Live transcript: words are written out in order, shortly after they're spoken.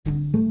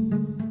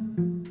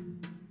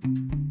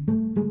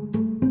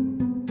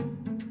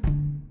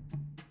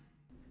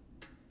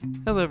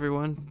Hello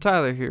everyone,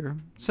 Tyler here.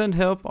 Send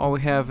Help, All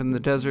We Have in the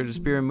Desert is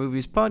Beer and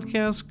Movies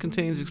podcast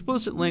contains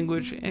explicit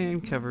language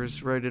and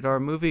covers rated R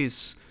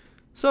movies.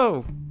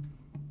 So,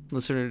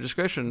 listener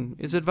discretion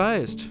is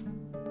advised.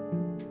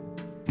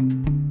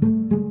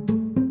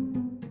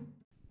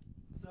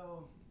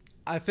 So,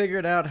 I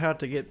figured out how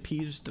to get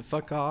Peeves to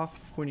fuck off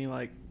when he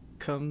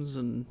comes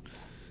and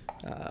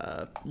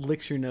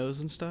licks your nose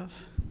and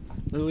stuff.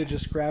 Literally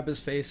just grab his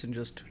face and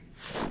just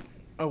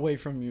away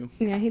from you.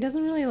 Yeah, he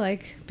doesn't really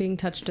like being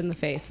touched in the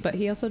face, but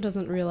he also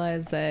doesn't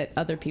realize that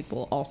other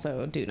people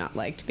also do not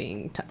like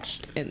being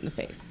touched in the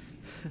face.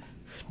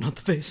 Not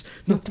the face.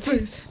 Not the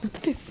face. Not the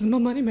face. This is my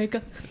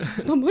moneymaker.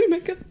 It's my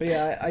moneymaker. But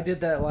yeah, I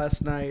did that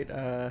last night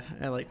at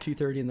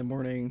 2:30 in the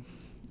morning,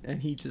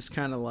 and he just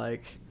kind of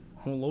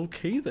well,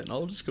 okay then,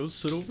 I'll just go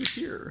sit over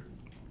here.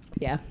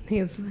 Yeah,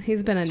 he's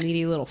been a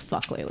needy little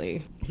fuck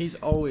lately. He's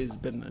always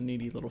been a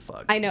needy little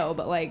fuck. I know,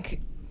 but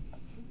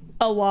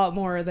a lot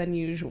more than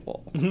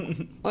usual.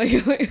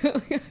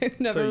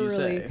 I've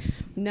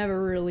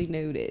never really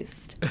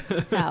noticed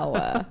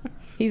how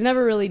he's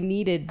never really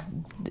needed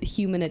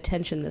human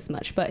attention this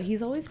much, but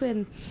he's always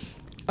been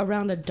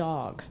around a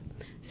dog.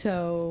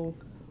 So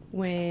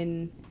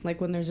when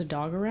there's a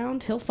dog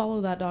around, he'll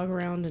follow that dog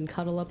around and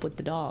cuddle up with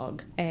the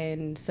dog.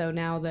 And so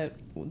now that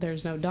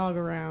there's no dog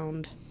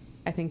around,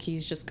 I think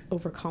he's just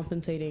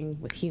overcompensating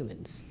with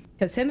humans.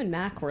 Because him and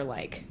Mac were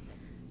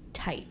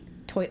tight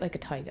like a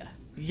tiger.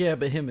 Yeah,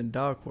 but him and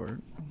Doc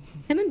weren't.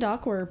 Him and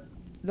Doc were,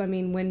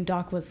 when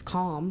Doc was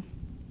calm.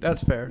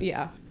 That's fair.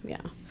 Yeah.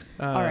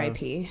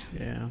 R.I.P.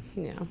 Yeah.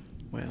 Yeah.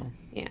 Well.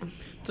 Yeah.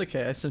 It's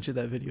okay. I sent you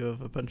that video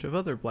of a bunch of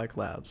other black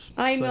labs.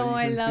 I know.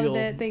 I loved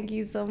it. Thank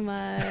you so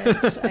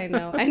much. I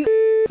know. And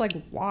it's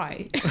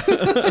why?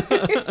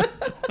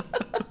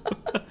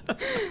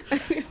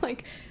 And you're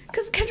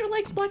because Kendra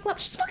likes black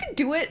labs. Just fucking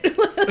do it.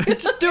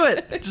 Just do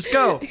it. Just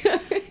go.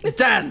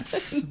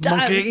 Dance,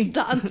 monkey.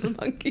 Dance,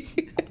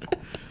 monkey.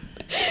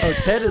 Oh,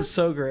 Ted is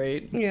so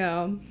great.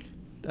 Yeah.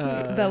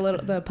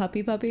 The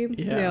puppy.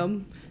 Yeah.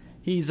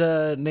 He's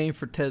named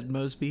for Ted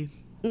Mosby.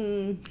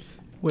 So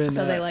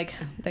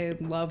they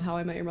love How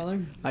I Met Your Mother?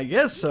 I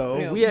guess so.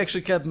 Yeah. We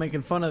actually kept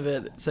making fun of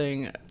it,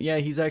 saying, yeah,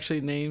 he's actually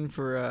named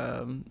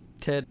for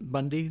Ted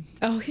Bundy.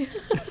 Oh, yeah.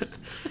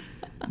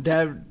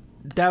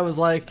 Dad was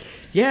like,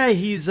 yeah,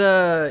 he's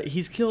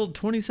killed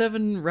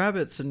 27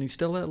 rabbits and he's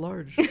still at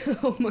large.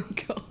 Oh my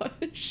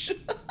gosh.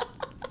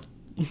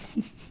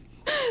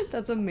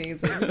 That's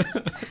amazing.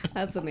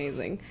 That's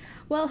amazing.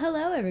 Well,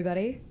 hello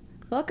everybody.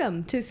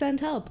 Welcome to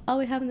Send Help. All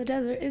We Have in the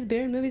Desert is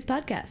Beer and Movies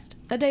podcast.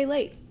 A day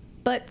late.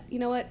 But you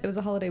know what? It was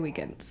a holiday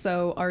weekend.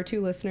 So our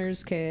two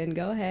listeners can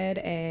go ahead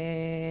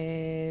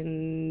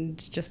and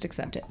just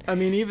accept it. I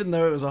mean, even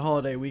though it was a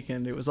holiday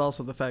weekend, it was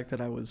also the fact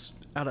that I was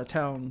out of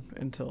town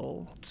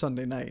until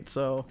Sunday night.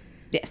 So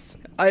yes.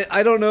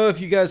 I don't know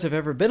if you guys have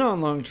ever been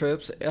on long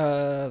trips.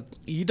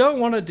 You don't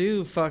want to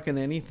do fucking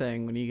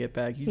anything when you get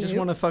back. You just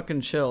want to fucking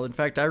chill. In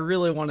fact, I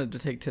really wanted to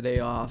take today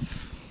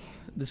off.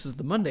 This is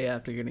the Monday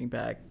after getting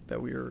back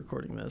that we were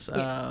recording this.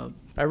 Yes.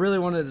 I really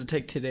wanted to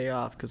take today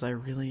off because I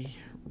really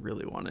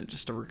wanted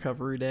just a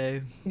recovery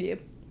day.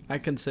 Yep. I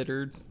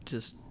considered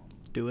just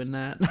doing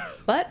that.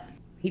 But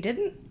he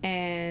didn't,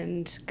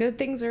 and good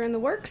things are in the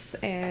works,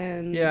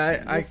 and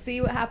we'll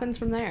see what happens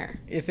from there.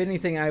 If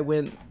anything, I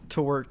went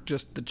to work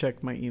just to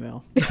check my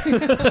email.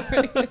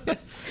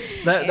 Yes.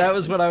 That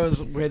was what I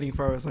was waiting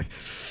for. I was like,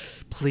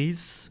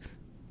 please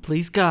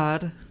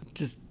God,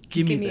 just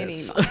give me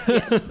this. An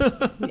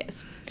email.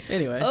 Yes.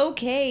 Anyway.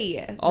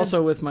 Okay.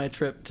 Also, with my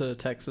trip to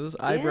Texas,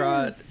 I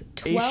brought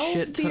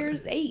 12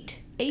 beers, eight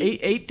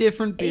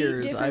different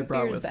beers I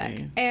brought with back.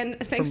 me. And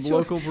thanks to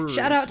local brewers.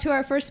 Shout out to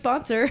our first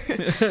sponsor,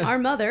 our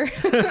mother,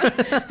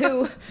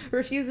 who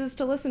refuses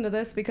to listen to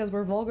this because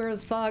we're vulgar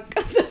as fuck.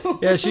 So.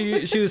 Yeah,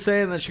 she was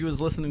saying that she was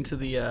listening to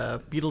the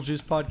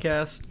Beetlejuice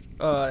podcast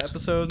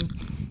episode,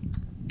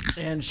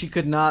 and she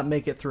could not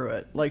make it through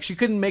it. She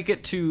couldn't make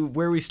it to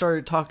where we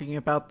started talking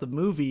about the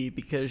movie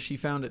because she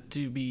found it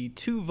to be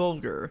too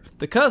vulgar.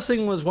 The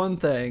cussing was one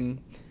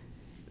thing.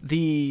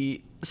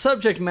 The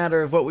subject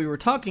matter of what we were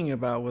talking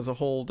about was a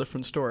whole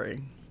different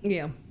story.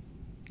 Yeah.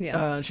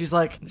 She's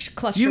like,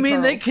 you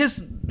mean they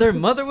kiss their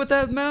mother with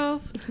that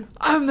mouth?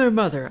 I'm their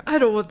mother. I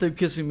don't want them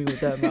kissing me with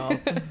that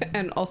mouth.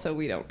 And also,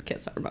 we don't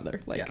kiss our mother,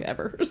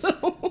 ever.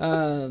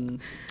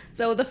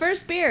 So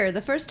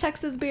the first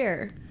Texas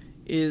beer,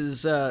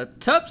 is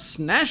Tup's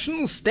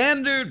National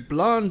Standard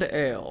Blonde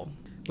Ale,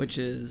 which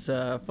is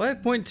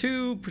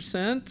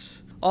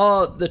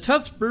 5.2%. The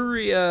Tup's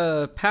Brewery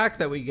pack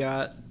that we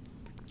got,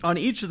 on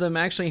each of them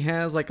actually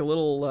has a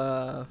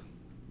little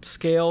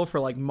scale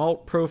for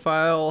malt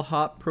profile,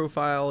 hop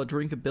profile,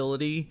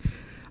 drinkability.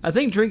 I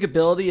think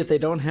drinkability, if they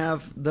don't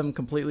have them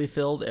completely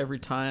filled every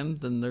time,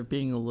 then they're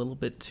being a little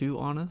bit too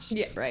honest.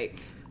 Yeah, right.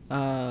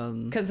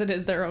 Because it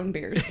is their own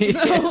beers. So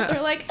Yeah.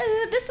 they're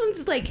this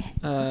one's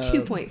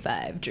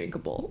 2.5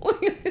 drinkable.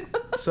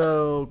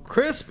 So,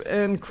 crisp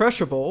and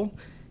crushable.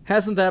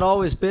 Hasn't that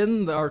always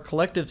been our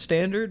collective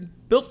standard?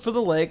 Built for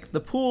the lake, the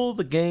pool,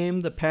 the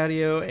game, the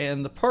patio,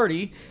 and the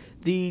party,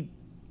 the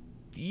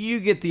you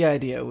get the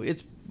idea.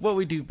 It's what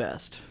we do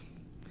best.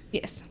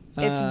 Yes.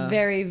 It's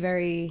very,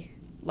 very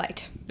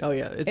light. Oh,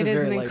 yeah. It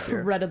is an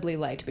incredibly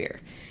light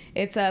beer.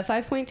 It's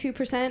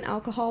 5.2%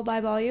 alcohol by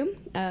volume,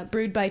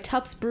 brewed by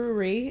Tups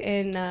Brewery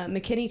in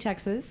McKinney,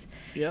 Texas.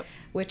 Yep.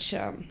 Which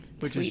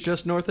is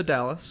just north of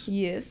Dallas.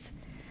 Yes.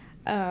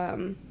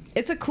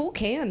 It's a cool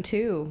can,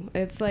 too.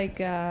 It's like,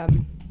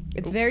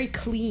 it's very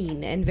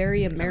clean and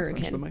very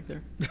American. The mic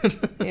there.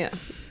 Yeah.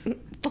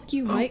 Fuck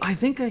you, Mike. I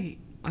think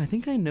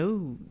I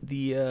know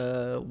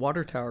the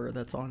water tower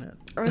that's on it.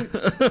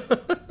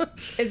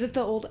 Is it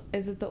the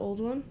old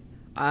one?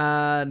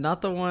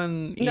 Not the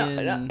one in...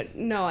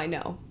 No, I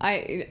know.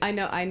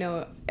 I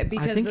know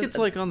because I think it's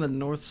like on the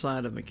north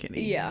side of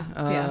McKinney. Yeah.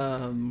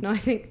 No,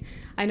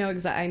 I know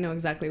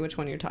exactly which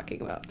one you're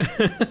talking about.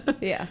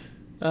 Yeah.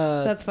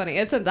 That's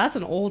funny. That's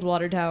an old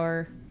water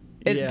tower.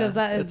 Does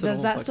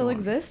that still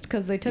exist?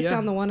 Because they took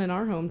down the one in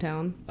our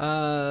hometown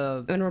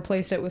and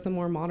replaced it with a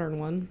more modern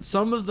one.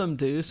 Some of them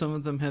do. Some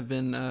of them have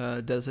been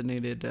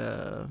designated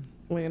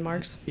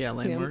landmarks. Yeah,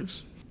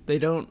 landmarks. Yeah. They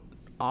don't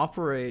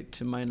operate,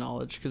 to my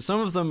knowledge, because some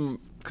of them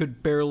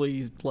could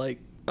barely supply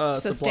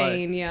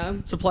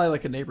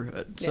like a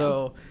neighborhood. Yeah.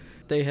 So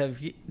they have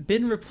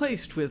been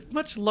replaced with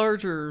much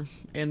larger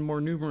and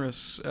more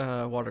numerous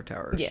water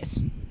towers.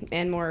 Yes,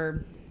 and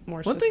more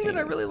One thing that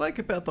I really like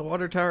about the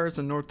water towers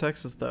in North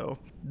Texas, though,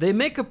 they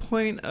make a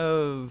point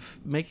of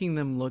making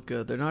them look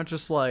good. They're not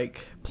just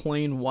like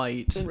plain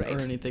white or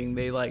anything.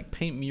 They like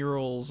paint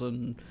murals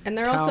and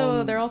they're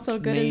also a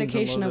good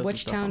indication of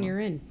which town you're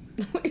in.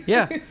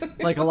 Yeah,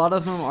 like a lot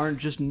of them aren't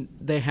just,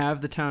 they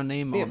have the town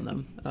name on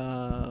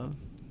them.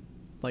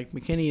 Like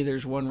McKinney,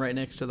 there's one right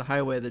next to the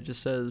highway that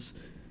just says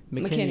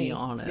McKinney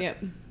on it.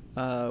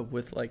 Yep.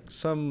 With like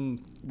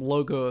some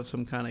logo of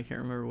some kind. I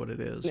can't remember what it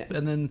is. Yeah.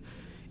 And then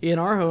in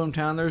our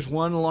hometown, there's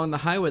one along the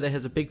highway that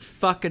has a big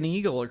fucking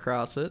eagle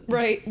across it.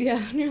 Right, yeah.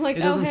 And you're like,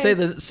 it doesn't say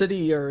the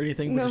city or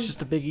anything, but it's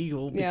just a big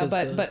eagle. Because,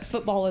 but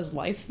football is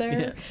life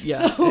there.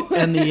 Yeah. So.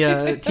 And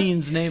the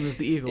team's name is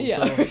the Eagles,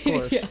 so of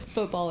course. Yeah,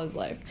 football is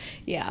life.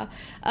 Yeah.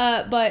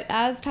 But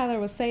as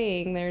Tyler was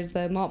saying, there's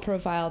the malt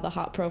profile, the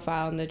hop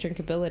profile, and the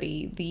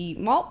drinkability. The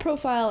malt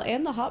profile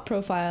and the hop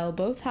profile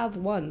both have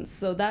 1s,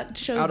 so that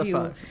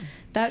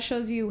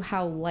shows you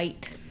how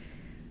light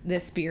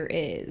this beer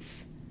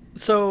is.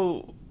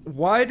 So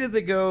why did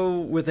they go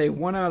with a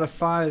 1 out of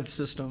 5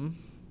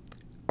 system,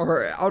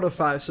 or out of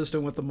 5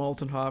 system with the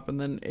malt and hop, and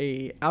then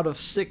a out of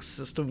 6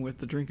 system with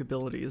the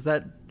drinkability? Is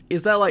that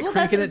like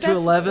cranking it to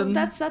 11?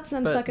 That's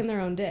them sucking their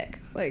own dick.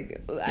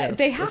 Like,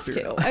 they have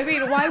to. I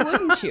mean, why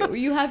wouldn't you?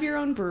 You have your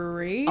own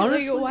brewery.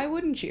 Honestly, like, why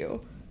wouldn't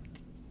you?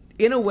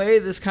 In a way,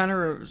 this kind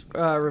of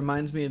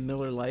reminds me of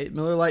Miller Lite.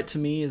 Miller Lite to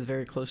me is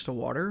very close to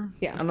water.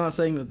 Yeah. I'm not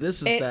saying that this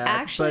is that. It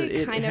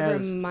actually kind of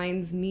has...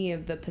 reminds me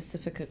of the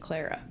Pacifica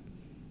Clara.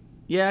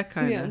 Yeah,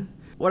 kind of. Yeah.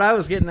 What I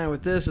was getting at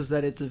with this is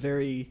that it's a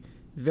very,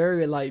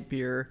 very light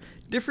beer.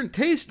 Different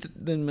taste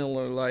than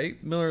Miller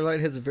Lite. Miller Lite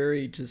has a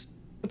very just...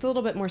 It's a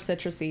little bit more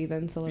citrusy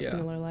than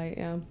Miller Lite,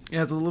 yeah. It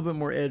has a little bit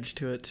more edge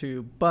to it,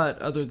 too. But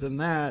other than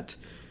that,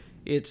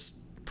 it's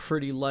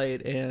pretty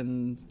light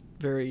and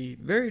very,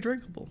 very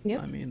drinkable.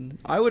 Yep. I mean,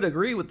 I would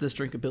agree with this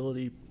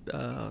drinkability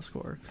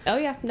score. Oh,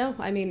 yeah. No,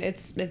 I mean,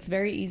 it's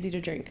very easy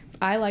to drink.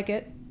 I like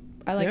it.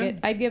 it.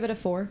 I'd give it a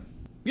 4.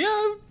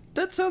 Yeah,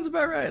 that sounds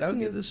about right. I would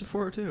give this a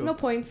 4 too. No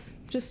points,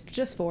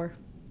 just 4.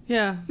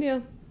 Yeah.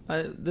 Yeah.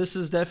 This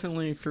is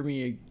definitely for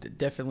me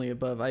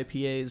above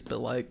IPAs, but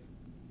like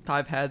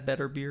I've had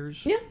better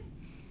beers.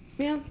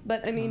 Yeah.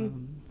 But I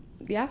mean,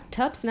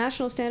 Tups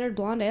National Standard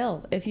Blonde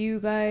Ale. If you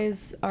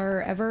guys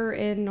are ever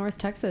in North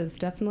Texas,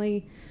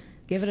 definitely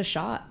give it a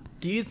shot.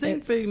 Do you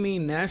think they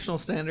mean National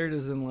Standard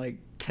as in like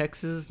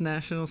Texas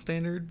National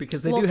Standard?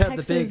 Because they do have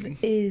the big. Texas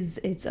is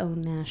its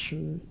own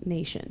nation.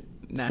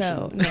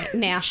 So,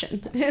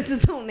 nation. It's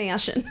its own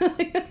nation.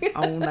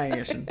 Own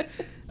nation.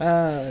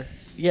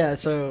 Yeah,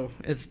 so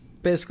it's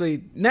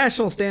basically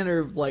national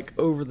standard, like,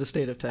 over the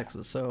state of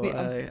Texas. So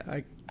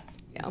I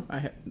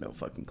have no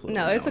fucking clue.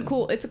 No, it's a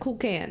cool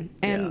can.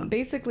 And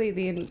basically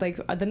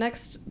the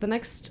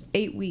next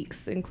 8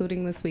 weeks,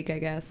 including this week, I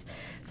guess,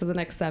 so the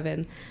next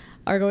 7,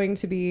 are going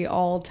to be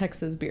all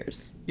Texas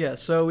beers. Yeah,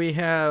 so we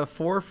have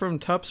 4 from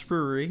Tups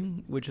Brewery,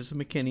 which is a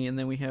McKinney, and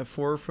then we have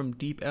 4 from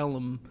Deep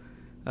Ellum.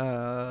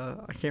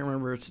 I can't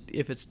remember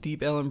if it's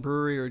Deep Ellum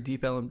Brewery or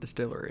Deep Ellum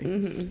Distillery.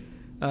 Mm-hmm.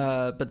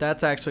 But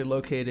that's actually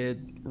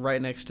located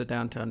right next to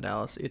downtown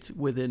Dallas. It's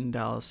within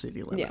Dallas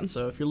city limits. Yeah.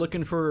 So if you're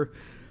looking for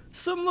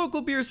some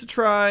local beers to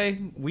try,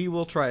 we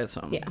will try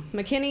some. Yeah.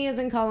 McKinney is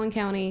in Collin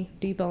County.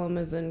 Deep Ellum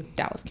is in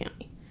Dallas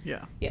County.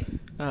 Yeah. Yeah.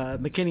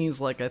 McKinney's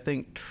like, I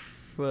think,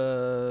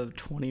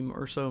 20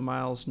 or so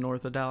miles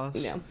north of Dallas.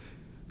 Yeah.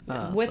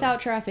 Without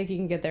traffic, you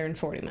can get there in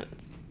 40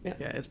 minutes. Yeah.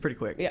 Yeah, it's pretty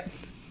quick. Yeah.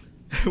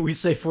 We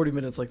say 40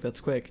 minutes like that's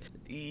quick.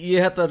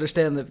 You have to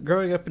understand that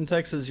growing up in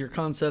Texas, your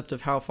concept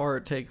of how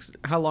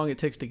long it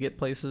takes to get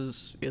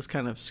places is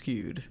kind of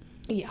skewed.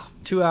 Yeah.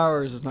 2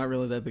 hours is not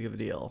really that big of a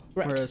deal.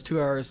 Right. Whereas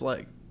 2 hours,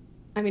 like...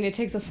 I mean, it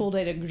takes a full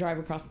day to drive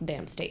across the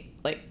damn state.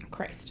 Like,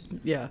 Christ.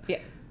 Yeah. Yeah.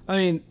 I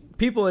mean,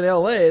 people in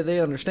LA, they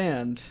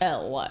understand.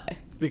 LA.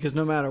 Because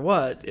no matter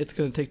what, it's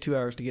going to take 2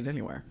 hours to get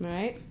anywhere.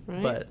 Right.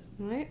 But,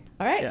 all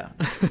right. Yeah.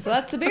 So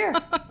that's the beer.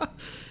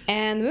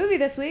 And the movie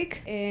this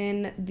week,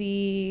 in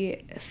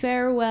the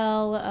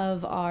farewell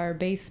of our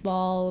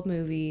baseball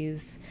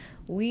movies,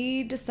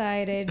 we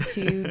decided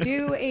to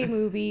do a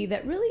movie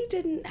that really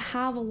didn't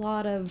have a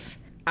lot of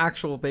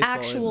actual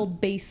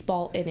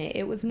baseball in it.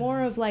 It was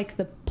more of like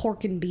the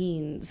pork and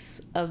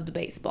beans of the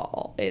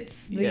baseball.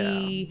 It's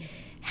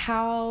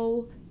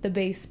how the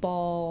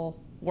baseball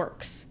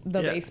works.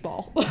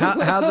 Baseball.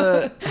 how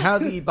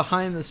the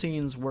behind the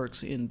scenes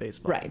works in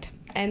baseball. Right.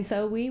 And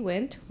so we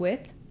went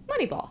with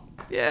Moneyball.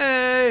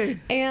 Yay!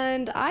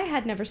 And I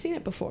had never seen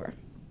it before.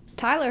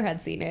 Tyler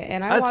had seen it,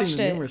 and I'd seen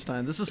it numerous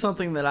times. This is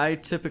something that I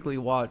typically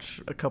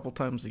watch a couple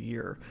times a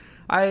year.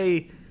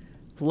 I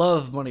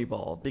love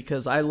Moneyball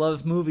because I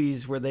love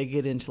movies where they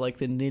get into like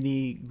the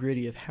nitty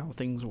gritty of how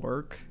things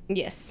work.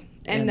 Yes,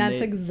 and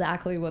that's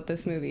exactly what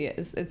this movie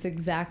is. It's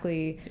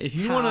exactly if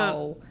you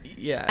want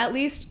to, at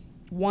least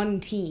one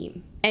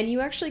team, and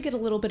you actually get a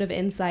little bit of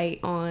insight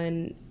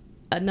on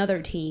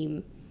another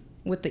team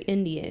with the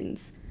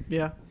Indians.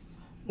 Yeah,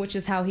 which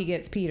is how he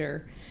gets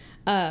Peter.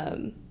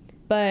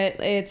 But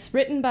it's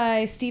written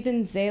by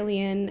Steven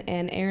Zalian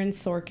and Aaron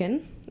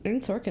Sorkin. Aaron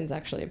Sorkin's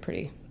actually a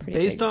pretty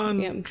based big,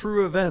 on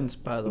true events,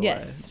 by the way.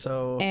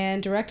 So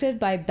and directed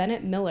by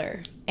Bennett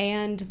Miller.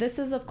 And this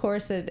is, of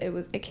course,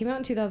 it came out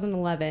in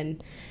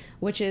 2011,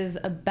 which is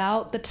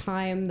about the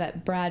time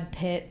that Brad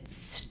Pitt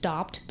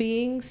stopped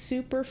being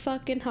super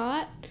fucking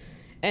hot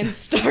and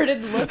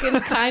started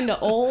looking kind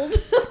of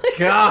old.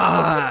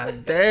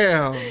 God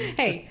damn.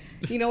 Hey,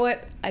 you know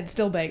what? I'd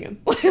still bang him.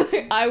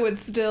 I would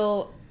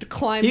still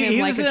climb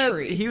him like a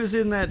tree. He was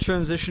in that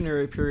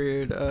transitionary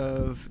period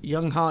of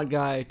young hot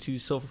guy to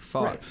Silver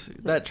Fox.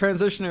 Right. That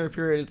transitionary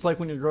period, it's like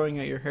when you're growing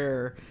out your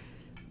hair,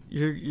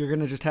 you're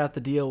gonna just have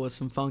to deal with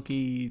some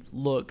funky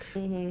look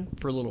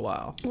for a little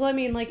while. Well, I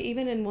mean, like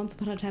even in Once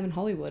Upon a Time in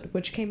Hollywood,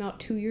 which came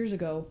out 2 years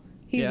ago,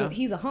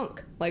 he's a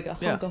hunk, like a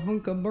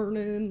hunk of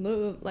burning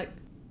love, like.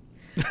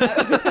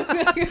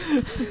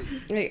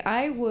 Like,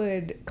 I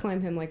would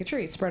climb him like a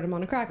tree, spread him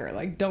on a cracker.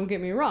 Like, don't get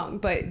me wrong,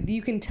 but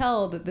you can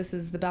tell that this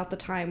is about the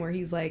time where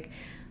he's like,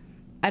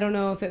 I don't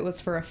know if it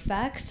was for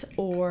effect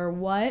or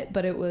what,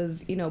 but it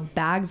was,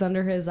 bags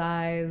under his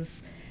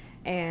eyes,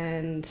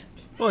 and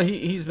well,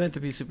 he's meant to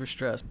be super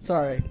stressed.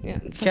 Sorry,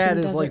 Cat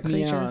is like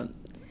me out.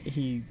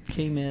 He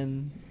came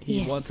in.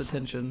 He wants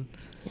attention.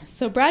 Yes.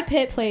 So Brad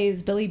Pitt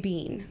plays Billy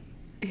Bean,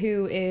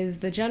 who is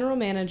the general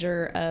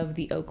manager of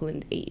the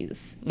Oakland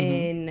A's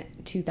in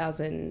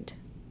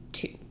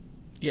 2002.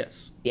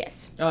 Yes.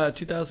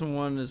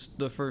 2001 is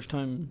the first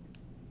time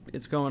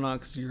it's going on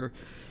because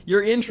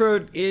you're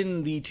introed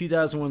in the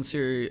 2001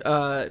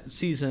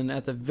 season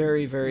at the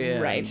very, very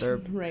end.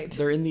 Right.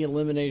 They're in the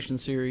elimination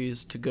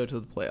series to go to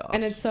the playoffs.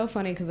 And it's so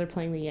funny because they're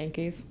playing the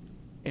Yankees.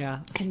 Yeah.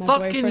 And my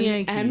fucking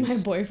Yankees. And my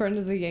boyfriend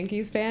is a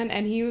Yankees fan,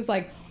 and he was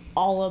like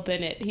all up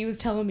in it. He was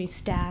telling me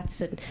stats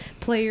and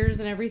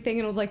players and everything,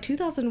 and I was like,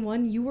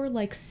 2001, you were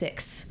like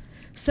 6.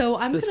 So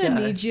I'm going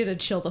to need you to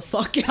chill the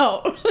fuck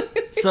out.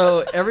 So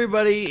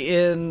everybody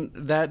in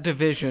that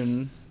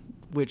division,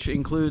 which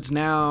includes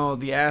now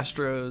the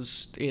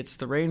Astros, it's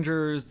the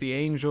Rangers, the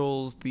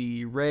Angels,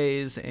 the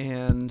Rays,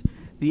 and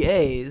the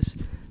A's.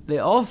 They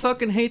all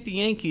fucking hate the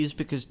Yankees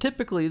because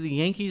typically the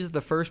Yankees are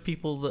the first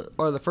people that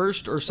are the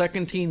first or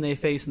second team they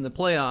face in the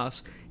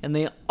playoffs, and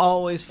they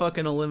always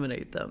fucking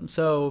eliminate them.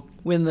 So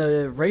when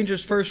the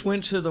Rangers first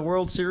went to the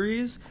World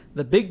Series,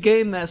 the big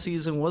game that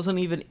season wasn't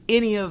even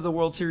any of the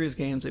World Series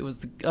games. It was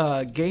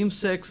the Game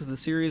 6 of the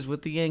series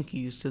with the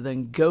Yankees to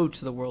then go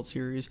to the World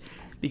Series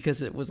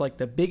because it was like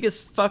the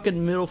biggest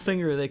fucking middle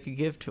finger they could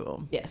give to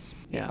them. Yes.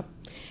 Yeah.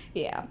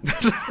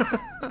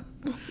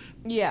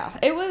 Yeah,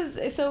 it was,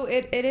 so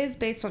it is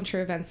based on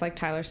true events, like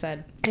Tyler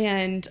said.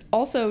 And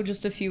also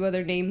just a few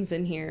other names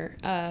in here.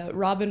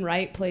 Robin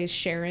Wright plays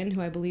Sharon,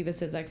 who I believe is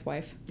his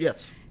ex-wife.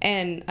 Yes.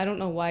 And I don't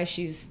know why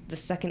she's the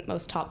second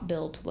most top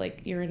billed.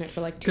 Like, you're in it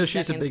for like 2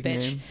 seconds, she's a big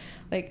bitch. Name.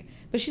 Like,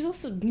 but she's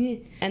also,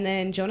 and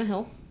then Jonah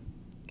Hill.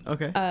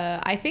 Okay.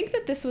 I think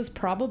that this was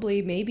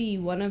probably maybe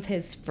one of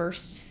his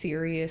first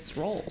serious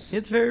roles.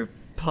 It's very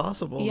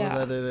possible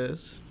that it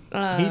is.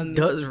 He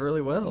does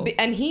really well.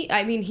 And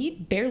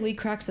he barely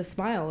cracks a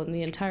smile in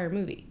the entire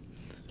movie.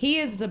 He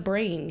is the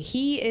brain.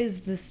 He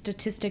is the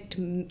statistic.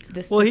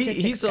 Well,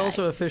 he's guy.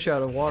 Also a fish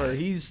out of water.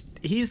 He's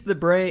the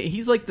brain.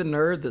 He's like the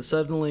nerd that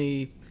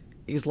suddenly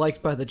is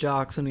liked by the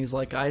jocks, and he's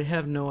like, I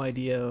have no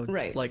idea,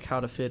 like how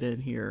to fit in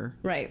here.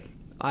 Right.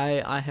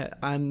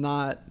 I'm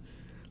not.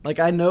 Like,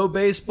 I know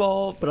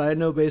baseball, but I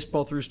know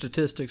baseball through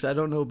statistics. I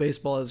don't know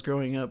baseball as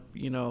growing up,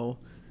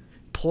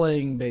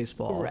 playing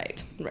baseball.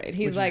 Right.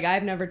 He's like,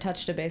 I've never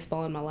touched a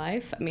baseball in my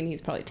life. I mean, he's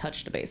probably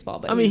touched a baseball,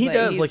 but he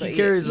does. He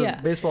carries a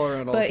baseball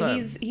around all the time.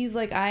 But he's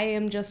like, I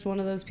am just one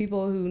of those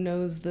people who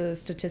knows the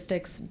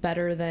statistics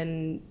better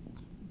than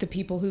the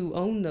people who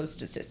own those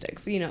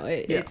statistics.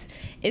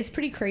 It's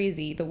pretty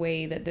crazy the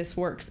way that this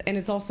works. And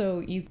it's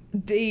also,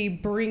 they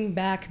bring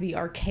back the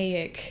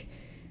archaic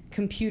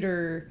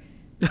computer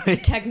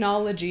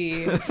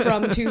technology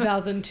from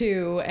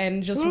 2002,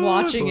 and just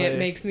watching it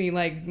makes me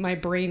like my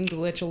brain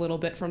glitch a little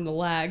bit from the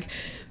lag.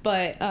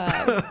 But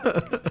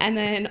and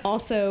then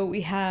also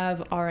we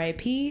have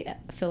R.I.P.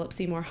 Philip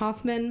Seymour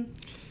Hoffman.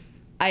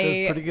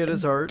 That's pretty good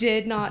as art.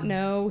 Did not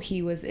know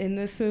he was in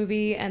this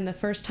movie, and the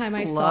first time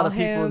I saw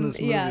him,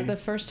 the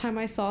first time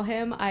I saw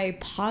him, I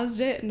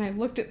paused it and I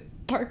looked at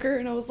Parker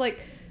and I was like,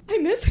 I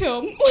miss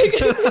him.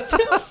 Like, I miss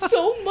him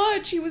so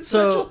much. He was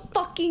such a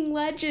fucking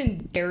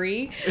legend,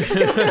 Harry.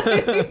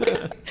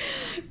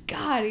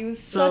 God, he was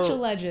such a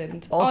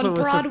legend. On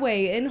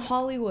Broadway, in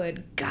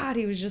Hollywood. God,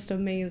 he was just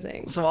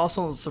amazing. So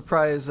also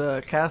surprise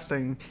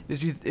casting.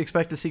 Did you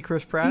expect to see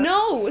Chris Pratt?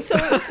 No. So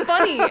it was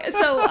funny.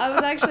 So I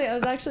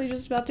was actually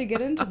just about to get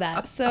into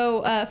that.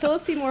 So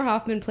Philip Seymour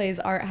Hoffman plays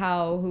Art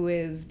Howe, who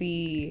is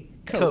the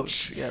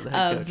coach, the head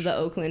of coach. the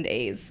Oakland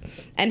A's.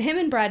 And him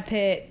and Brad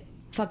Pitt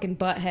fucking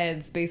butt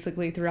heads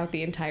basically throughout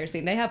the entire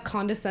scene. They have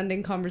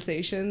condescending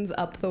conversations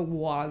up the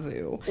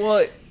wazoo.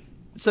 Well,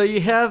 so you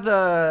have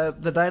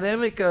the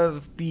dynamic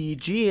of the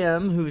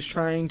GM who's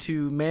trying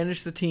to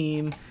manage the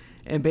team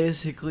and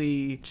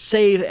basically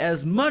save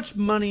as much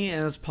money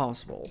as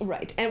possible.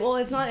 Right. And well,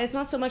 it's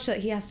not so much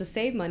that he has to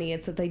save money,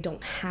 it's that they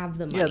don't have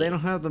the money. Yeah, they don't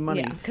have the money.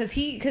 Yeah, cuz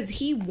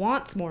he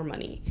wants more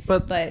money.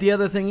 But the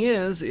other thing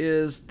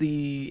is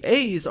the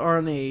A's are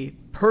on a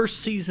per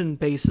season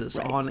basis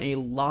on a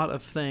lot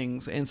of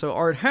things. And so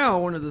Art Howe,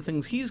 one of the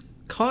things he's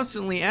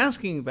constantly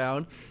asking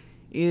about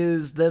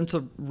is them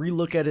to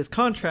relook at his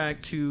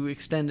contract to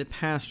extend it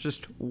past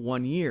just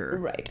 1 year.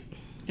 Right.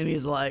 And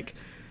he's like,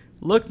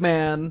 look,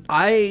 man,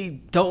 I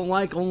don't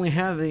like only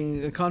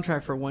having a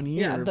contract for 1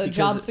 year. Yeah, the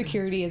job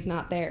security is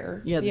not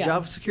there. Yeah, the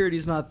job security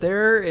is not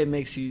there. It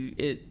makes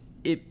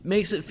it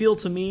makes it feel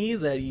to me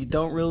that you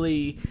don't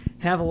really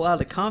have a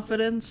lot of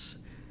confidence.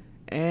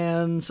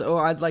 And so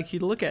I'd like you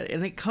to look at it.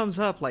 And it comes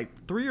up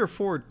like 3 or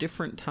 4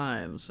 different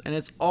times. And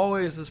it's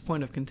always this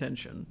point of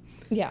contention.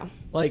 Yeah.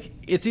 Like,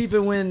 it's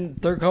even when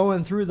they're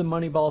going through the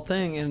Moneyball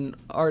thing and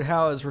Art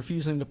Howe is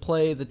refusing to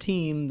play the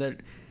team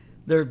that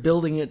they're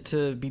building it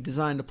to be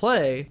designed to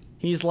play.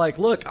 He's like,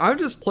 look, I'm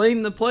just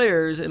playing the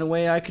players in a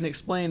way I can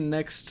explain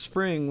next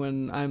spring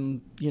when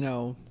I'm,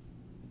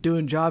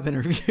 doing job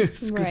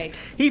interviews. Right.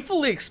 He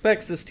fully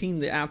expects this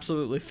team to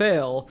absolutely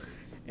fail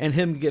and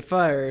him to get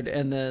fired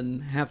and then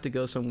have to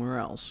go somewhere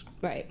else.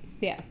 Right.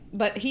 Yeah.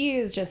 But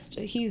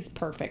he's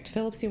perfect.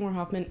 Philip Seymour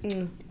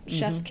Hoffman,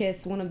 chef's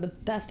kiss, one of the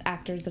best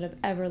actors that have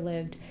ever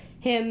lived.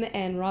 Him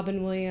and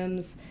Robin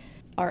Williams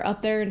are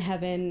up there in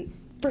heaven,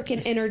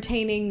 freaking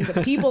entertaining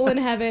the people in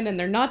heaven, and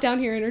they're not down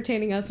here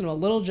entertaining us, and I'm a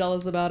little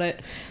jealous about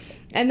it.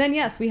 And then,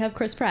 yes, we have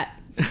Chris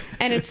Pratt.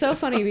 And it's so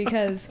funny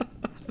because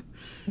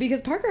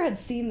Parker had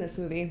seen this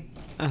movie.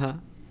 Uh-huh.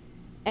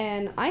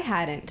 And I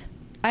hadn't.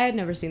 I had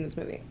never seen this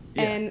movie.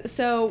 Yeah. And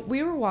so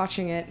we were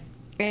watching it,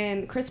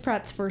 and Chris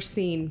Pratt's first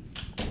scene,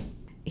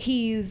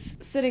 he's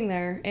sitting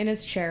there in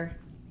his chair,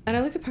 and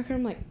I look at Parker and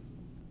I'm like,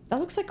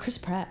 that looks like Chris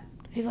Pratt.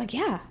 He's like,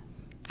 yeah,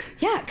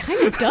 it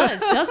kind of does,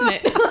 doesn't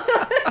it?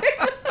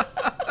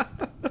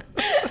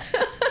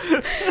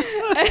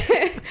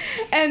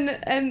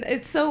 and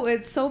it's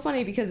so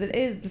funny because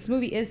this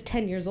movie is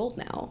 10 years old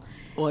now.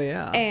 Well,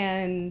 yeah.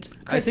 And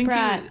Chris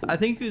Pratt, I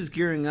think he was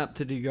gearing up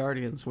to do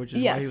Guardians, which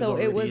is why he was so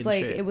it was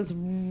like shape. It was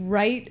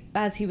right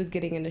as he was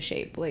getting into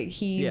shape. Like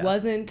he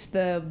wasn't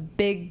the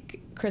big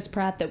Chris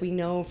Pratt that we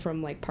know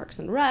from like Parks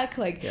and Rec.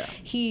 Like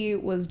he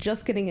was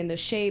just getting into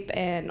shape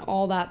and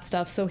all that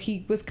stuff. So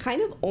he was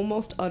kind of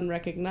almost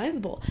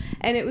unrecognizable.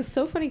 And it was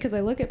so funny because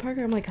I look at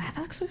Parker, I'm like, that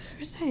looks like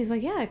Chris Pratt. He's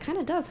like, yeah, it kind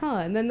of does, huh?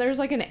 And then there's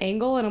like an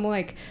angle, and I'm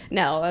like,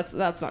 no, that's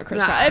not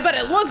Chris Pratt, but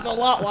it looks a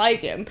lot like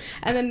him.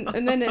 And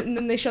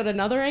then they showed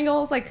another angle. I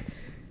was like,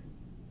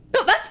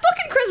 no, that's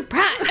fucking Chris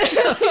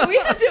Pratt. we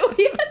had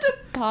to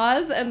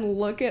pause and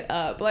look it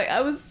up. Like,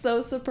 I was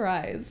so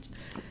surprised.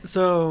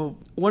 So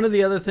one of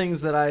the other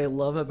things that I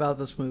love about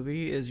this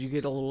movie is you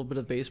get a little bit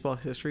of baseball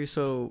history.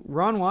 So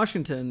Ron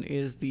Washington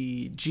is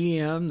the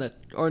GM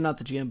or not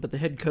the GM, but the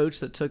head coach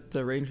that took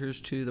the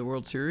Rangers to the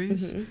World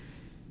Series. Mm-hmm.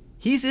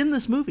 He's in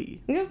this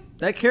movie. Yeah.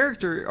 That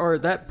character or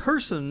that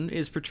person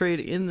is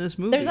portrayed in this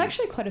movie. There's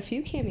actually quite a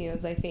few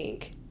cameos, I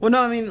think. Well,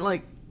 no, I mean,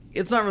 like,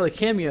 it's not really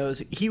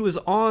cameos. He was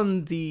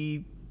on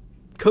the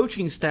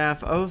coaching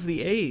staff of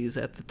the A's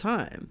at the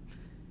time.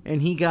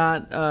 And he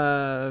got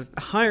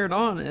hired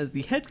on as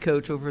the head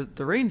coach over at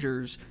the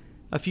Rangers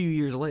a few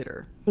years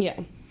later. Yeah.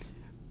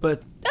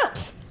 But...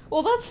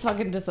 well, that's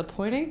fucking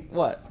disappointing.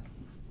 What?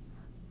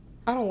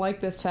 I don't like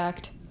this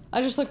fact.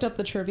 I just looked up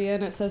the trivia,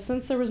 and it says,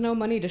 since there was no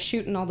money to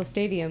shoot in all the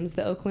stadiums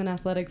the Oakland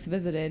Athletics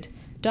visited,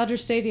 Dodger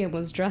Stadium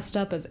was dressed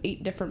up as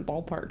 8 different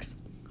ballparks.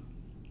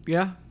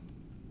 Yeah.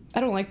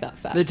 I don't like that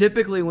fact. They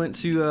typically went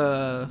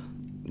to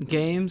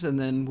games and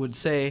then would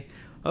say...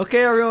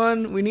 okay,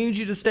 everyone, we need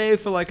you to stay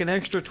for like an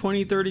extra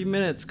 20, 30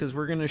 minutes because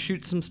we're going to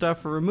shoot some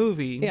stuff for a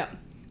movie. Yeah.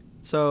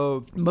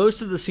 So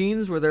most of the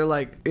scenes where they're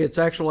like, it's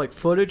actual like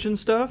footage and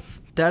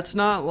stuff, that's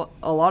not,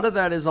 a lot of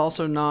that is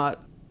also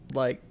not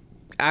like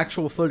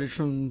actual footage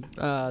from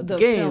the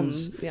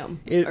games. Film,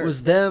 It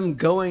was them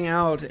going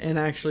out and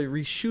actually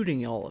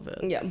reshooting all of it.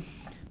 Yeah.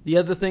 The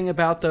other thing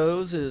about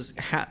those is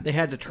they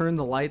had to turn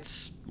the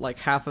lights, like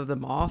half of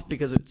them off,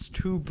 because it's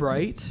too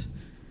bright.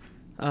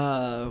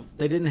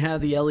 They didn't have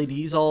the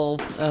LEDs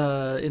all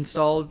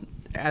installed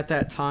at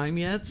that time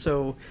yet,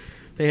 so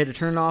they had to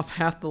turn off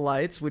half the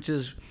lights, which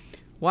is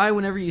why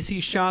whenever you see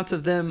shots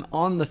of them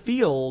on the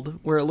field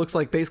where it looks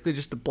like basically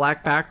just a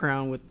black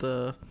background with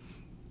the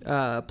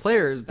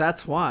players,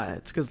 that's why.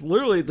 It's because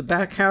literally the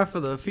back half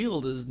of the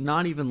field is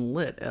not even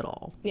lit at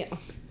all. Yeah.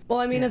 Well,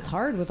 I mean, it's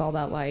hard with all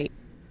that light.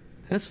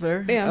 That's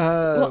fair.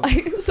 Yeah.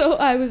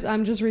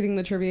 I'm just reading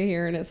the trivia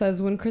here, and it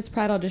says when Chris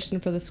Pratt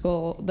auditioned for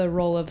the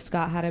role of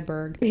Scott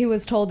Hatteberg, he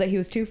was told that he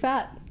was too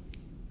fat.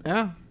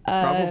 Yeah.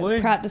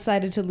 Probably. Pratt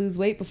decided to lose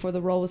weight before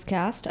the role was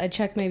cast. I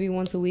checked maybe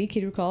once a week,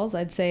 he recalls.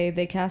 I'd say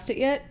they cast it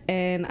yet,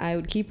 and I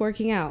would keep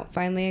working out.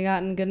 Finally, I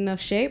got in good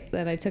enough shape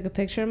that I took a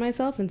picture of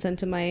myself and sent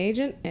to my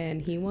agent,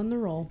 and he won the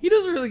role. He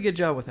does a really good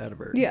job with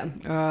Hatteberg.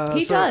 Yeah.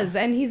 He does,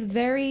 and he's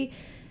very,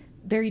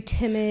 very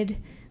timid,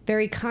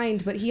 very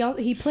kind, but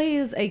he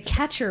plays a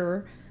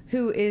catcher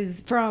who is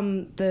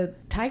from the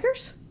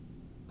Tigers?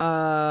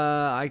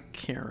 I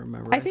can't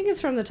remember. I think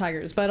it's from the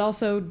Tigers, but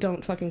also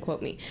don't fucking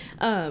quote me.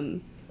 I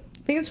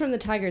think it's from the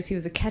Tigers. He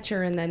was a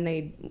catcher, and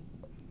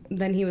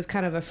then he was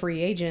kind of a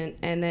free agent,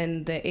 and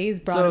then the A's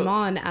brought him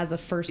on as a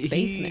first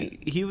baseman.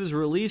 He was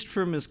released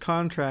from his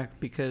contract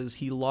because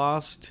he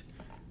lost,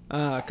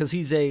 because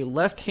he's a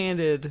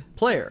left-handed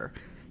player,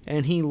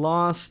 and he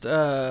lost,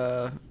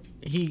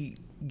 he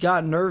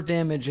got nerve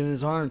damage in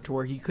his arm to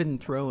where he couldn't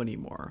throw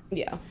anymore.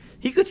 Yeah.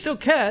 He could still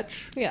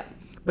catch. Yeah.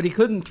 But he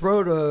couldn't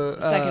throw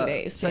to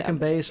second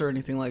base or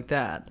anything like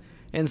that.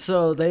 And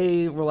so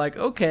they were like,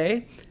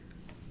 okay,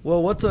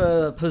 well, what's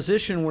a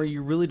position where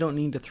you really don't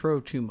need to throw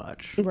too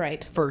much?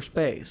 Right. First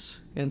base.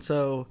 And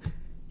so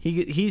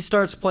he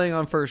starts playing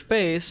on first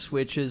base,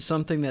 which is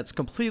something that's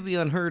completely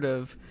unheard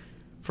of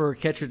for a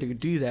catcher to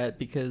do that,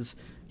 because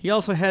he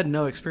also had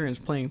no experience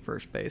playing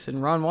first base.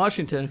 And Ron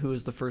Washington, who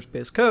was the first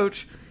base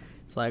coach,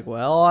 it's like,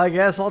 well, I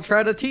guess I'll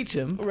try to teach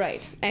him.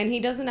 Right. And he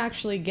doesn't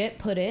actually get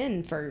put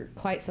in for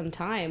quite some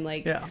time.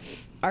 Like,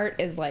 Art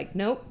is like,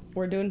 nope,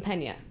 we're doing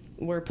Pena.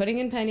 We're putting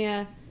in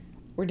Pena.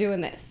 We're doing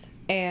this.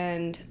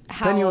 And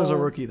Pena was a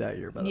rookie that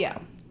year, by the way. Yeah.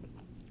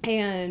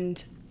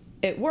 And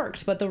it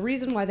worked. But the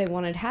reason why they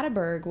wanted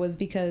Hatteberg was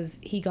because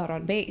he got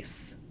on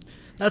base.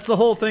 That's the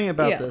whole thing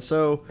about this.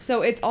 So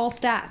it's all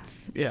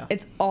stats. Yeah.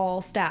 It's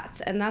all stats.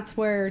 And that's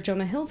where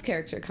Jonah Hill's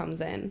character comes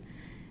in.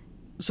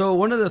 So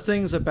one of the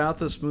things about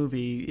this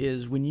movie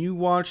is when you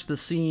watch the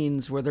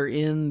scenes where they're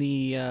in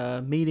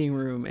the meeting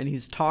room and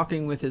he's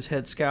talking with his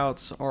head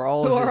scouts, who are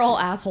all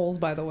assholes,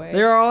 by the way.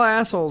 They're all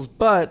assholes,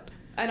 but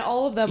and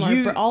all of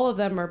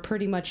them are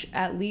pretty much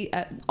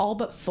all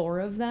but 4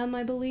 of them,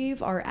 I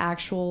believe, are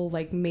actual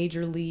like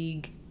major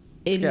league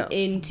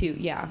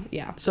into.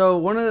 So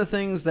one of the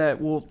things that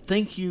will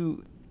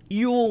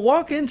you'll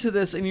walk into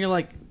this and you're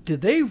like,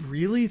 did they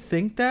really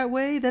think that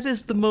way? That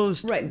is the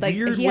most like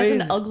weird he way.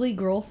 has an ugly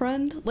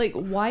girlfriend. Like,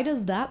 why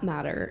does that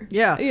matter?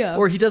 Yeah.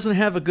 Or he doesn't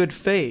have a good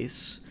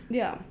face.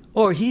 Yeah.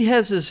 Or he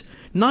has this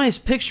nice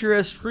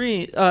picturesque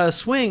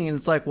swing, and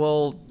it's like,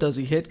 well, does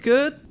he hit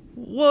good?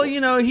 Well,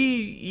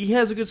 he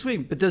has a good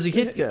swing, but does he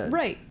hit good?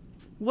 Right.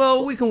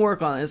 Well, we can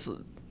work on it.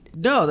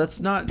 No, that's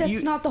not...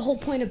 That's not the whole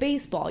point of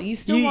baseball. You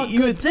still want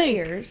good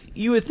players.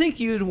 You would think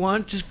you'd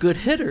want just good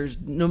hitters,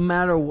 no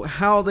matter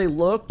how they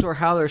looked or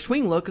how their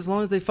swing looked, as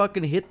long as they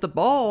fucking hit the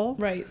ball.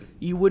 Right.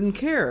 You wouldn't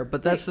care,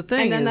 but that's the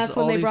thing. And then that's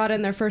when they brought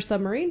in their first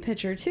submarine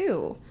pitcher,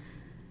 too.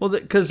 Well,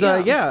 because,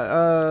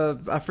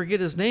 I forget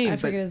his name. I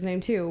forget his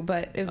name, too,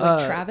 but it was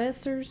like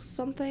Travis or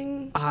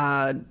something.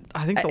 I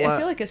think I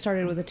feel like it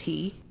started with a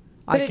T.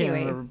 But I can't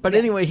remember. But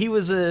anyway,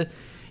 he's a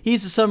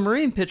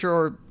submarine pitcher,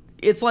 or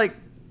it's like...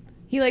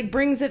 He, like,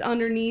 brings it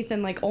underneath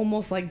and, like,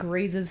 almost, like,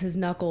 grazes his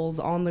knuckles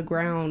on the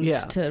ground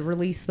to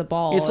release the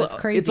ball. It's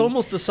crazy. It's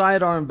almost a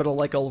sidearm, but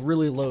like a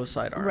really low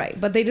sidearm. Right,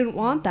 but they didn't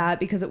want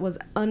that because it was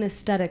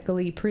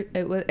unaesthetically...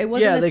 it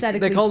wasn't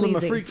aesthetically they called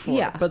pleasing. him a freak for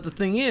it. But the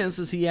thing is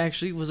he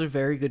actually was a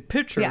very good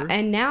pitcher. Yeah,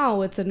 and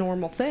now it's a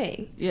normal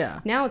thing. Yeah.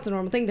 Now it's a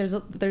normal thing. There's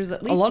at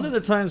least... A lot of the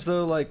times,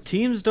 though, like,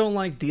 teams don't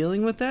like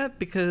dealing with that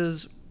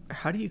because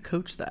how do you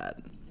coach that?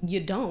 You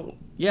don't.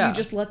 Yeah. You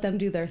just let them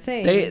do their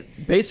thing. They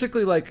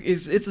basically, like,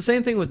 it's the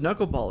same thing with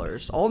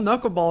knuckleballers. All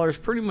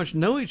knuckleballers pretty much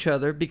know each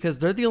other because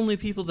they're the only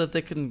people that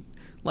they can,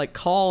 like,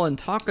 call and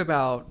talk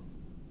about,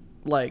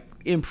 like,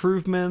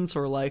 improvements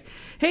or, like,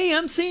 hey,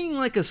 I'm seeing,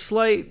 like, a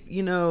slight,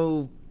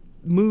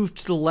 move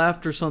to the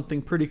left or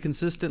something pretty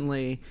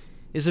consistently.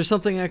 Is there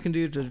something I can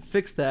do to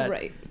fix that?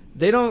 Right.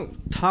 They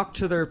don't talk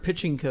to their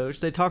pitching coach.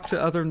 They talk to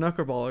other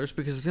knuckleballers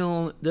because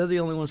they're the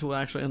only ones who will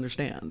actually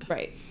understand.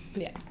 Right.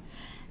 Yeah.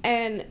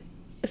 And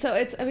so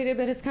it's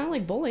kind of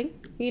like bowling,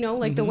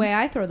 the way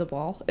I throw the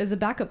ball is a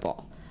backup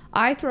ball.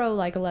 I throw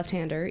like a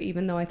left-hander,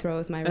 even though I throw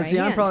with my right hand.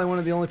 I'm probably one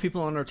of the only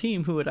people on our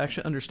team who would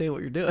actually understand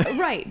what you're doing.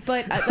 Right,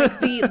 but like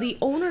the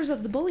owners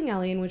of the bowling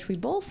alley in which we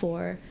bowl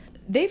for,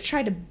 they've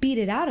tried to beat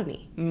it out of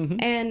me,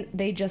 and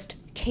they just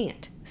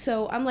can't.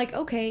 So I'm like,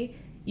 okay,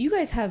 you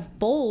guys have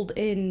bowled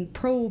in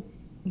Pro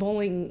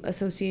Bowling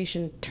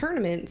Association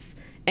tournaments,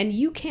 and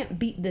you can't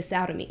beat this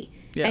out of me.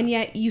 Yeah. And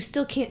yet you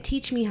still can't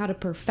teach me how to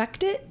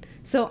perfect it.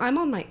 So I'm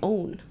on my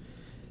own.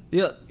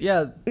 Yeah.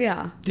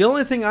 The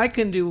only thing I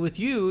can do with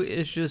you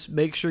is just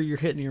make sure you're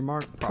hitting your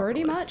mark properly.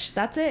 Pretty much.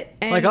 That's it.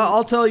 And like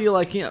I'll tell you,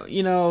 like,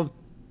 you know,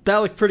 that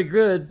looked pretty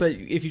good, but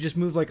if you just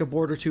move like a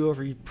board or two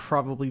over, you'd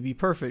probably be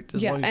perfect.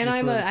 Yeah, and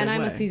I'm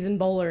a seasoned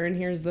bowler, and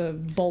here's the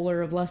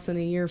bowler of less than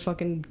a year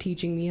fucking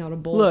teaching me how to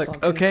bowl.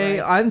 Look, okay,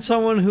 Christ. I'm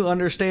someone who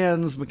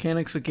understands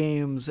mechanics of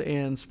games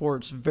and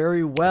sports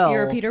very well.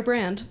 You're a Peter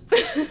Brand,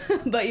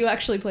 but you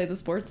actually play the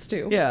sports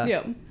too.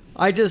 Yeah.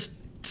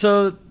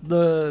 So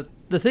the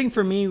thing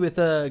for me with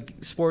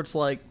sports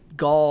like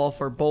golf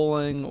or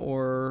bowling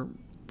or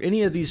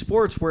any of these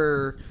sports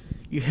where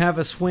you have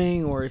a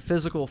swing or a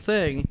physical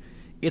thing,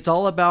 it's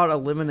all about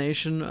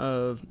elimination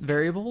of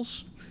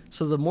variables.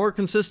 So the more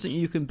consistent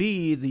you can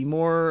be, the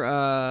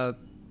more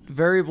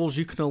variables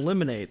you can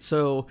eliminate.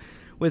 So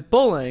with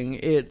bowling,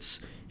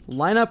 it's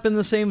line up in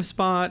the same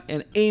spot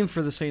and aim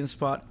for the same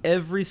spot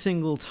every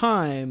single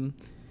time,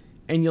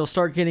 and you'll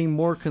start getting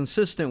more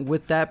consistent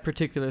with that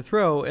particular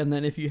throw. And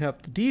then if you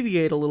have to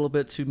deviate a little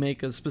bit to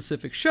make a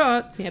specific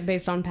shot... Yeah,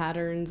 based on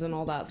patterns and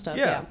all that stuff.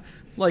 Yeah.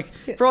 Like,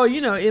 for all you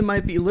know, it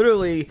might be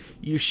literally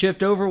you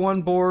shift over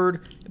one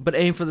board but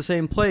aim for the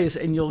same place,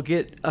 and you'll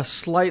get a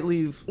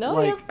slightly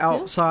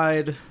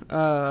outside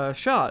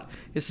shot.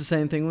 It's the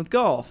same thing with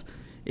golf.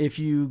 If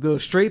you go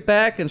straight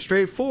back and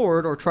straight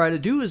forward or try to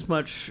do as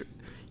much,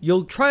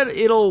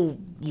 it'll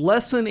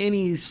lessen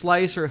any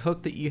slice or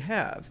hook that you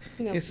have.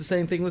 Yep. It's the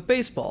same thing with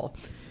baseball.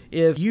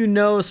 If you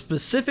know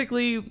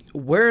specifically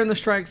where in the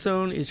strike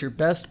zone is your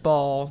best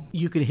ball,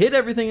 you can hit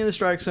everything in the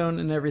strike zone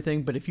and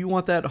everything, but if you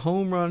want that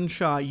home run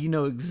shot, you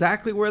know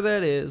exactly where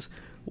that is,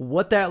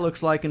 what that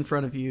looks like in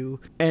front of you,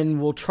 and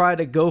will try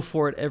to go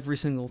for it every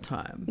single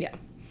time. Yeah.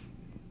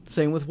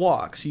 Same with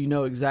walks. You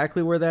know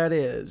exactly where that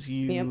is.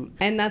 Yep.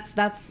 And that's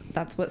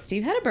what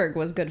Steve Hedberg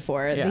was good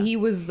for. Yeah. He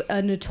was a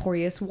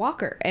notorious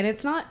walker, and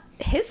it's not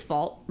his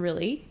fault,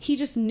 really. He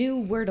just knew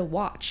where to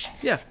watch.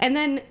 Yeah. And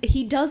then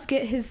he does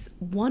get his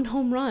one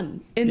home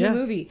run in the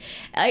movie.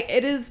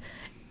 It's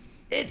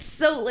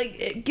so like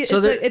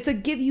it's a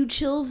give you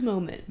chills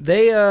moment.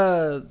 They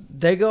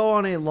go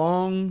on a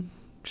long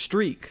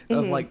streak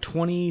of like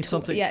 20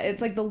 something. Yeah,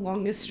 it's like the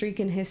longest streak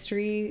in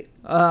history.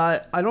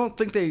 I don't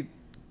think they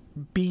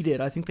beat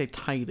it. I think they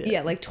tied it.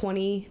 Yeah, like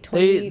 20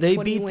 they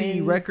 20 beat wins.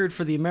 the record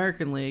for the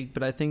American League,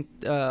 but I think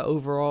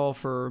overall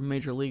for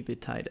Major League they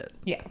tied it.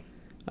 Yeah.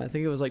 I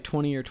think it was like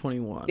 20 or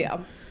 21. Yeah.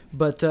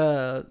 But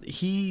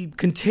he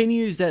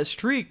continues that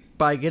streak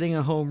by getting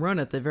a home run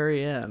at the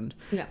very end.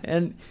 Yeah.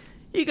 And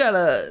you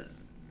gotta...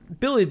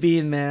 Billy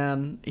Beane,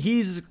 man,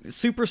 he's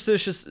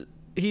superstitious.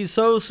 He's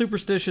so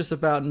superstitious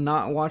about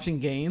not watching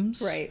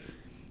games. Right.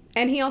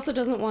 And he also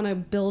doesn't want to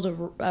build a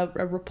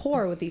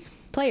rapport with these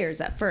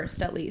players at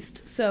first, at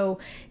least. So,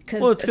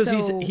 because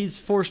he's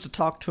forced to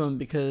talk to him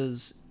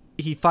because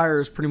he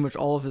fires pretty much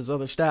all of his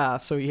other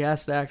staff, so he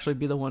has to actually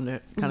be the one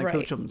to kind of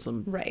coach them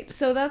some. Right.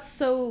 So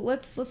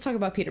let's talk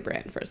about Peter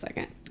Brand for a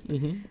second.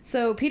 Mm-hmm.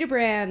 So Peter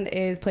Brand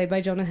is played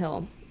by Jonah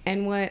Hill,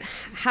 and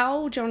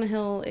how Jonah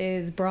Hill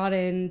is brought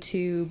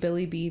into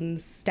Billy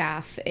Beane's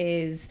staff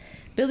is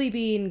Billy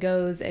Beane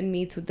goes and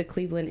meets with the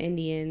Cleveland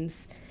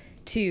Indians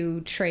to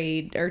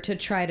trade or to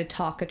try to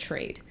talk a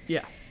trade.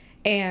 Yeah.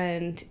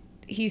 And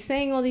he's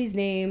saying all these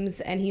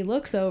names, and he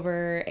looks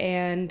over,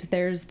 and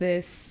there's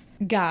this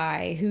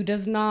guy who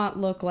does not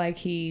look like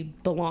he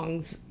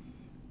belongs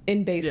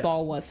in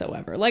baseball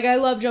whatsoever. Like, I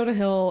love Jonah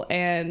Hill,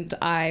 and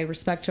I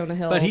respect Jonah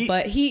Hill,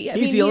 but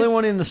he's the only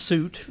one in a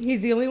suit.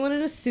 He's the only one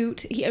in a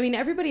suit.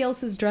 Everybody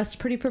else is dressed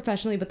pretty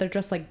professionally, but they're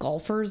dressed like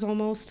golfers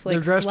almost. Like,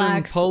 they're dressed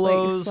slacks, in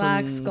polos, like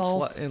slacks, and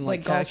golf, and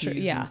like golf shirt,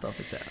 and stuff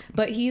like that.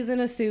 But he's in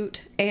a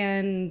suit,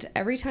 and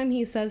every time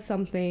he says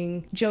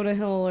something, Jonah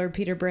Hill or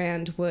Peter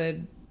Brand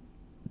would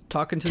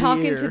talk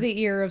into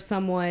the ear of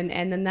someone,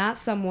 and then that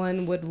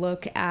someone would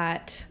look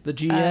at the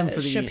GM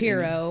for the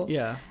Shapiro,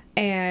 yeah,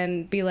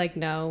 and be like,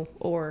 no,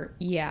 or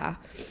yeah.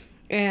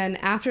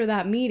 And after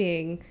that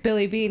meeting,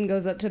 Billy Beane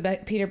goes up to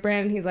Peter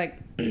Brand, and he's like,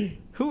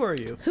 who are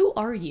you? Who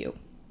are you?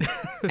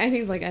 And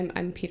he's like,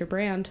 I'm Peter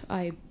Brand.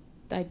 I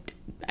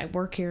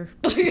work here.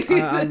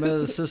 I'm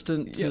an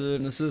assistant to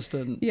an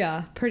assistant.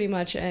 Yeah, pretty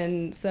much.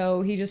 And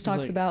so he just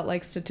talks about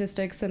like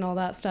statistics and all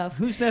that stuff.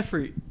 Whose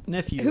nephew?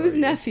 Whose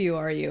nephew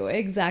are you?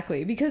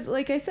 Exactly. Because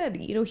like I said,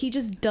 he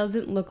just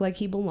doesn't look like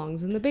he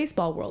belongs in the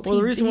baseball world.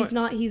 Well,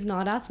 he's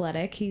not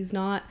athletic. He's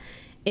not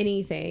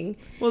anything.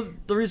 Well,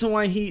 the reason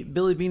why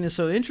Billy Beane is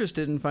so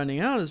interested in finding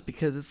out is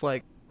because it's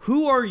like,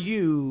 who are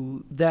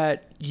you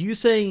that you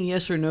saying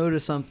yes or no to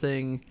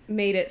something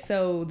made it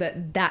so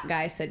that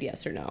guy said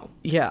yes or no?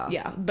 Yeah.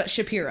 Yeah. But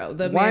Shapiro,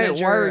 the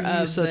manager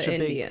of the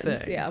Indians. Big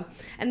thing? Yeah.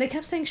 And they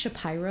kept saying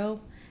Shapiro,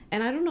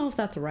 and I don't know if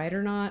that's right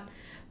or not,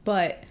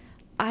 but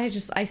I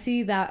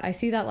see that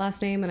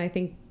last name, and I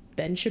think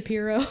Ben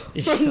Shapiro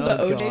from the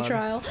OJ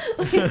trial.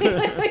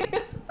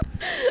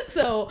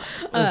 So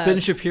is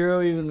Ben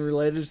Shapiro even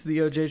related to the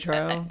OJ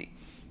trial?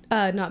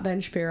 Not Ben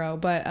Shapiro,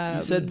 but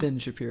you said Ben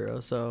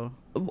Shapiro, so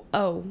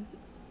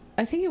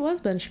I think it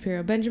was Ben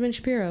Shapiro, Benjamin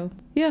Shapiro.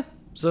 Yeah.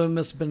 So it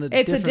must have been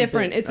It's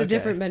a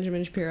different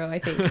Benjamin Shapiro, I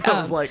think. I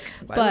was like,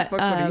 why the fuck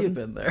would he have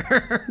been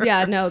there?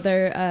 Yeah, no,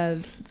 they're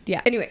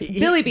yeah. Anyway,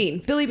 Billy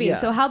Beane. Yeah.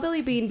 So how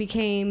Billy Beane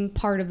became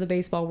part of the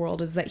baseball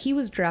world is that he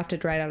was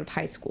drafted right out of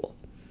high school.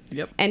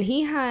 Yep. And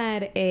he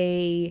had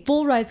a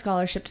full ride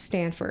scholarship to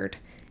Stanford.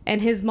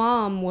 And his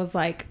mom was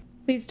like,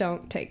 please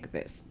don't take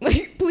this.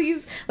 Like,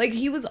 please. Like,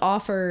 he was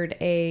offered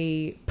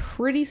a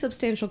pretty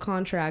substantial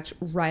contract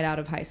right out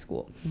of high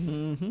school.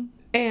 Mm-hmm.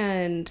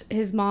 And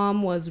his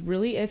mom was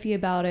really iffy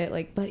about it.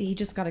 Like, but he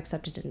just got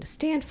accepted into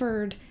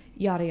Stanford,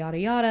 yada, yada,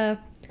 yada.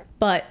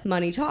 But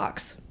money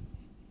talks.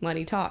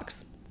 Money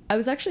talks. I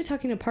was actually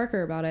talking to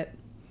Parker about it.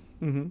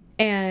 Mm-hmm.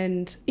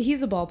 And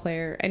he's a ball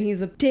player, and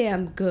he's a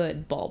damn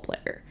good ball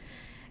player.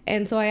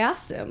 And so I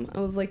asked him, I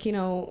was like,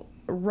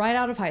 right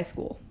out of high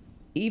school,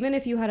 even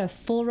if you had a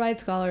full ride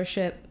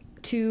scholarship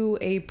to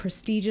a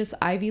prestigious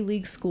Ivy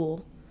League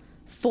school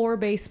for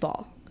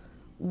baseball,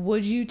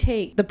 would you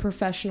take the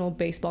professional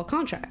baseball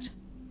contract?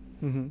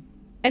 Mm-hmm.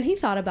 And he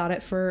thought about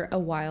it for a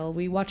while.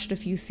 We watched a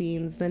few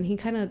scenes. Then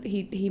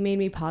he made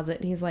me pause it,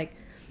 and he's like,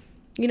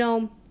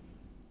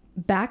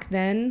 back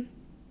then,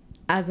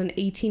 as an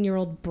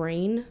 18-year-old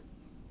brain,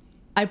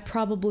 I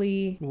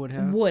probably would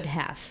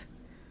have.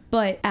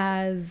 But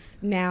as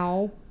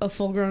now a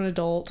full-grown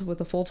adult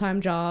with a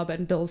full-time job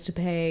and bills to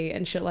pay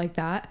and shit like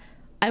that,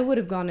 I would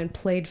have gone and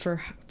played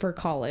for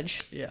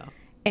college. Yeah.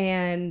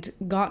 And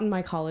gotten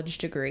my college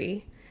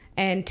degree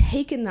and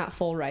taken that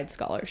full ride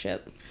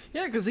scholarship.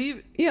 Yeah, because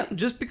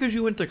just because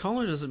you went to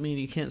college doesn't mean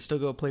you can't still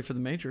go play for the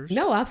majors.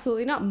 No,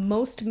 absolutely not.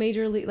 Most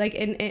major league,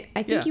 and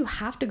I think you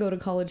have to go to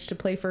college to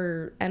play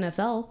for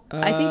NFL.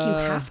 I think you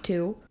have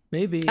to.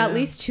 Maybe. At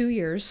least 2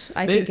 years,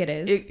 I think it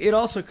is. It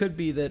also could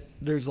be that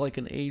there's like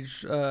an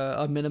age,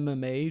 a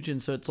minimum age,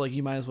 and so it's like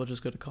you might as well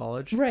just go to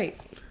college. Right.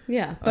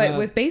 Yeah. But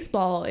with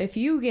baseball, if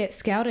you get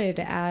scouted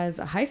as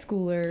a high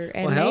schooler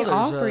and they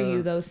offer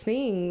you those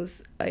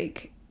things,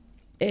 like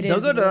they'll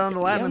go down to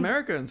Latin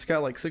America and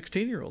scout like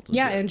 16-year-olds.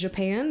 Yeah, and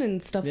Japan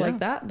and stuff like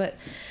that. But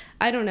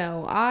I don't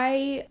know.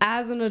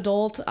 As an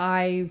adult,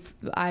 I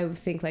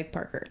think like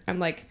Parker. I'm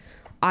like,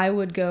 I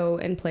would go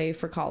and play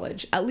for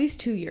college. At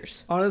least 2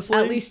 years. Honestly.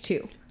 At least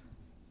 2.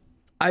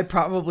 I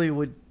probably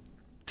would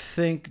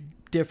think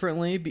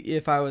differently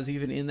if I was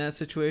even in that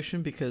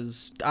situation,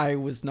 because I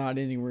was not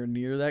anywhere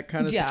near that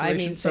kind of situation. I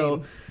mean,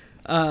 same.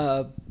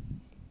 So,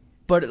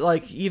 but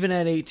like even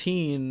at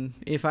 18,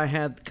 if I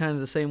had kind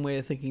of the same way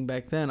of thinking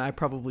back then, I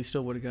probably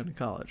still would have gone to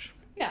college.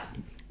 Yeah.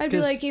 I'd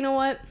be like, you know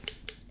what?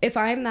 If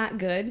I'm that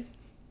good,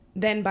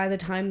 then by the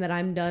time that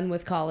I'm done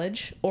with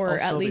college, or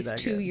at least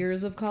 2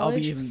 years of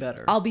college,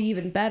 I'll be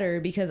even better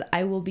because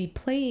I will be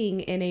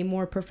playing in a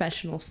more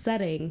professional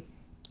setting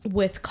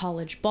with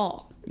college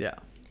ball. Yeah.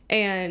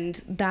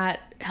 And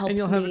that helps me. And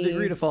you'll have a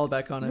degree to fall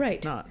back on if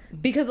right. not.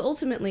 Because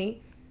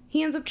ultimately,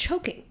 he ends up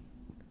choking.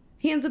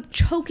 He ends up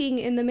choking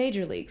in the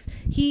major leagues.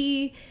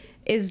 He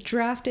is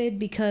drafted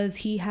because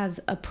he has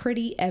a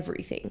pretty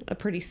everything. A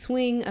pretty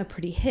swing, a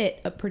pretty hit,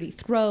 a pretty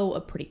throw,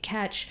 a pretty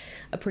catch,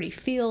 a pretty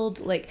field.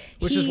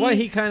 Which is why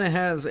he kind of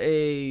has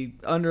a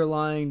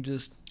underlying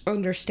just...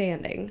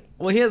 understanding.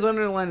 Well, he has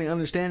underlying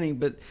understanding,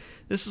 but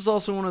this is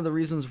also one of the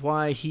reasons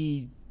why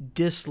he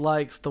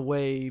dislikes the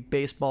way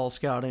baseball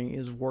scouting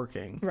is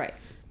working. Right.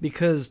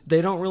 Because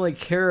they don't really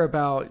care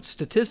about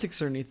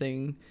statistics or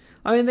anything.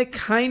 I mean, they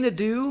kind of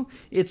do.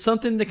 It's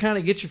something to kind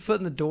of get your foot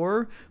in the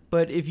door.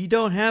 But if you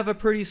don't have a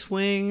pretty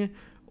swing,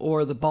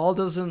 or the ball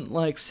doesn't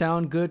like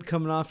sound good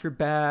coming off your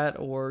bat,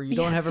 or you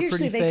don't have a pretty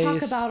face. Seriously, they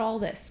talk about all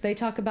this. They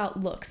talk about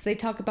looks. They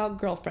talk about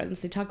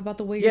girlfriends. They talk about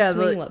the way your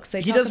swing looks.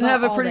 He doesn't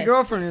have a pretty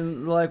girlfriend,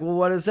 and like, well,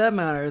 what does that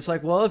matter? It's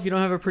like, well, if you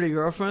don't have a pretty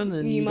girlfriend,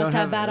 then you must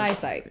have bad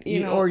eyesight,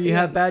 or you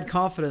have bad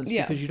confidence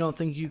because you don't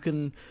think you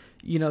can,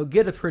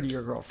 get a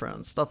prettier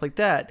girlfriend, stuff like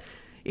that.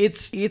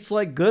 It's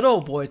like good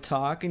old boy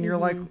talk, and you're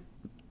like,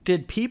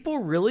 did people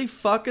really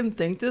fucking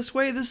think this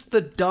way? This is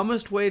the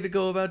dumbest way to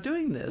go about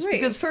doing this. Right,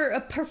 because for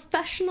a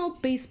professional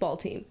baseball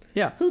team.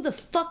 Yeah. Who the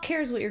fuck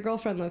cares what your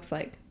girlfriend looks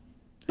like?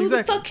 Who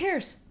the fuck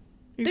cares?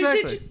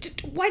 Exactly.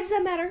 Why does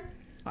that matter?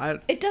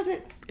 It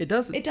doesn't. It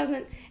doesn't. It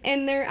doesn't.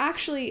 And there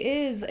actually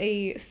is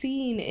a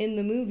scene in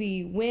the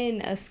movie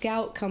when a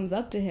scout comes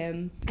up to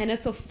him, and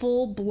it's a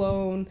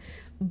full-blown...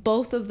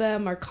 Both of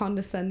them are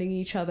condescending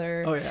each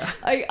other. Oh,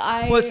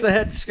 yeah. What's the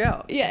head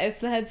scout? Yeah, it's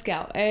the head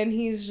scout. And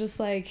he's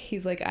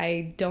like,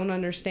 I don't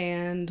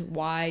understand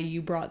why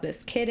you brought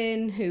this kid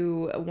in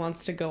who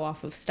wants to go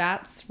off of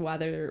stats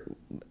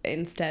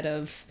instead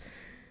of...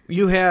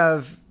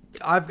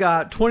 I've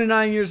got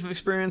 29 years of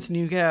experience, and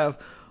you have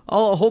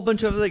a whole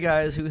bunch of other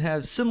guys who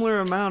have similar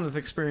amount of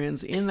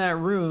experience in that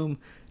room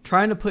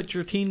trying to put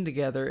your team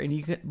together, and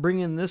you bring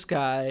in this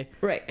guy,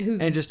 right, who's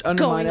and just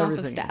undermine going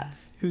everything. Off of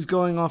stats. Who's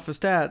going off of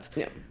stats.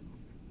 Yeah.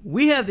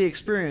 we have the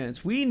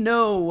experience. We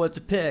know what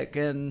to pick.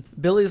 And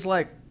Billy's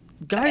like,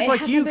 guys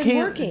like you been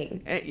can't.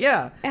 Working.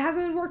 Yeah. It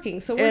hasn't been working.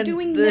 So we're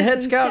doing the this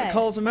head scout instead.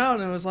 calls him out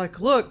and was like,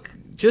 look,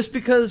 just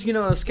because,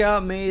 a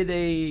scout made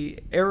a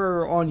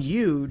error on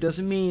you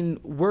doesn't mean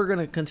we're going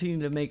to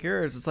continue to make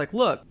errors. It's like,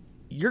 look,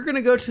 you're going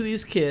to go to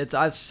these kids.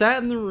 I've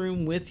sat in the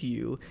room with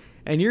you.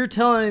 And you're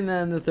telling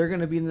them that they're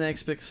going to be the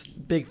next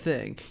big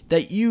thing.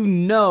 That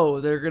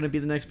they're going to be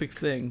the next big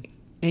thing.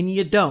 And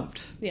you don't.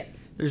 Yeah.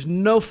 There's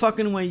no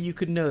fucking way you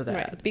could know that.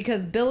 Right.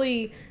 Because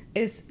Billy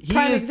is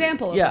prime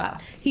example of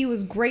that. He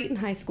was great in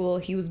high school.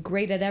 He was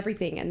great at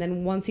everything. And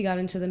then once he got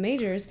into the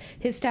majors,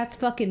 his stats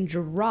fucking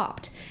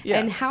dropped. Yeah.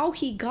 And how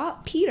he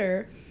got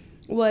Peter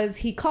was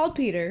he called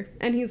Peter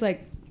and he's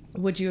like,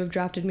 would you have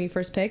drafted me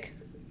first pick?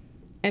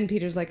 And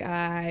Peter's like,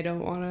 I don't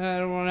want to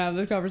have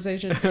this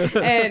conversation.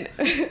 And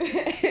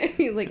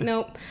he's like,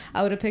 nope,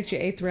 I would have picked you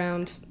 8th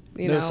round.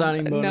 No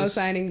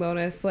signing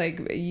bonus.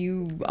 Like,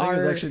 you are. I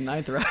think it was actually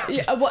 9th round.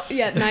 Yeah, well,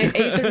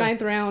 8th or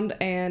 9th round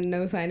and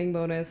no signing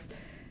bonus.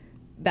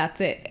 That's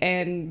it.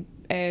 And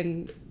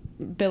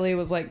Billy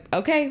was like,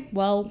 okay,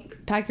 well,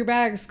 pack your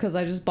bags because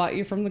I just bought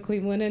you from the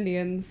Cleveland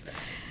Indians.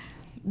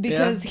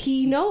 Because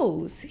he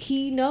knows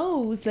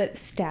that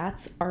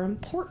stats are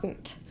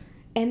important.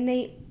 And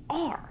they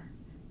are.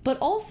 But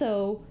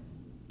also,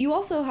 you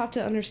also have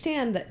to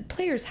understand that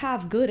players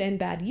have good and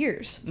bad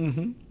years.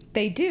 Mm-hmm.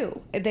 They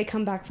do. They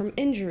come back from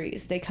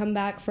injuries. They come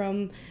back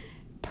from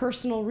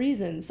personal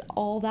reasons.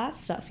 All that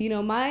stuff.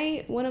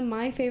 One of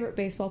my favorite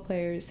baseball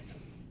players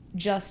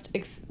just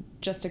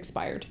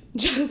expired.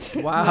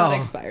 Not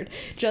expired.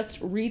 Just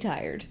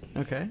retired.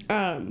 Okay.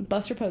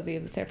 Buster Posey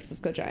of the San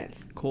Francisco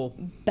Giants. Cool.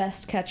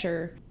 Best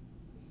catcher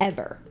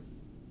ever.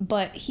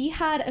 But he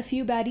had a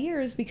few bad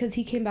years because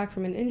he came back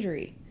from an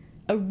injury.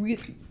 A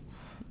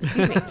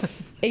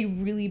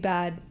really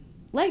bad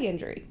leg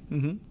injury.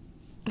 Mm-hmm.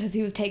 Because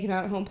he was taken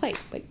out at home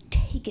plate. Like,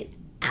 taken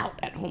out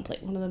at home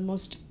plate. One of the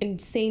most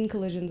insane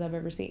collisions I've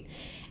ever seen.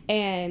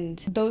 And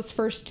those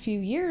first few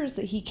years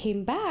that he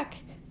came back,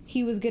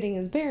 he was getting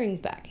his bearings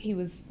back. He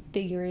was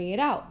figuring it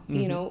out,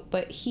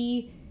 but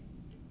he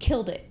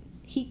killed it.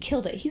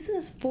 He's in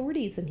his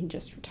 40s and he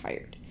just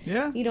retired.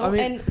 Yeah.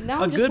 And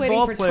now I'm just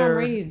waiting for Tom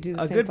Brady to do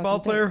the same. A good ball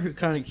player who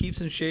kind of keeps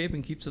in shape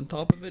and keeps on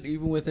top of it,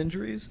 even with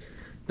injuries,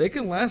 they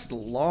can last a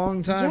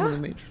long time in the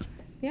majors.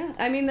 Yeah.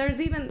 I mean, there's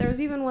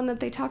even one that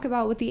they talk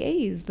about with the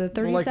A's, the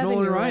 37-year-old.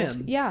 Nolan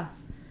Ryan. Yeah.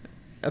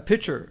 A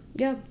pitcher.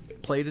 Yeah.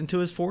 Played into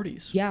his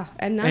 40s. Yeah.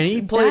 And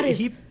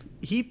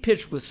he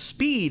pitched with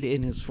speed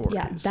in his 40s.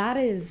 Yeah, that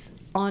is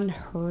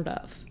unheard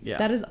of. Yeah.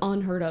 That is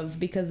unheard of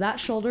because that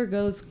shoulder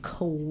goes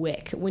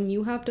quick. When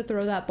you have to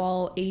throw that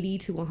ball 80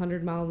 to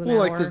 100 miles an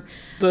hour. Like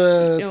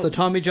the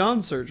Tommy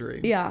John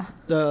surgery. Yeah.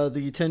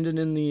 The tendon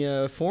in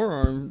the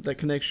forearm that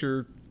connects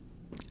your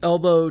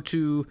elbow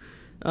to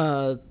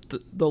the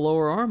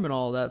lower arm and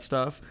all that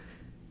stuff.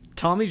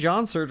 Tommy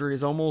John surgery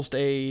is almost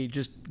a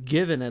just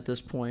given at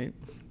this point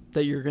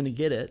that you're going to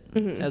get it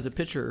as a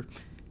pitcher.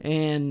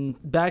 And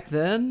back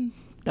then,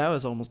 that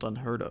was almost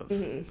unheard of.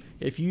 Mm-hmm.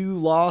 If you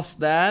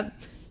lost that,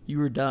 you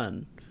were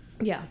done.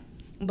 Yeah.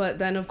 But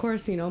then, of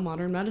course,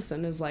 modern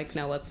medicine is like,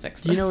 now let's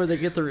fix this. Do you know where they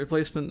get the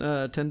replacement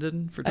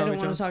tendon for Tommy John? I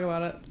don't want to talk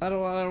about it. I don't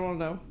want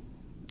to know.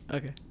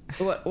 Okay.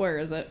 Where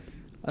is it?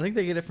 I think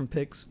they get it from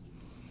pigs.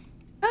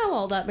 Oh,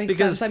 well, that makes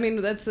sense. I mean,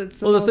 it's the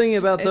the thing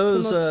about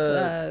those,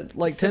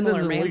 like tendons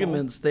and mammal.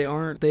 ligaments, they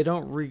don't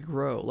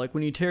regrow. Like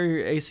when you tear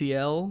your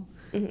ACL,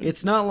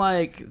 it's not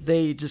like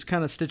they just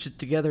kind of stitch it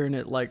together and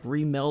it like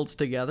remelds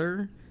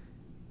together.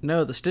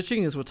 No, the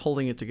stitching is what's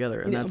holding it together,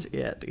 and that's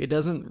it. It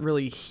doesn't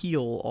really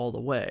heal all the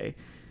way.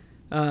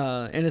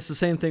 And it's the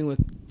same thing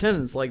with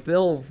tendons. Like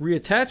they'll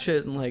reattach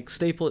it and like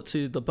staple it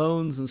to the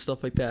bones and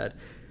stuff like that.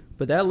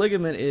 But that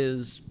ligament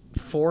is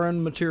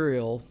foreign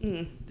material.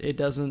 It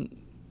doesn't.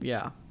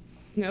 Yeah.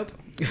 Nope.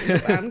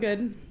 I'm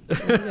good.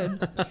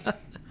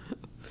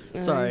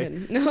 Sorry.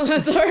 Good. No,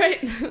 that's all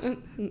right.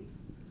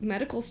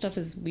 Medical stuff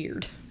is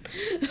weird.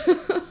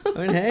 I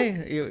mean,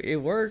 hey,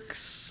 it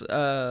works.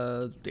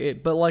 But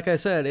like I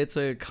said, it's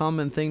a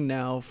common thing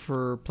now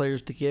for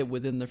players to get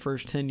within the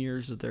first 10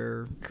 years of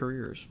their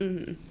careers.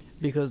 Mm-hmm.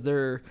 Because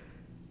they're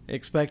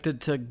expected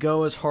to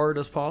go as hard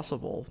as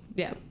possible.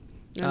 Yeah.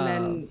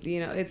 And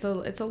then, it's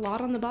a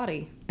lot on the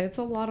body. It's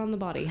a lot on the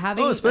body.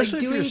 Having especially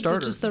if you're a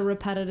starter. Just the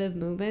repetitive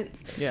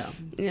movements. Yeah.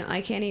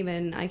 I can't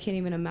even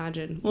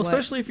imagine. Well,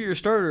 especially if you're a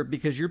starter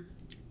because you're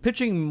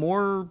pitching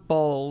more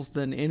balls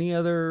than any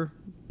other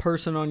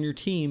person on your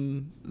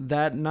team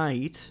that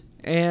night,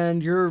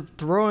 and you're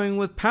throwing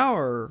with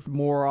power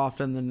more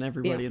often than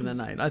everybody in the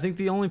night. I think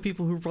the only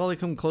people who probably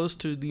come close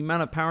to the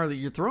amount of power that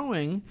you're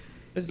throwing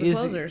is the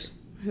closers.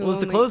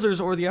 The closers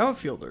or the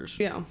outfielders.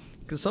 Yeah.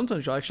 Because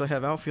sometimes you'll actually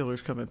have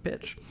outfielders come and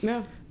pitch.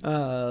 Yeah.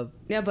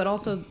 But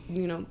also,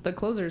 the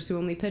closers who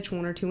only pitch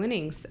 1 or 2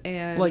 innings.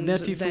 And like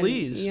Nettie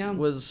Feliz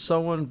was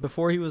someone,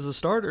 before he was a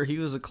starter, he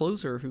was a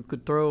closer who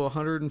could throw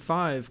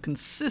 105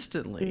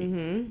 consistently.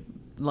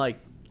 Mm-hmm. Like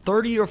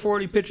 30 or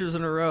 40 pitches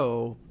in a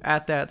row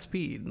at that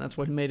speed, and that's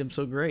what made him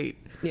so great.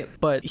 Yep.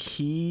 But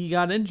he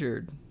got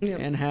injured Yep.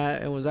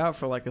 and was out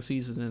for like a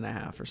season and a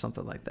half or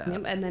something like that.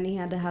 Yep. And then he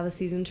had to have a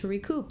season to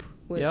recoup,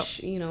 which,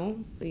 Yep. you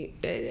know,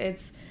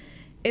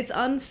 it's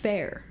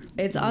unfair.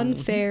 It's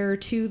unfair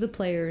to the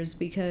players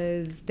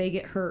because they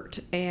get hurt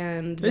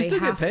and they still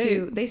have get paid.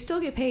 to. They still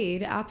get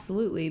paid,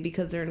 absolutely,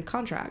 because they're in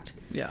contract.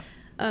 Yeah.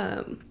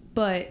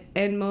 But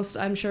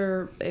I'm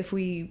sure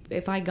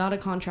if I got a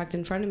contract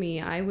in front of me,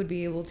 I would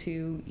be able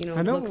to, you know,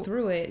 look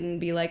through it and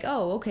be like,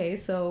 oh, okay,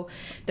 so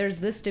there's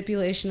this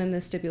stipulation and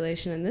this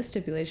stipulation and this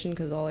stipulation,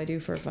 because all I do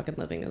for a fucking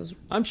living is.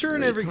 I'm sure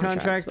in every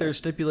contract there's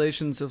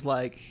stipulations of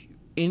like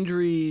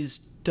injuries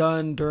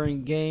done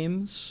during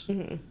games.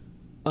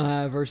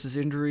 Versus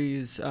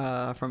injuries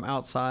from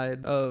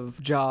outside of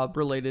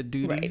job-related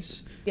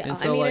duties. Right. Yeah, and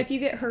so, I mean, like, if you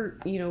get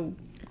hurt, you know,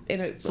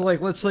 so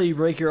like, let's say you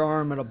break your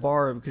arm at a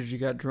bar because you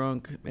got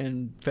drunk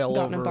and fell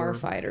got over. in a bar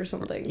fight or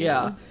something.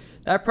 Yeah,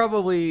 that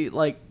probably,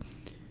 like,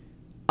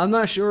 I'm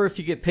not sure if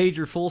you get paid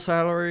your full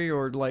salary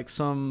or like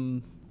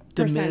some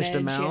diminished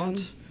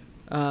amount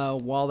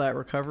while that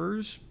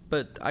recovers.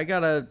 But I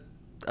gotta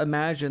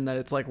imagine that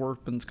it's like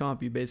workman's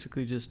comp. You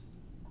basically just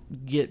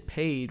get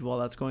paid while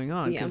that's going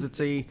on because it's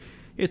a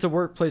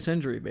workplace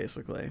injury,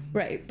 basically.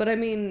 Right. But I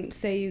mean,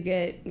 say you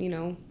get, you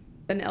know,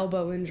 an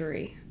elbow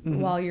injury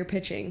while you're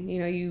pitching, you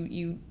know,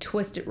 you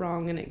twist it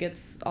wrong and it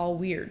gets all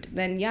weird.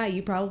 Then, yeah,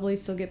 you probably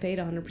still get paid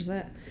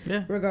 100%.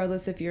 Yeah.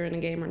 Regardless if you're in a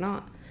game or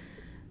not.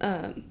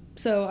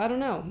 So I don't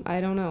know.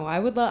 I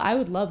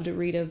would love to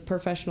read a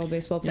professional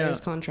baseball player's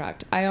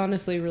contract. I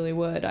honestly really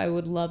would. I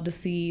would love to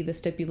see the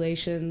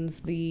stipulations,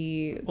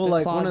 the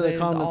clauses, one of the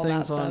common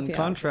things on stuff,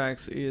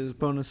 contracts is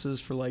bonuses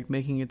for like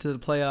making it to the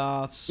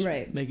playoffs,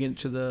 right? Making it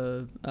to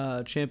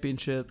the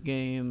championship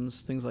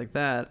games, things like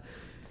that.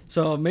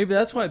 So maybe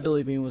that's why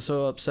Billy Beane was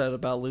so upset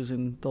about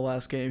losing the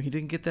last game. He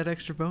didn't get that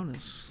extra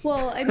bonus.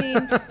 Well, I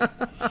mean...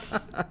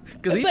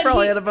 Because he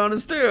probably had a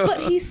bonus too.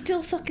 But he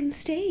still fucking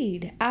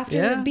stayed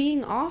after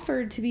being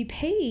offered to be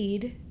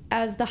paid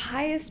as the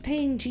highest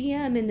paying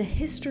GM in the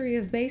history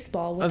of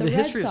baseball with the Red Sox.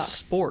 Of the history of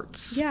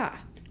sports. Yeah.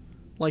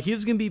 Like, he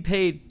was going to be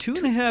paid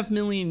 $2.5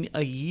 million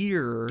a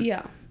year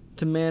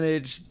to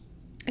manage...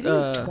 I think it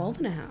was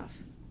 12.5.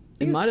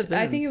 It might have been.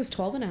 I think it was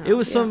 12.5. It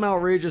was some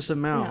outrageous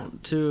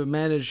amount to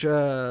manage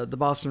the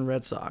Boston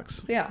Red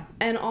Sox. Yeah.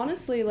 And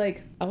honestly,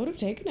 like, I would have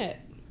taken it.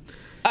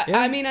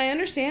 I mean, I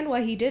understand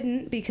why he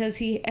didn't, because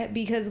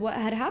what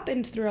had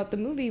happened throughout the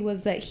movie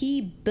was that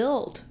he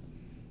built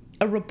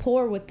a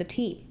rapport with the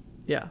team.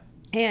 Yeah.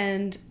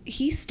 And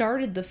he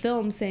started the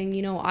film saying,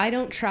 you know, I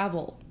don't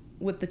travel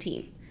with the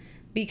team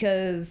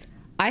because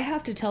I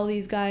have to tell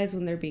these guys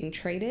when they're being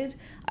traded.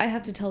 I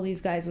have to tell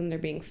these guys when they're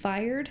being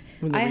fired.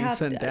 When they're being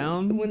sent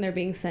down. When they're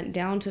being sent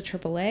down to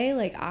AAA.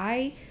 Like,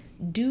 I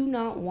do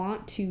not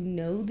want to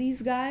know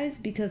these guys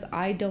because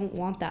I don't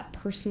want that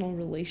personal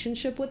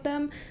relationship with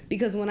them,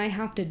 because when I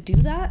have to do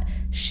that,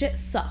 shit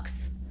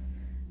sucks.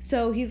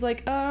 So he's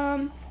like,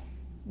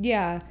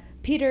 yeah,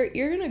 Peter,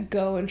 you're gonna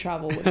go and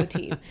travel with the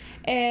team.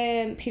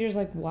 And Peter's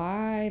like,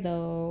 why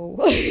though?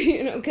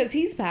 You know, because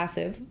he's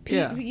passive.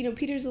 You know,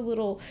 Peter's a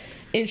little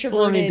introverted.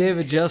 Well, I mean,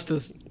 David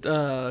Justice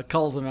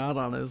calls him out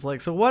on it. It's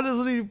like, so why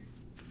doesn't he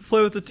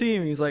play with the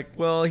team? He's like,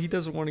 well, he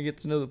doesn't want to get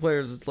to know the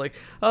players. It's like,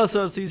 oh,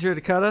 so it's easier to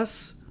cut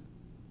us?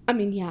 I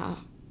mean, yeah.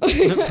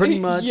 Pretty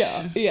much.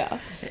 Yeah.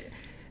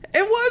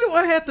 And why do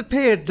I have to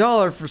pay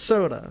 $1 for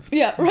soda?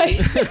 Yeah, right.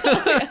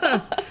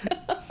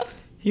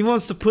 He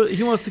wants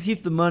to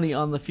keep the money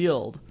on the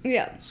field.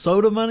 Yeah.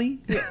 Soda money?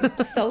 Yeah.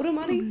 Soda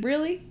money?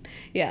 Really?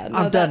 Yeah. No,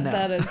 I'm done now.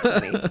 That is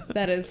funny.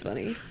 That is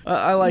funny.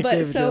 I like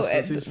David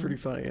Justice. He's pretty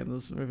funny in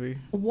this movie.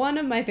 One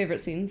of my favorite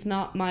scenes,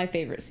 not my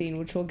favorite scene,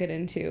 which we'll get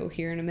into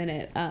here in a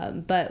minute,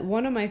 but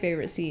one of my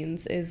favorite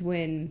scenes is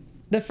when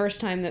the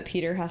first time that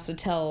Peter has to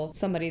tell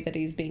somebody that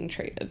he's being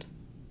traded.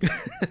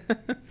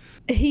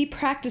 He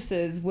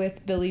practices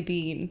with Billy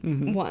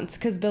Beane once,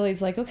 because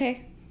Billy's like,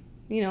 okay,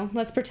 you know,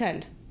 let's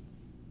pretend.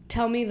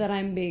 Tell me that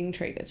I'm being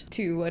traded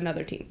to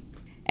another team.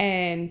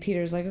 And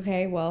Peter's like,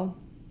 okay, well,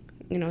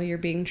 you know, you're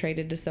being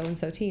traded to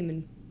so-and-so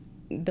team.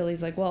 And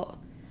Billy's like, well,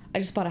 I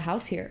just bought a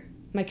house here.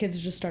 My kids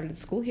just started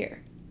school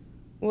here.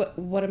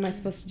 What am I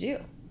supposed to do?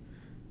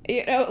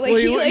 You know, like,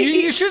 well,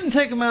 you shouldn't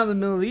take him out in the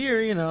middle of the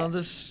year, you know.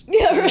 This.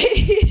 Yeah, right.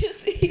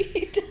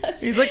 He does.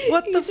 He's like,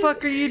 what the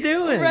fuck are you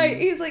doing? Right.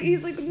 He's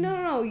like,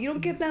 no. You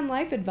don't give them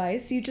life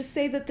advice. You just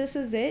say that this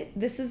is it.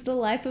 This is the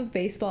life of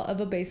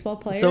a baseball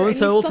player. So and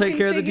so will take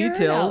care of the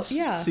details.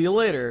 Yeah. See you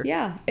later.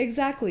 Yeah,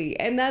 exactly.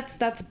 And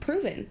that's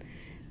proven.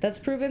 That's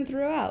proven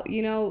throughout.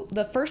 You know,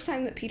 the first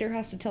time that Peter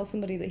has to tell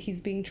somebody that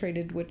he's being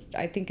traded, which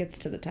I think it's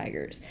to the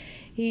Tigers.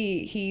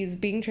 He's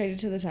being traded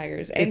to the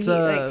Tigers. And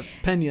it's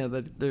Pena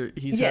that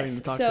he's having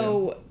to talk to.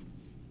 So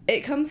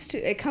it comes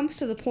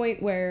to the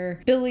point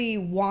where Billy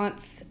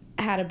wants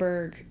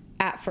Hatteberg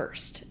at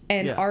first,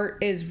 and Art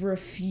is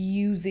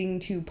refusing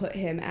to put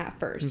him at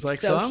first. He's like,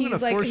 so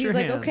he's like,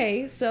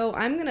 okay, so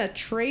I'm gonna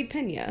trade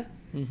Pena,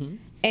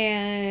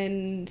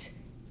 and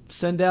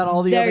Send down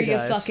all the there other you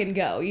guys. fucking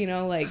go. You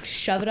know, like,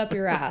 shove it up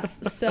your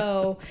ass.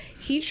 So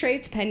he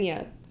trades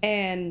Pena,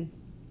 and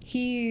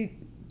he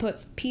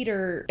puts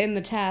Peter in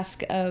the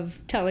task of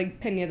telling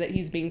Pena that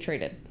he's being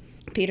traded.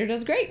 Peter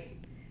does great.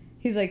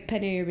 He's like,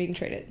 Pena, you're being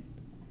traded.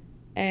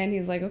 And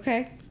he's like,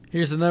 okay.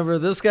 Here's the number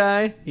of this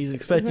guy. He's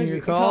expecting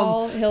your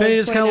call. He'll Penny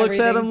just kind of looks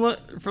at everything.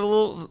 him for a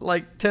little,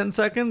 like 10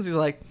 seconds. He's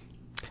like,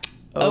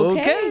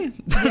 okay.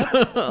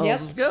 Yep.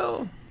 Let's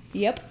go.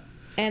 Yep.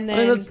 And I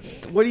mean,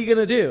 then... what are you going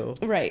to do?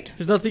 Right.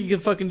 There's nothing you can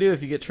fucking do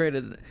if you get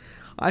traded.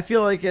 I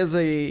feel like as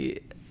a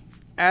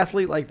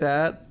athlete like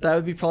that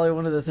would be probably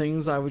one of the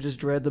things I would just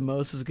dread the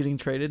most is getting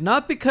traded.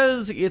 Not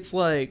because it's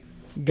like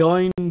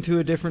going to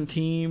a different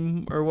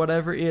team or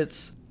whatever.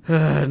 It's...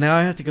 now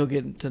I have to go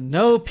get to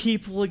know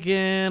people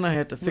again. I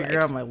have to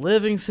figure out my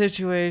living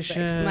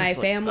situation. Right. My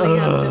family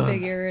has to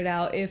figure it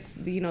out if,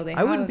 you know, they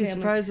have I wouldn't a be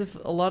family. surprised if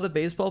a lot of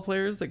baseball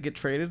players that get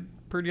traded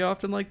pretty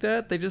often like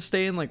that, they just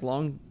stay in like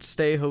long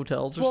stay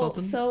hotels or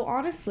something. So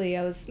honestly,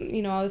 I was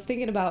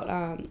thinking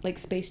about like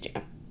Space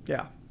Jam.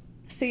 Yeah.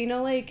 So, you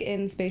know, like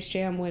in Space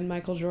Jam when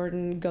Michael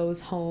Jordan goes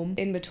home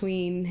in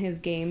between his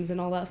games and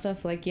all that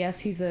stuff, like,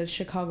 yes, he's a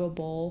Chicago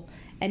Bull,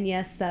 and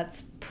yes,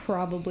 that's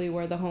probably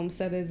where the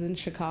homestead is in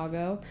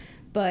Chicago,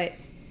 but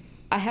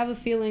I have a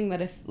feeling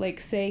that if,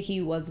 like, say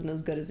he wasn't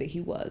as good as he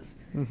was,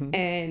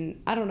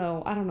 and I don't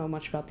know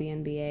much about the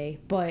NBA,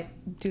 but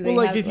do they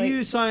if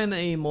you sign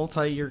a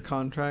multi-year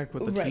contract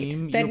with the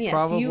team, then you're yes,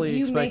 probably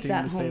you make expecting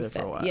that to stay homestead,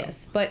 there for a while.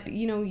 yes, but,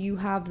 you know, you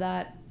have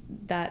that.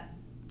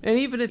 And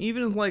even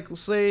if like,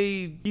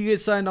 say you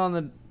get signed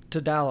on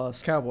to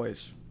Dallas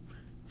Cowboys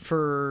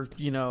for,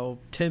 you know,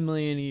 $10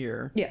 million a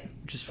year,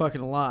 which is fucking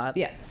a lot.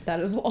 Yeah, that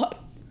is a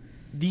lot.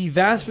 The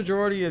vast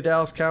majority of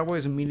Dallas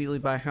Cowboys immediately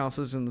buy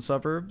houses in the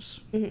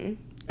suburbs. And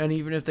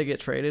even if they get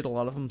traded, a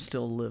lot of them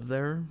still live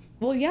there.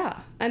 Well,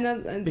 yeah. And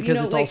then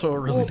because it's also a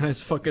really nice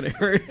fucking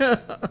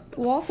area.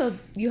 Well, also,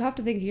 you have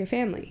to think of your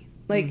family.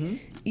 Like,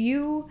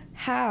 you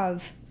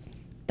have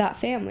that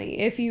family.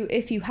 If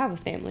you have a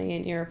family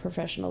and you're a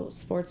professional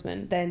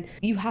sportsman, then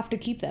you have to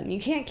keep them.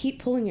 You can't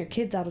keep pulling your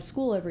kids out of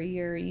school every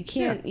year. You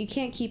can't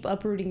keep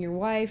uprooting your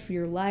wife,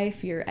 your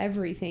life, your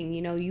everything.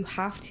 You know, you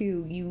have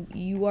to.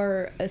 You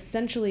are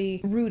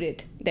essentially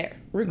rooted there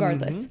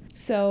regardless.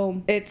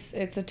 So it's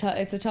a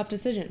tough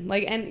decision.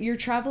 Like, and you're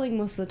traveling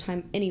most of the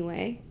time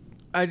anyway.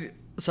 I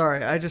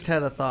just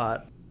had a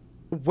thought.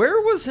 Where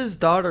was his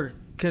daughter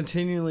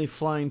continually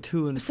flying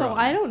to and from? So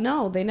I don't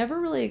know. They never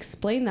really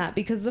explain that,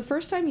 because the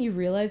first time you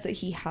realize that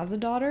he has a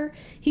daughter,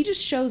 he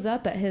just shows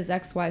up at his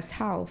ex-wife's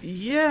house.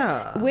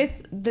 Yeah.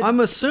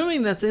 I'm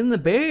assuming that's in the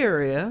Bay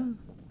Area.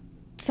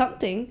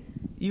 Something.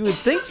 You would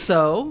think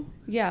so.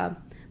 Yeah.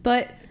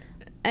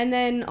 And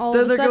then all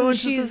of a sudden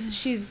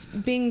she's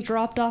being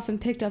dropped off and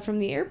picked up from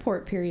the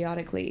airport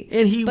periodically.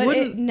 And he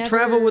wouldn't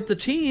travel with the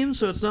team,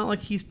 so it's not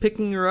like he's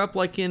picking her up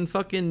like in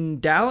fucking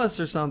Dallas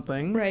or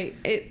something. Right.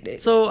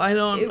 So I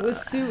don't...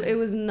 It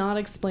was not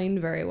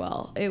explained very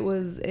well.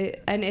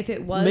 And if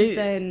it was,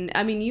 then...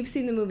 I mean, you've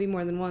seen the movie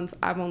more than once.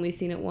 I've only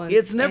seen it once.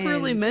 It's never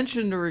really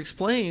mentioned or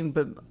explained,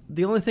 but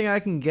the only thing I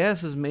can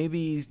guess is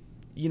maybe,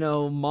 you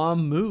know,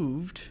 mom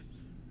moved.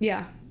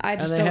 Yeah. I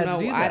just don't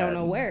know. I don't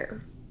know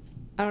where.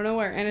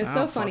 And it's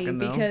so funny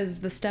because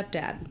the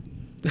stepdad.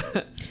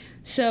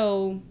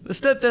 So the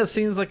stepdad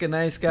seems like a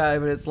nice guy,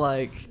 but it's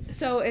like,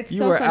 so it's you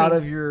so were funny. out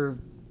of your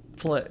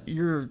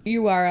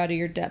you are out of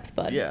your depth,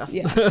 bud. Yeah.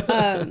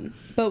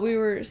 But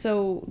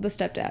the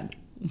stepdad.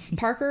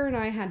 Parker and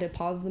I had to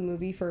pause the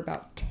movie for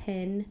about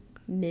 10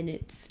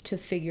 minutes to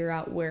figure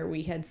out where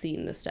we had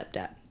seen the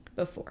stepdad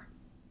before.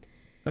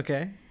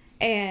 Okay.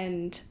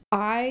 And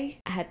I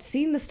had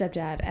seen the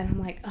stepdad, and I'm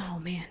like, oh,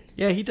 man.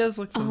 Yeah, he does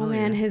look familiar. Oh,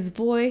 man, his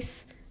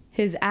voice,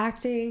 his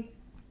acting.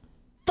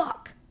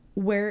 Fuck.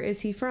 Where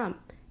is he from?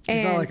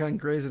 He's not like on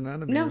Grey's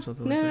Anatomy or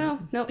something like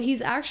that. No,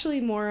 he's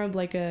actually more of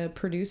like a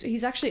producer.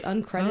 He's actually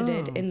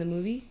uncredited in the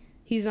movie.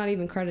 He's not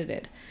even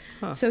credited.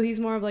 Huh. So he's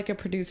more of like a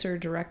producer,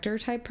 director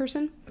type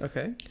person.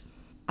 Okay.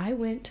 I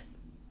went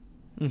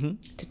to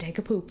take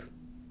a poop.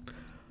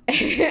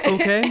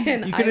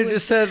 Okay. You could have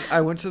just said,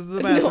 I went to the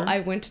bathroom. No,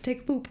 I went to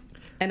take a poop.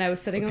 And I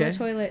was sitting on the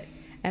toilet,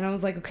 and I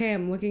was like, okay,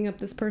 I'm looking up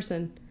this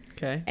person.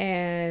 Okay.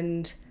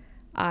 And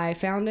I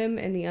found him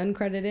in the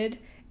uncredited,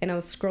 and I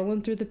was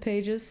scrolling through the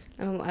pages,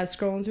 and I was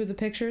scrolling through the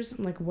pictures.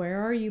 I'm like,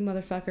 where are you,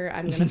 motherfucker?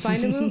 I'm going to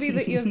find a movie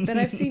that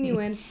I've seen you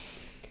in.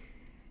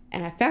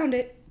 And I found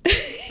it.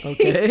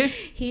 Okay.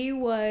 He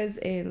was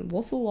in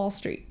Wolf of Wall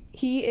Street.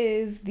 He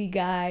is the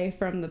guy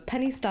from the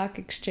penny stock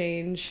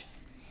exchange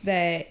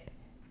that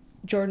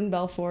Jordan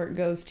Belfort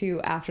goes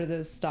to after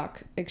the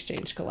stock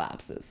exchange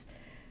collapses.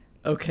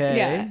 Okay.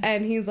 Yeah,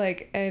 and he's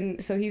like,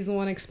 and so he's the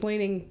one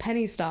explaining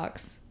penny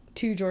stocks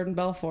to Jordan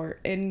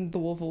Belfort in The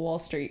Wolf of Wall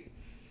Street.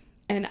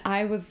 And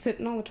I was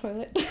sitting on the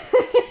toilet.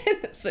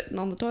 Sitting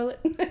on the toilet.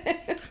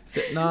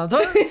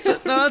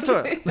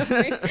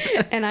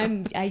 And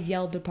I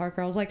yelled to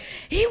Parker. I was like,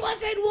 he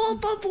was in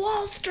Wolf of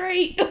Wall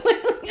Street.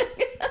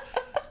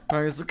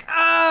 I was like,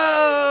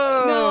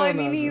 oh! No, I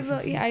mean,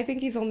 I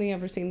think he's only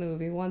ever seen the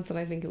movie once, and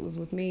I think it was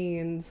with me,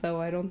 and so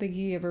I don't think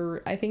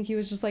I think he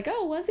was just like,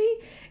 oh, was he?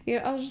 You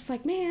know, I was just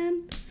like,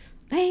 man,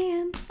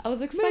 I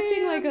was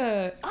expecting like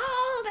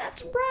oh,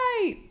 that's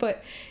right.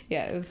 But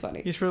yeah, it was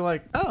funny. He's really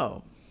like,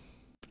 oh,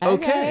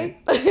 okay.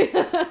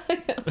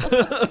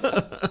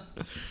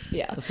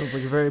 Yeah. That sounds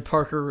like a very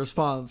Parker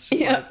response.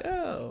 Just like,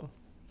 oh,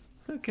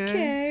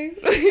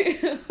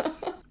 okay.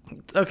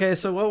 Okay,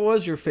 so what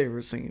was your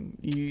favorite scene?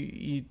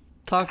 You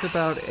talked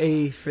about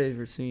a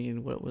favorite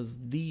scene. What was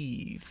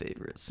the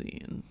favorite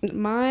scene?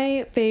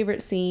 My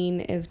favorite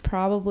scene is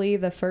probably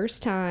the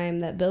first time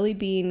that Billy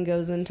Bean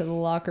goes into the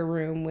locker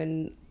room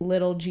when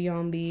little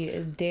Giambi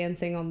is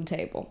dancing on the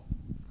table.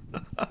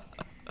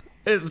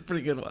 It's a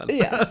pretty good one.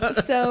 Yeah.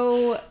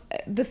 So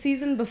the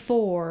season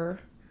before,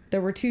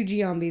 there were 2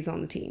 Giambis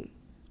on the team.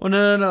 Well,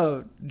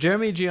 no.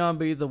 Jeremy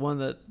Giambi, the one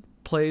that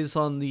plays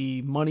on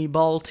the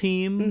Moneyball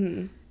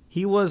team,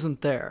 he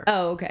wasn't there.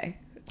 Oh, okay.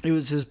 It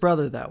was his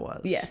brother that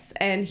was. Yes,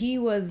 and he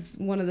was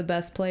one of the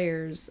best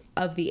players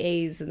of the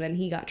A's, and then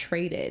he got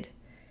traded.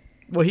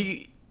 Well,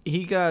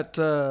 he got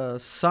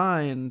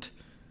signed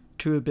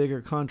to a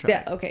bigger contract.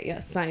 Yeah, okay,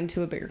 yes, signed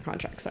to a bigger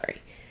contract,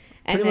 sorry.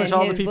 And Pretty much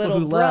all the people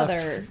who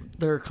brother, left,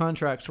 their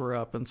contracts were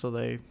up, and so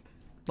they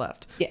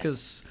left. Yes.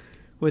 Because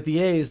with the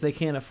A's, they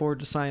can't afford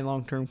to sign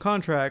long-term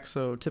contracts,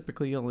 so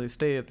typically you only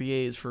stay at the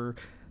A's for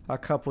a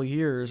couple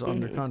years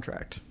under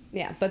contract.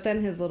 Yeah, but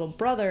then his little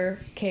brother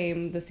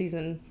came the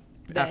season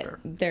that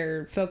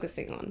they're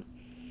focusing on.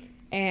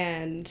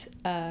 And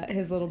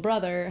his little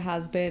brother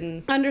has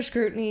been under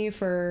scrutiny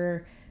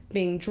for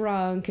being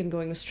drunk and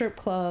going to strip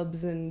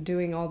clubs and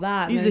doing all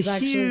that. He's a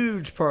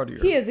huge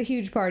partier. He is a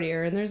huge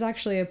partier. And there's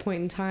actually a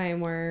point in time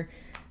where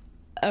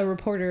a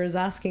reporter is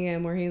asking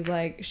him where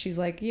she's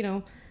like, you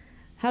know,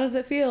 how does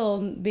it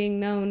feel being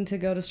known to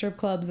go to strip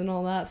clubs and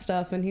all that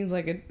stuff? And he's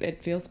like,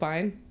 it feels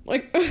fine.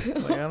 Like, I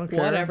don't care.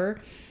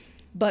 Whatever.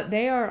 But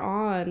they are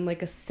on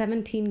like a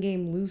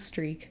 17-game lose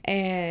streak,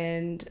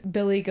 and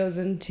Billy goes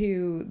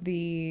into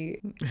the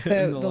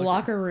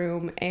locker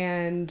room,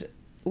 and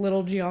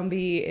little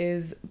Giambi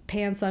is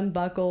pants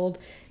unbuckled,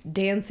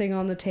 dancing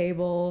on the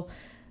table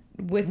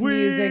with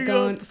music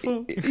on.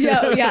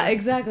 Yeah,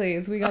 exactly.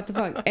 It's We Got the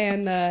Funk,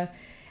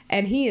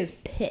 and he is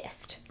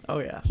pissed. Oh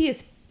yeah, he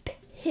is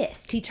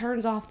pissed. He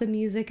turns off the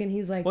music and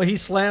he's like... Well, he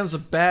slams a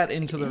bat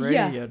into the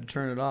radio to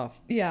turn it off.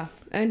 Yeah.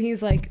 And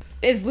he's like,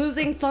 is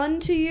losing fun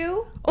to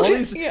you?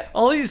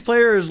 All these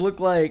players look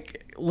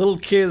like little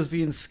kids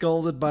being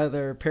scolded by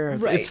their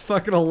parents. Right. It's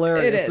fucking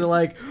hilarious. It is. They're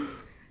like...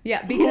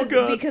 Yeah,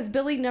 because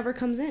Billy never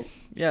comes in.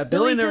 Yeah,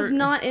 Billy does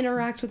not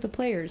interact with the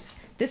players.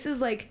 This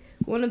is like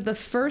one of the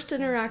first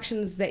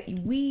interactions that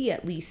we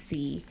at least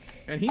see.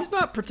 And he's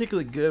not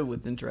particularly good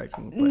with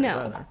interacting with players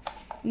either.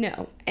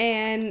 No.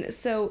 And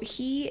so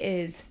he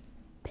is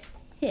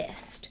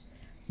pissed.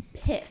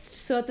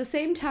 So at the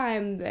same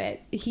time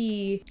that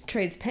he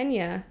trades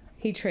Pena,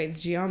 he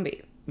trades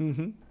Giambi.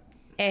 Mm-hmm.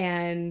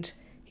 And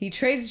he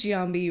trades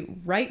Giambi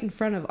right in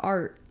front of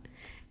Art.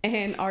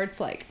 And Art's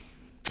like,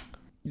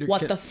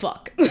 what the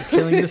fuck? You're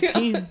killing this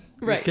team.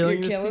 Right, you're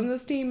killing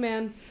this team,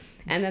 man.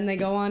 And then they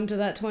go on to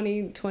that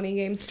 20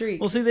 game streak.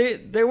 Well, see,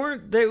 they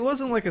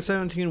wasn't like a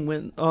 17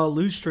 win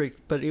lose streak,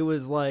 but it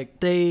was like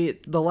the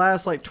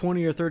last like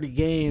 20 or 30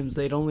 games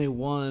they'd only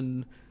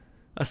won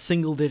a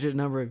single digit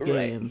number of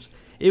games. Right.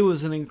 It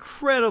was an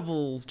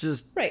incredible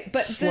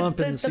but slump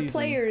in the season. The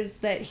players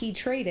that he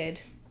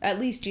traded, at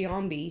least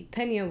Giambi,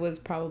 Pena was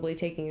probably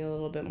taking it a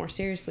little bit more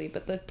seriously,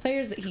 but the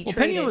players that he traded...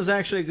 Pena was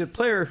actually a good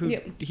player who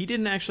he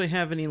didn't actually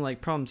have any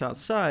like problems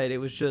outside. It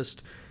was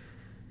just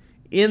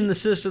in the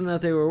system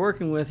that they were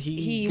working with,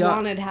 he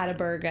wanted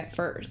Hatteberg at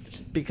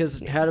first.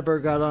 Because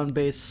Hatteberg got on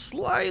base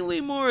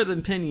slightly more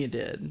than Pena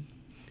did.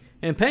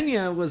 And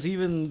Pena was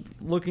even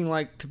looking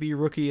like to be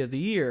Rookie of the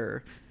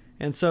Year.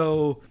 And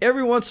so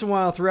every once in a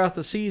while throughout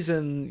the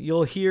season,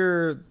 you'll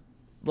hear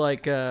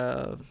like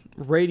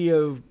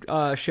radio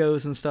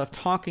shows and stuff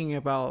talking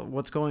about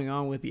what's going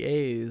on with the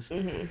A's.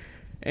 Mm-hmm.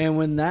 And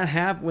when that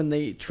happened, when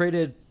they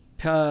traded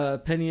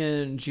Pena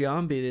and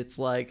Giambi, it's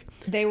like,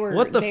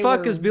 what the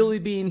fuck is Billy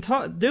Bean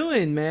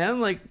doing, man?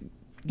 Like,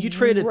 you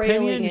traded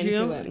Pena and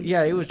Giambi.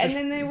 Yeah, it was just... And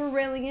then they were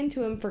railing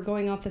into him for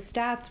going off his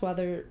stats,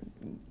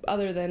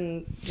 other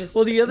than just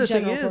the other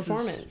general thing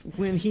performance. Is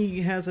when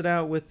he has it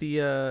out with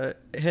the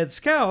head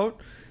scout,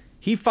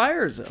 he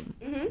fires him.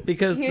 Mm-hmm.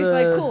 Because he's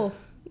like, cool.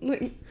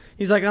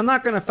 He's like, I'm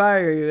not going to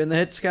fire you. And the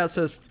head scout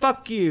says,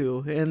 fuck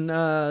you. And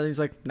he's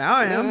like, now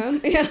I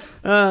am. Yeah.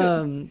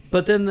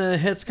 But then the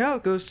head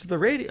scout goes to the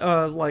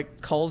radio,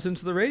 calls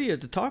into the radio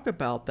to talk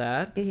about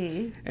that.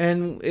 Mm-hmm.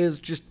 And is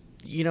just,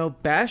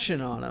 bashing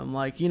on him.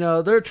 Like,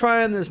 they're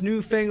trying this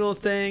newfangled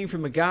thing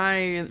from a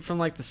guy from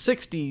like the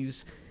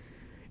 60s.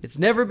 It's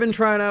never been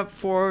tried out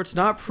before. It's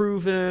not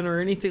proven or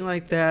anything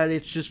like that.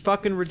 It's just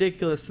fucking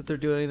ridiculous that they're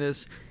doing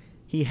this.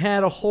 He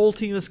had a whole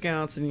team of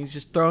scouts and he's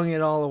just throwing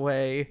it all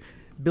away.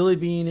 Billy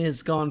Bean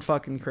has gone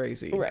fucking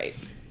crazy. Right.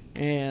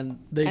 And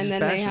then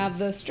they have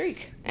the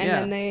streak.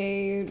 And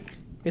then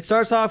It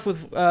starts off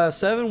with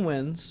 7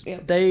 wins.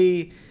 Yep.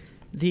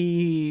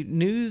 The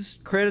news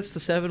credits the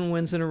 7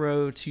 wins in a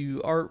row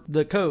to Art,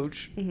 the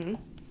coach. Mm-hmm.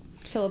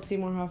 Philip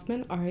Seymour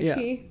Hoffman, R.I.P.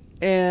 Yeah.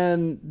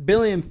 And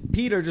Billy and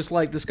Pete are just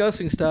like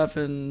discussing stuff,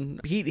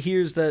 and Peter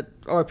hears that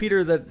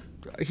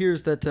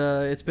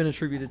it's been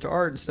attributed to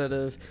Art instead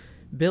of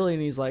Billy,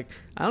 and he's like,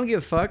 I don't give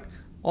a fuck.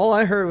 All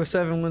I heard was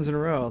 7 wins in a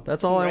row.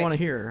 That's all I want to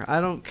hear.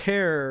 I don't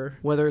care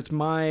whether it's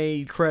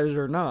my credit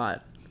or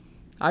not.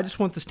 I just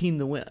want this team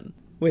to win.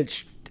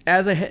 Which,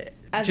 as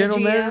general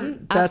GM, manager,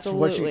 that's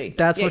absolutely. what you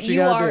gotta do.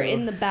 You are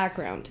in the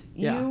background.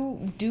 Yeah.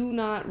 You do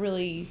not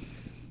really.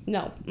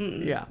 No.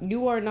 Mm-mm. Yeah.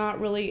 You are not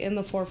really in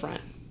the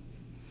forefront.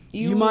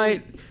 You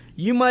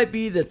might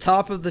be the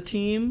top of the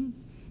team,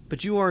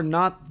 but you are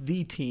not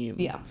the team.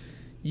 Yeah.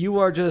 You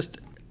are just,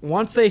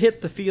 once they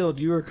hit the field,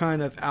 you are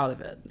kind of out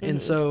of it. Mm-hmm.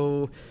 And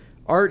so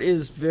Art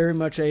is very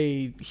much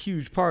a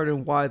huge part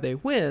in why they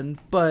win,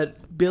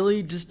 but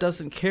Billy just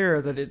doesn't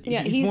care that it.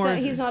 Yeah,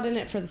 he's not in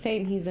it for the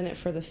fame. He's in it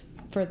for the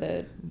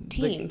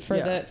team, for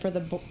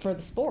the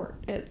sport.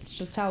 It's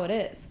just how it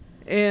is.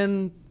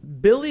 And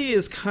Billy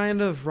is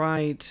kind of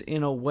right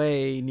in a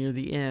way near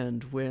the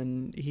end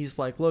when he's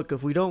like, look,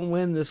 if we don't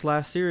win this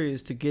last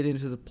series to get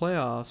into the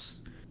playoffs,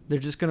 they're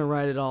just going to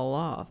write it all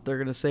off. They're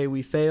going to say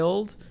we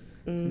failed,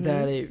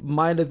 that it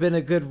might have been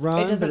a good run.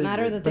 It doesn't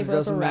matter that they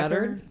broke a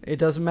record. It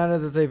doesn't matter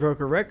that they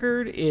broke a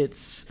record.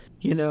 It's,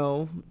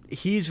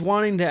 he's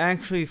wanting to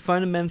actually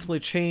fundamentally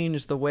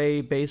change the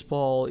way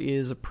baseball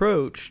is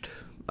approached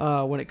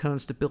when it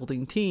comes to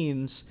building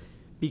teams,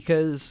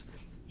 because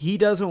he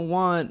doesn't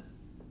want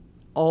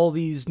all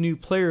these new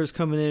players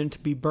coming in to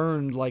be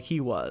burned like he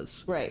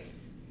was. Right.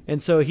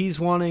 And so he's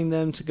wanting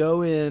them to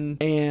go in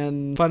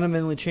and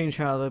fundamentally change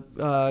how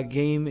the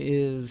game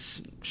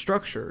is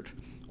structured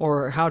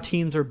or how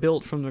teams are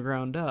built from the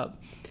ground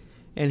up.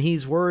 And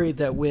he's worried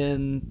that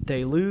when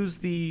they lose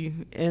the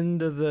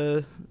end of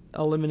the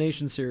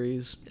elimination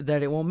series,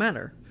 that it won't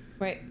matter.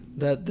 Right.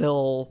 That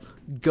they'll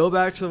go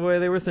back to the way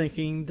they were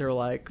thinking. They're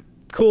like,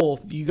 cool,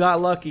 you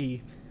got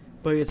lucky,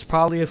 but it's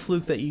probably a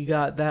fluke that you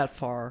got that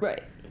far.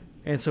 Right.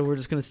 And so we're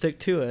just going to stick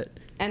to it.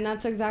 And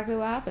that's exactly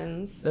what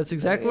happens. That's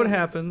exactly what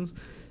happens.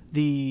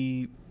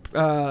 The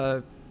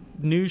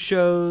news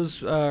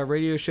shows,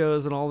 radio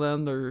shows, and all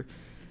them, they're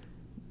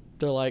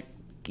like,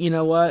 you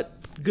know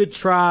what? Good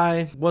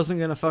try. Wasn't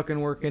going to fucking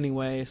work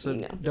anyway,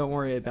 so don't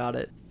worry about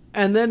it.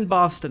 And then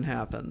Boston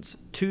happens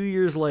 2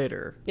 years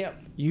later.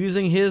 Yep.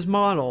 Using his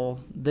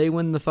model, they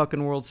win the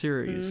fucking World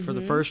Series for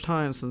the first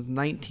time since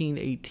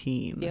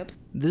 1918. Yep.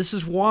 This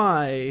is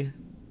why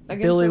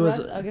Billy was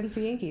against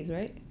the Yankees,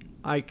 right?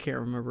 I can't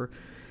remember.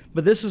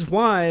 But this is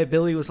why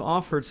Billy was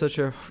offered such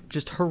a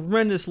just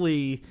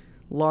horrendously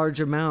large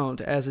amount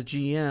as a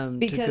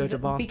GM to go to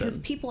Boston. Because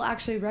people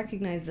actually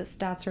recognize that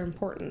stats are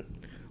important.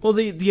 Well,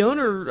 the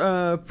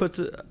owner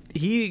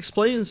he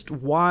explains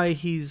why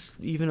he's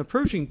even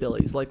approaching Billy.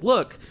 He's like,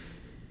 look,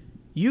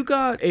 you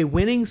got a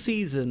winning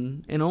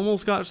season and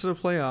almost got to the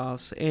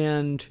playoffs,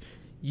 and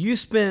you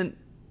spent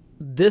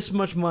this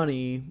much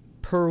money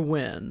per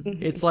win.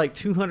 Mm-hmm. It's like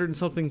 $200 and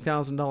something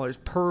thousand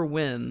per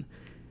win.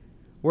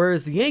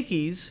 Whereas the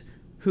Yankees,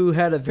 who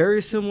had a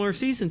very similar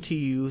season to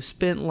you,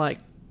 spent like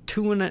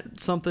 $2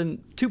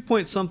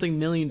 something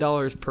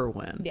million per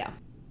win. Yeah.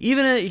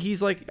 Even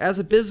he's like, as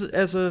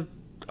a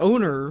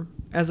owner,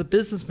 as a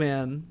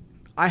businessman,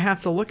 I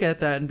have to look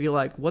at that and be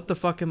like, what the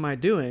fuck am I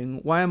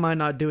doing? Why am I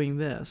not doing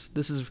this?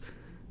 This is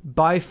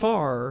by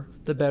far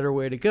the better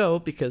way to go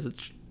because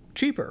it's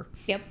cheaper.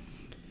 Yep.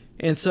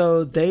 And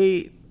so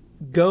they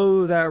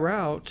go that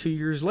route 2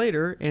 years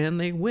later and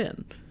they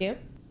win.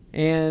 Yep.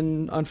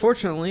 And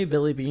unfortunately,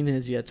 Billy Beane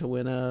has yet to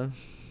win a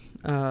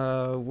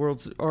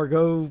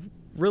go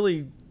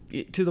really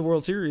to the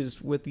World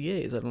Series with the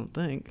A's, I don't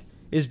think.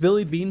 Is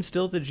Billy Beane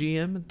still the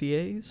GM at the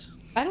A's?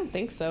 I don't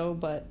think so,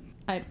 but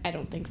I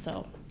don't think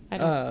so.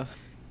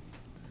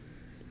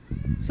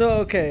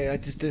 Okay, I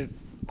just did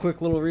a quick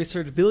little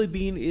research. Billy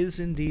Beane is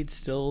indeed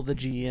still the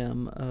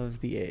GM of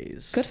the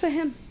A's. Good for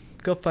him.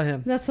 Good for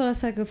him. That's what I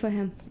said. Good for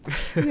him.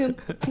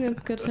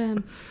 Yep, good for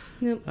him.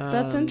 Yep,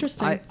 that's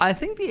interesting. I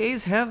think the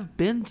A's have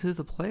been to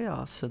the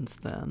playoffs since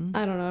then.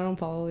 I don't know. I don't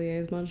follow the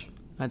A's much.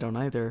 I don't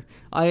either.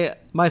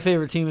 My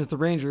favorite team is the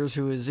Rangers,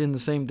 who is in the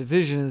same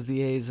division as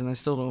the A's, and I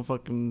still don't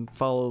fucking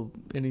follow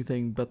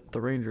anything but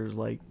the Rangers.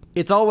 Like,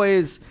 it's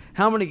always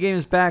how many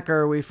games back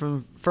are we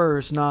from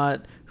first,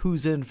 not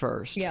who's in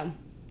first. Yeah.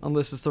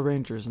 Unless it's the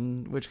Rangers,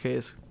 in which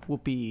case,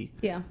 whoopee.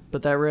 Yeah.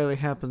 But that rarely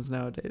happens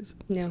nowadays.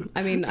 Yeah.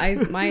 I mean,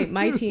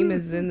 my team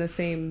is in the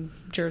same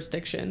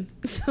jurisdiction.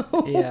 So.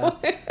 Yeah.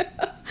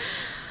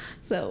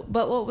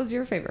 But what was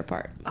your favorite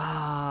part?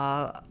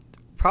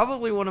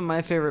 Probably one of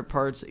my favorite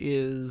parts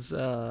is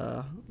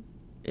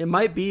it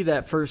might be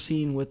that first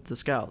scene with the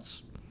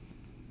scouts.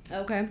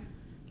 Okay.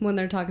 When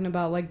they're talking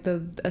about like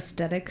the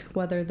aesthetic,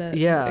 whether the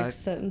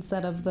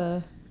instead of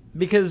the,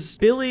 because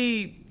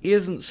Billy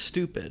isn't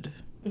stupid.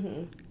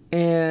 mm-hmm.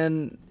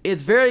 And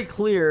it's very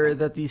clear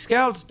that the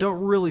scouts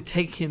don't really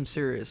take him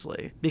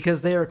seriously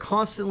because they are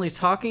constantly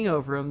talking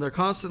over him. They're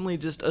constantly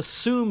just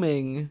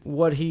assuming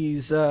what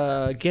he's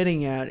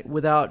getting at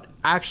without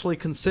actually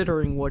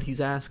considering what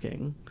he's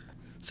asking.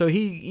 So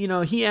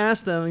he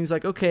asked them, and he's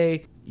like,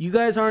 okay, you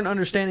guys aren't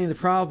understanding the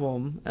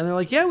problem. And they're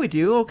like, yeah, we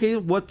do. Okay,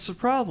 what's the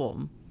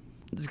problem?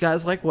 This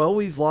guy's like, well,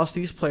 we've lost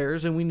these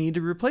players and we need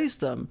to replace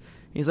them. And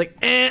he's like,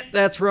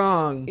 that's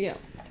wrong. Yeah.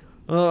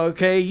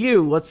 Okay,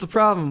 what's the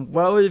problem?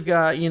 Well, we've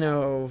got,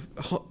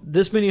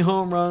 this many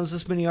home runs,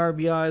 this many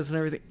RBIs and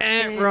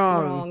everything.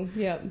 Wrong.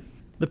 Yep.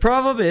 The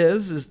problem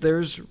is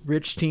there's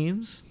rich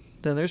teams,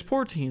 then there's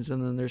poor teams,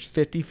 and then there's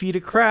 50 feet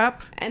of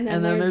crap, and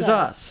then there's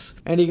us.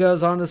 And he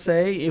goes on to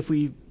say, if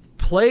we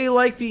play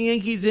like the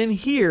Yankees in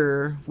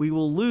here, we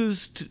will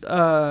lose to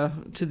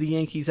the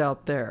Yankees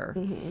out there.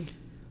 Mm-hmm.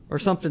 Or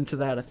something to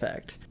that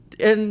effect.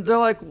 And they're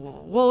like,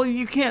 well,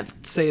 you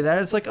can't say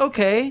that. It's like,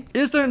 okay,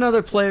 is there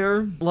another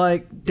player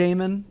like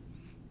Damon?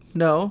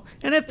 No.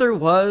 And if there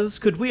was,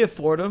 could we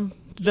afford him?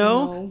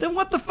 No. Then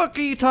what the fuck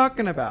are you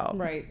talking about?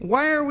 Right.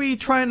 Why are we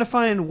trying to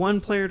find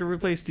one player to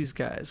replace these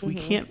guys? We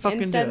can't fucking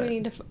do it. Instead, we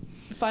need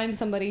to find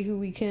somebody who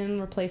we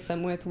can replace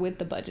them with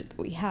the budget that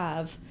we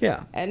have.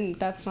 Yeah. And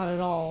that's not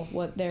at all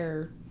what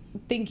they're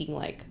thinking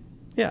like.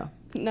 Yeah.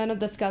 None of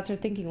the scouts are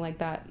thinking like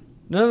that.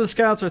 None of the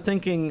scouts are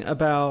thinking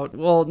about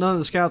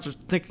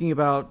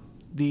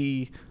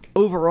the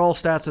overall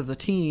stats of the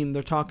team.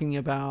 They're talking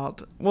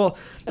about, no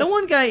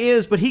one guy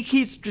is, but he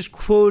keeps just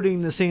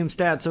quoting the same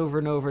stats over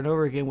and over and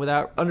over again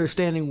without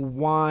understanding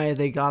why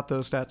they got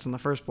those stats in the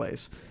first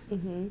place.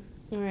 Mm-hmm.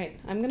 All right.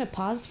 I'm going to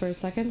pause for a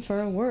second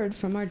for a word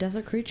from our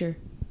desert creature.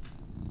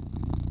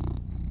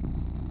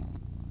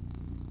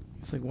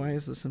 It's like, why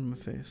is this in my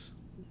face?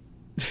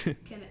 Can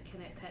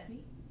it pet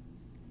me?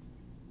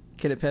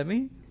 Can it pet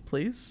me,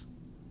 please?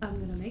 I'm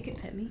gonna make it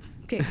pet me.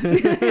 Okay.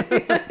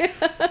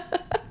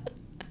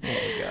 Oh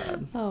my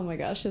god. Oh my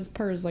gosh, his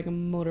purr is like a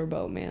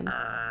motorboat, man.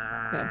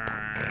 Yeah.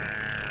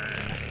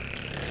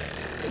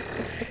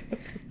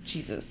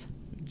 Jesus.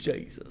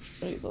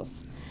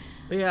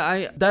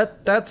 Yeah,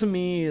 that to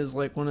me is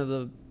like one of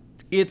the,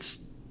 it's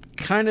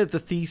kind of the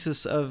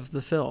thesis of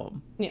the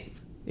film. Yeah.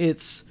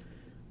 It's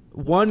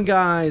one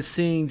guy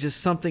seeing just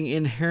something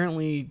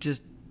inherently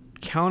just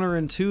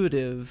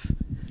counterintuitive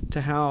to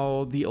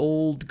how the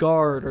old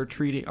guard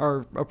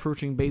are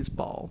approaching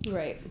baseball.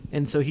 Right.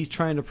 And so he's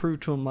trying to prove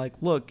to him, like,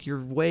 look, your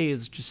way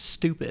is just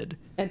stupid.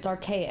 It's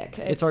archaic.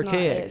 It's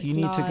archaic. You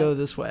need to go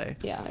this way.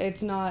 Yeah,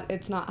 it's not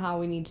how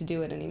we need to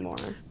do it anymore.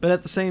 But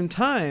at the same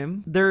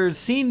time, there's a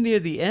scene near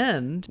the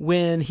end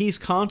when he's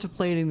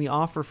contemplating the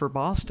offer for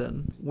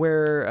Boston,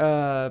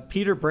 where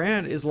Peter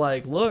Brand is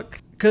like,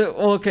 look,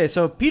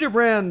 so Peter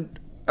Brand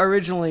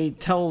originally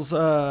tells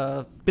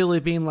Billy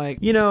Bean,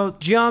 like,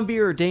 Giambi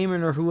or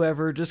Damon or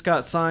whoever just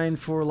got signed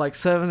for like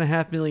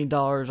 $7.5 million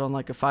on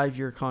like a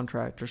 5-year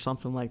contract or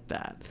something like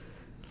that.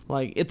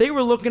 Like, if they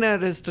were looking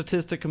at his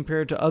statistic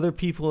compared to other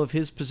people of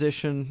his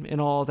position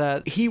and all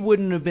that, he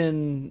wouldn't have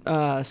been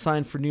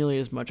signed for nearly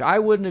as much. I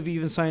wouldn't have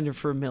even signed him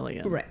for $1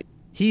 million. Right.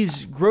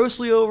 He's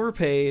grossly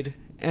overpaid,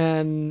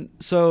 and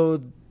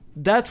so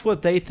that's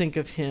what they think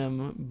of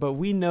him, but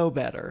we know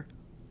better.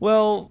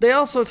 Well, they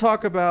also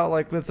talk about,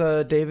 like, with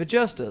David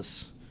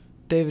Justice.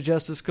 David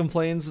Justice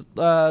complains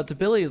to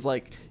Billy, is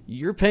like,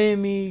 you're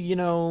paying me,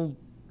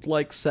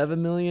 like $7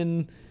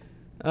 million.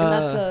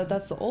 And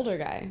that's the older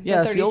guy.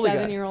 Yeah, the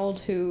 37-year-old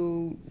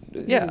who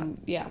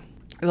yeah.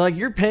 Like,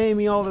 you're paying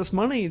me all this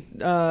money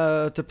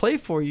to play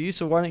for you,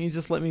 so why don't you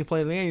just let me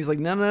play the Yankees? He's like,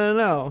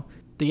 no.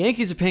 The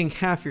Yankees are paying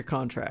half your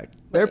contract.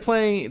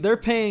 Right. They're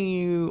paying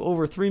you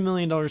over $3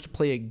 million to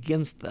play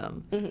against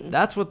them. Mm-hmm.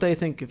 That's what they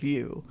think of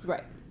you.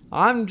 Right.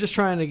 I'm just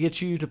trying to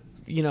get you to,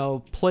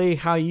 play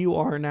how you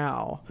are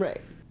now. Right.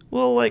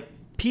 Well, like,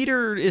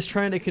 Peter is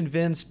trying to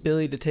convince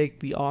Billy to take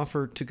the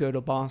offer to go to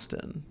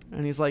Boston.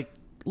 And he's like,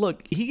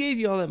 look, he gave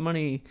you all that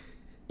money.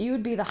 You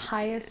would be the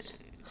highest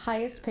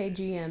paid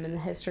GM in the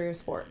history of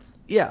sports.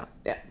 Yeah.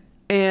 Yeah.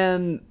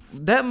 And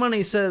that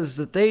money says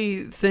that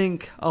they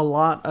think a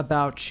lot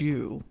about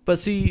you. But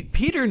see,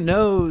 Peter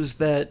knows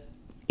that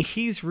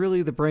he's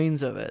really the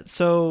brains of it.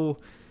 So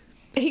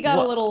he got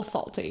a little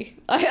salty.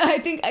 I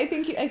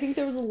think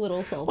there was a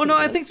little salty. Well, no,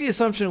 I think the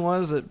assumption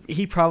was that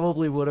he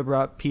probably would have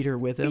brought Peter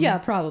with him. Yeah,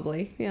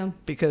 probably. Yeah.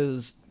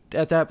 Because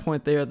at that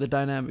point they are the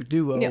dynamic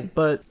duo. Yeah.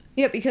 But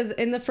yeah, because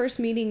in the first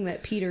meeting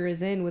that Peter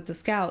is in with the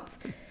scouts,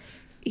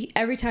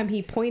 every time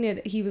he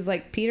pointed, he was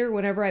like, Peter,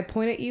 whenever I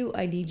point at you,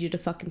 I need you to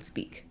fucking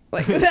speak.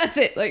 Like, that's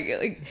it.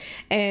 Like,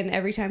 and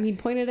every time he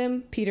pointed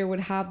him, Peter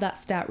would have that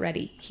stat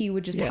ready. He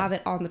would just have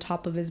it on the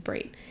top of his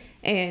brain.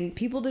 And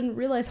people didn't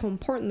realize how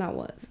important that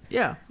was.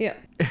 Yeah. Yeah.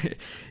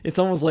 It's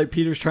almost like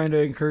Peter's trying to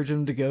encourage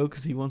him to go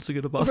because he wants to go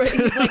to Boston.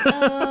 Right. He's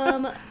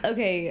like,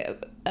 okay,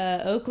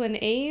 Oakland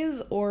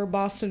A's or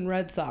Boston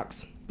Red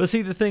Sox? But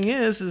see, the thing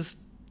is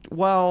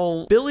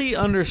while Billy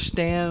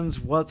understands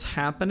what's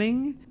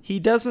happening,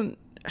 he doesn't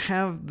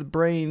have the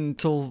brain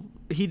to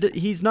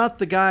he's not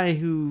the guy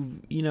who,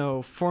 you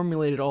know,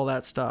 formulated all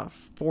that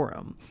stuff for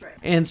him. Right.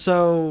 And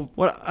so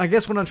what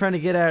I'm trying to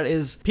get at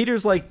is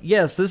Peter's like,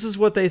 yes, this is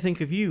what they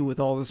think of you with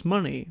all this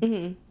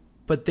money,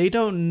 but they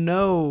don't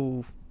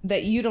know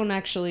that you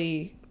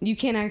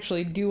can't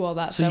actually do all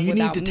that so stuff. you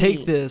without need to me.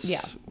 take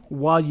this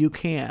while you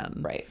can.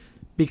 Right.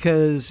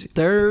 Because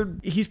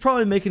he's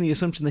probably making the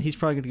assumption that he's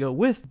probably going to go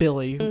with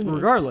Billy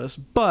regardless.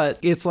 But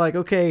it's like,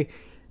 okay,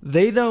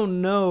 they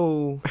don't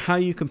know how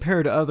you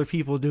compare to other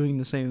people doing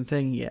the same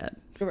thing yet.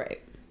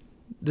 Right.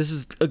 This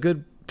is a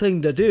good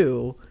thing to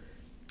do.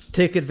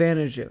 Take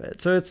advantage of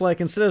it. So it's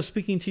like, instead of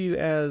speaking to you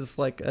as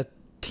like a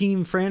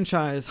team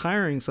franchise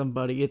hiring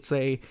somebody, it's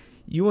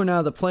you are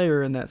now the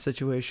player in that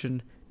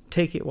situation.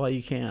 Take it while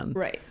you can.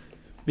 Right.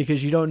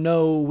 Because you don't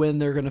know when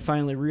they're going to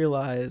finally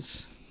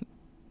realize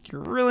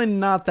you're really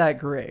not that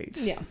great.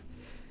 Yeah.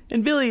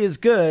 And Billy is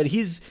good.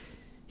 He's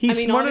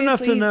smart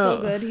enough to know. He's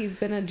still good. He's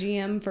been a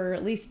GM for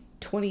at least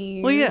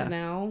 20 years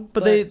now.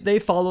 But they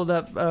follow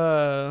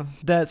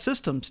that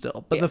system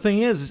still. But the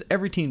thing is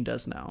every team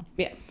does now.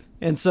 Yeah.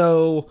 And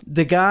so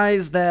the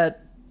guys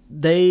that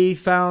they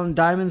found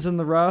diamonds in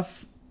the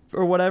rough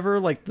or whatever,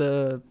 like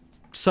the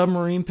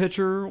submarine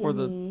pitcher or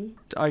the,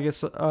 I guess,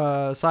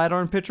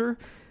 sidearm pitcher,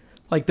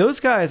 like those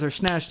guys are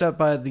snatched up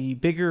by the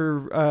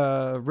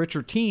bigger,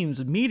 richer teams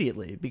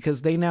immediately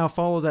because they now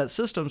follow that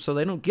system. So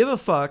they don't give a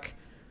fuck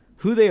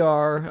who they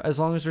are as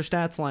long as their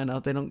stats line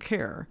up. They don't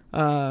care.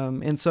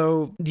 And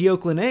so the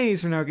Oakland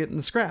A's are now getting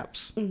the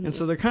scraps. And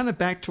so they're kind of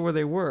back to where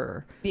they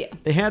were. Yeah.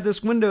 They had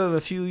this window of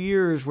a few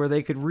years where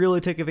they could really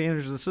take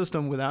advantage of the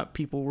system without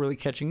people really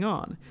catching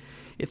on.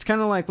 It's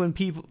kind of like when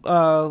people,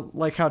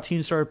 like how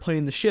teams started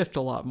playing the shift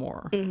a lot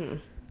more.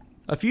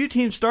 A few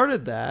teams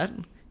started that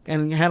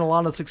and had a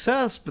lot of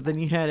success, but then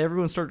you had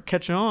everyone start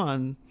catching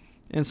on.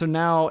 And so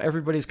now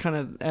everybody's kind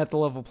of at the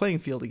level playing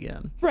field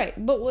again. Right.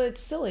 But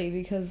it's silly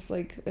because,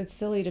 like, it's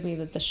silly to me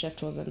that the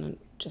shift wasn't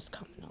just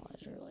common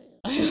knowledge or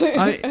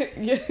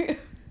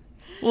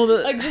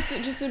well, like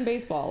just in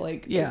baseball,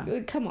 like,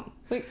 come on.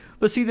 Like,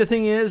 but see, the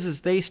thing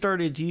is they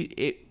started,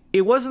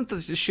 it wasn't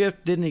that the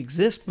shift didn't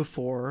exist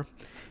before.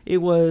 It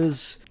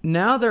was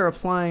now they're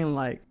applying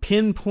like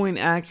pinpoint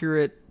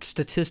accurate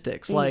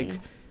statistics. Like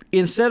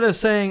instead of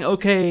saying,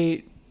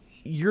 okay,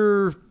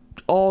 you're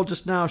all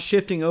just now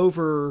shifting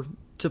over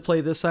to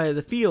play this side of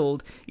the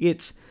field,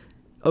 it's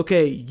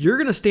okay, you're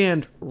going to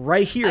stand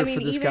right here for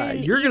this guy.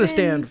 You're going to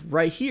stand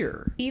right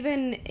here.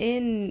 Even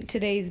in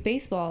today's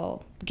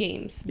baseball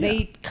games,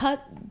 they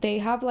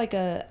have like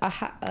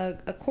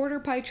a quarter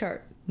pie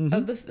chart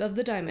of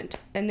the diamond,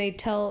 and they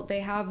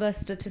have a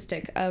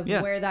statistic of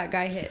where that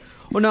guy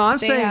hits. Well, no, I'm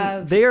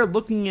saying they are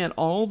looking at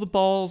all the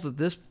balls that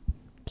this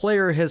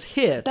player has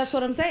hit. That's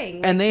what I'm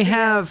saying. Like, and they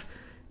have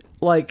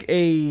like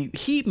a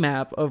heat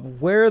map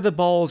of where the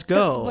balls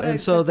go.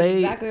 That's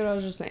exactly what I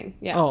was just saying.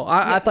 Yeah. Oh,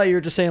 I thought you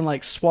were just saying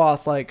like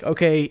swath, like,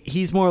 okay,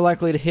 he's more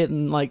likely to hit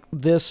in like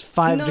this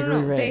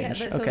 5-degree range.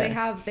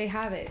 They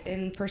have it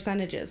in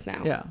percentages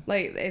now. Yeah.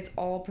 Like it's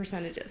all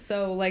percentages.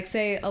 So like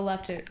say a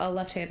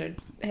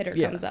left-handed hitter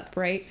comes up,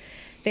 right?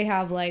 They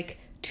have like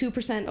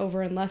 2%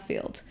 over in left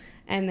field,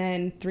 and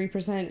then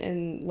 3%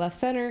 in left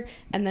center,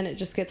 and then it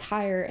just gets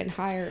higher and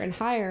higher and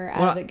higher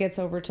as it gets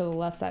over to the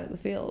left side of the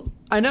field.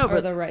 I know, or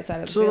the right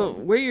side of the field. So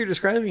the way you're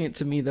describing it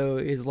to me, though,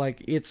 is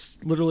like it's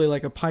literally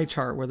like a pie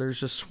chart where there's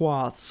just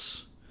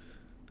swaths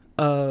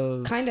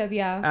of kind of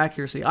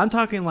accuracy. I'm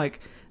talking like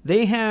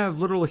they have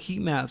literal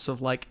heat maps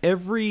of like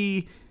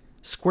every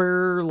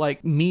square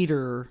like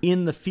meter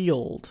in the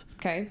field.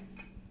 Okay.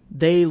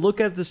 They look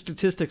at the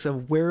statistics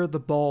of where the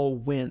ball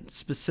went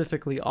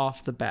specifically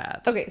off the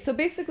bat. Okay, so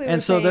basically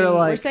they're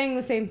like, we're saying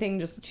the same thing,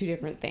 just two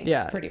different things,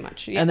 pretty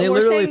much. Yeah, and they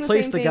literally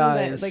place the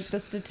guys. But, like the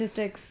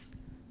statistics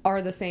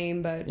are the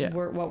same, but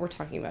what we're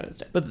talking about is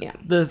different.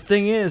 But the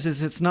thing is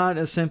it's not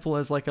as simple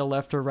as like a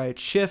left or right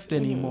shift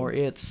anymore.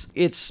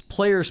 It's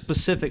player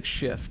specific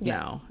shift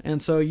now,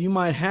 and so you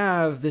might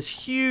have this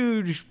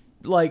huge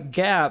like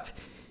gap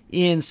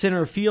in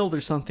center field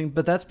or something,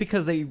 but that's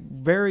because they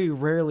very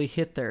rarely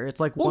hit there. It's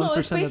like 1% of the balls. No,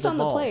 it's based on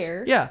the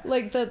player. Yeah,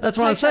 like the that's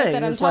what I'm saying.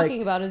 That I'm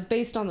talking about is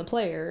based on the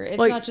player. It's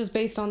not just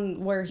based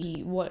on where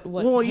what.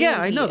 Well, yeah,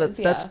 I know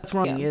that's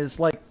wrong.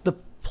 Is like the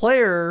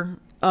player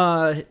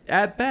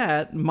at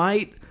bat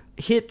might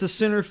hit the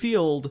center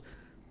field,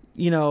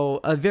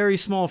 a very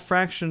small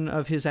fraction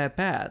of his at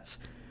bats.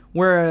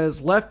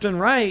 Whereas left and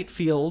right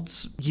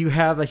fields, you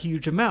have a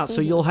huge amount. So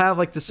you'll have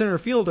like the center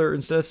fielder,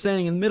 instead of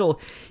standing in the middle,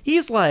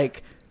 he's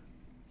like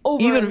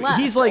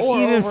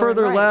even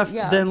further left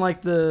than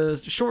like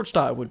the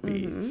shortstop would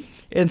be.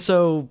 And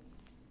so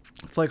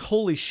it's like,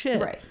 holy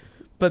shit. Right.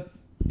 But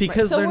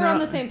because so they're we're not on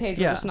the same page,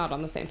 we're just not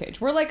on the same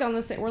page. We're like in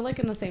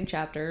the same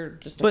chapter,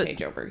 just a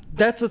page over.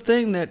 That's a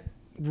thing that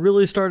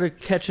really started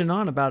catching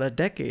on about a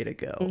decade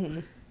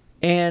ago.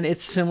 And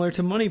it's similar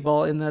to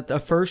Moneyball in that the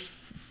first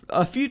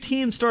a few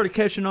teams started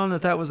catching on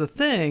that was a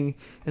thing,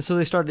 and so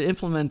they started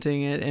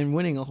implementing it and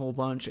winning a whole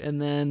bunch,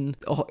 and then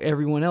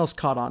everyone else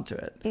caught on to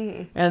it.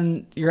 Mm-hmm.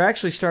 And you're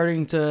actually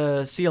starting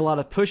to see a lot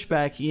of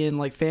pushback in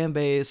like fan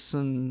base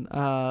and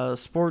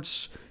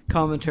sports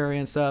commentary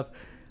and stuff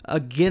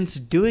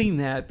against doing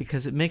that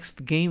because it makes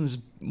the games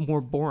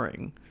more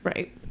boring.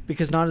 Right.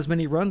 Because not as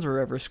many runs are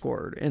ever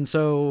scored. And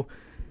so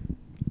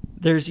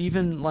there's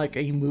even like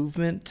a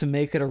movement to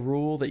make it a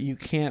rule that you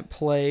can't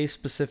play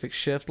specific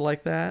shift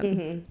like that.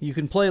 Mm-hmm. You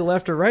can play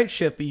left or right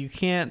shift, but you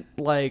can't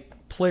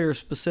like player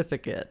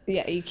specific it.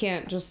 Yeah, you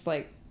can't just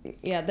like,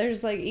 yeah,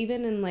 there's like,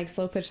 even in like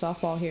slow pitch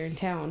softball here in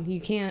town, you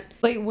can't,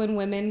 like when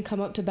women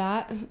come up to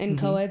bat in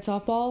co-ed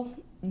softball,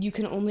 you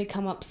can only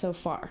come up so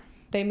far.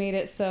 They made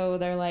it so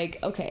they're like,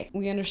 okay,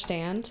 we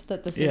understand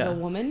that this is a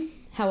woman.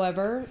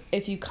 However,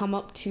 if you come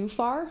up too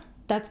far,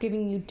 that's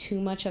giving you too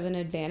much of an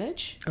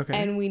advantage. Okay.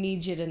 And we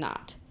need you to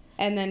not.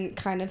 And then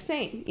kind of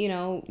same, you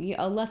know,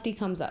 a lefty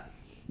comes up.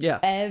 Yeah.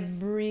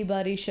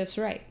 Everybody shifts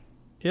right.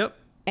 Yep.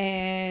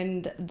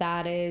 And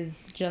that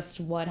is just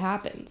what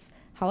happens.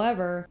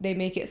 However, they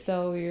make it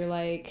so you're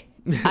like,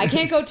 I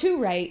can't go too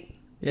right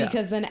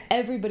because then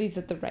everybody's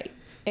at the right.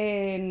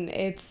 And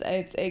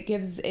it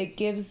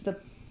gives the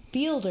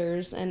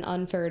fielders an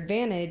unfair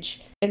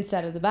advantage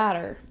instead of the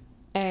batter.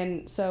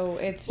 And so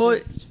it's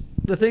just...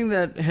 The thing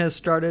that has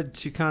started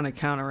to kind of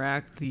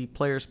counteract the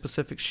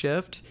player-specific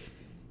shift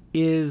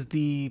is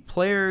the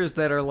players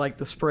that are like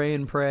the spray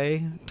and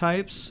pray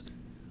types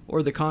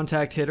or the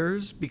contact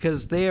hitters,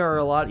 because they are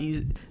a lot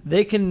easy.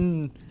 They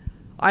can...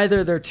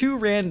 Either they're too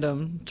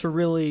random to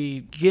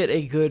really get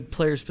a good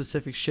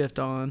player-specific shift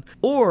on,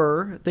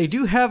 or they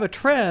do have a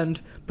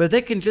trend, but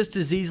they can just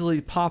as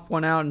easily pop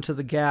one out into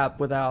the gap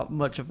without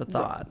much of a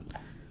thought.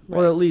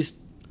 Right. Or at least...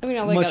 I mean,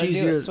 all they gotta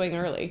do is swing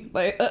early.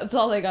 Like, that's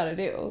all they gotta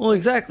do. Well,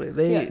 exactly.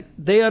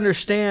 They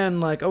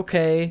understand, like,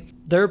 okay,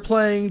 they're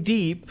playing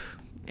deep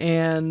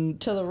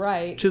and to the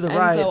right. So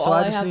all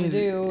I just need to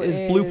do is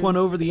bloop one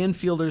over the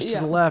infielders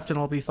to the left, and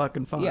I'll be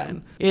fucking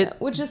fine.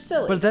 Which is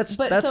silly. But that's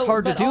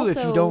hard to do if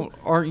you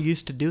aren't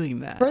used to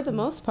doing that. For the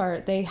most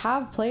part, they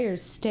have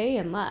players stay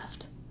in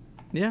left.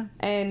 Yeah.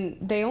 And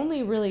they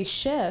only really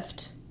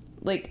shift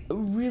like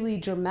really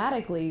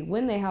dramatically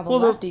when they have a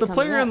lefty the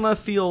player in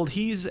left field,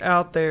 he's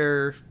out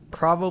there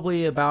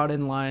probably about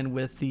in line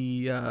with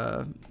the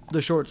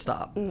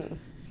shortstop,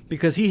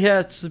 because he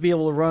has to be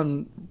able to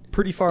run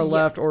pretty far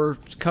left or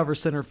cover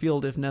center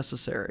field if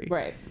necessary.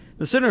 Right.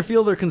 The center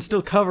fielder can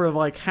still cover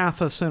like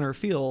half of center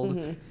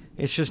field.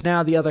 It's just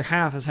now the other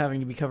half is having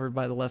to be covered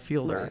by the left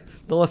fielder.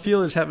 Right. The left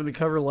fielder is having to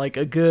cover like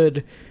a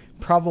good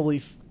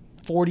probably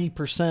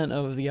 40%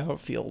 of the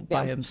outfield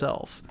by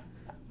himself.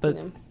 But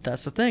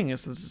that's the thing,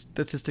 is the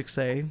statistics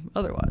say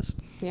otherwise.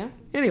 Yeah.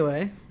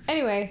 Anyway,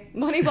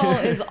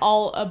 Moneyball is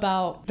all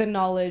about the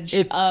knowledge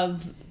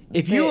of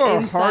if you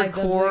are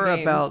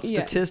hardcore about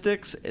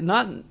statistics,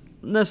 not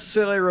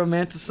necessarily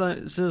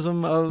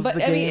romanticism of the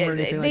game or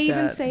anything like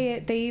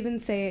that. They even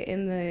say it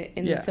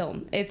in the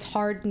film. It's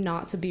hard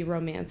not to be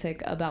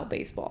romantic about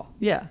baseball.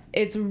 Yeah.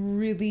 It's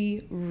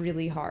really,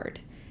 really hard.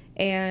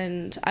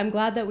 And I'm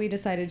glad that we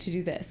decided to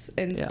do this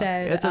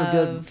instead it's a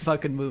good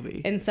fucking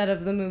movie. Instead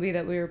of the movie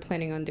that we were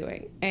planning on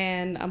doing.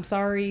 And I'm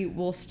sorry,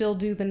 we'll still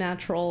do The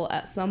Natural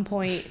at some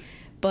point,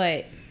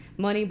 but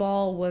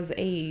Moneyball was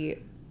a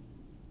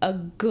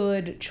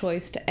good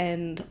choice to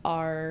end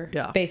our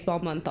baseball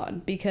month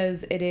on,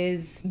 because it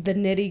is the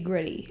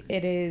nitty-gritty.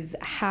 It is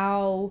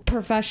how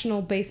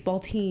professional baseball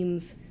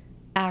teams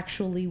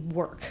actually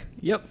work.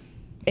 Yep.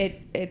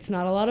 It's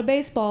not a lot of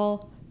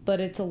baseball, but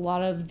it's a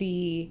lot of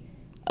the...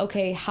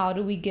 Okay, how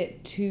do we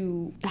get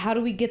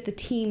the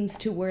teams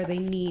to where they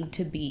need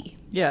to be?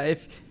 Yeah,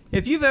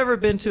 if you've ever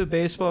been to a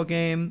baseball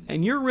game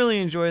and you're really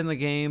enjoying the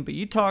game, but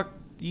you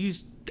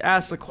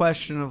ask the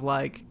question of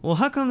like, well,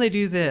 how come they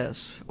do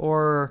this?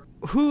 Or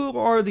who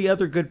are the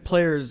other good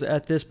players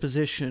at this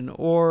position?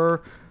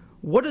 Or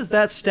what does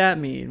that stat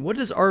mean? What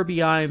does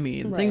RBI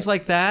mean? Right. Things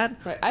like that.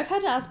 Right. I've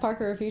had to ask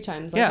Parker a few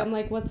times. Like, I'm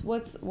like, what's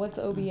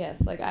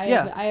OBS? Like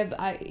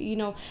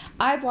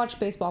I've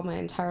watched baseball my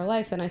entire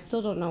life and I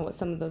still don't know what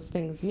some of those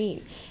things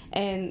mean.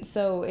 And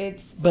so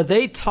But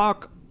they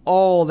talk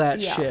all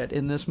that shit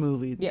in this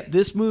movie. Yep.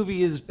 This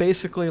movie is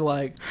basically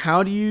like,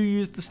 how do you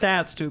use the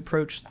stats to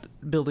approach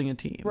building a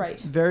team? Right.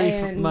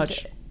 Very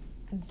much.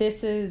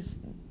 This is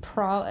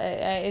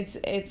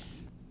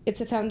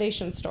it's a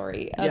foundation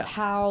story of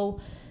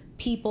how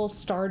people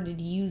started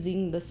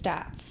using the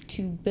stats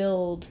to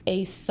build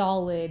a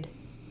solid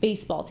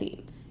baseball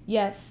team.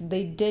 Yes,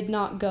 they did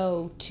not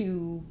go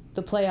to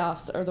the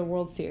playoffs or the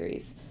World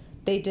Series.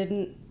 They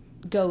didn't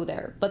go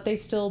there, but they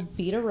still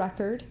beat a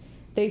record.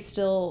 They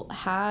still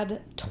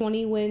had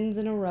 20 wins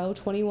in a row,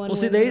 21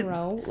 wins in a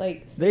row.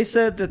 Like, they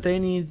said that they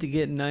needed to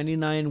get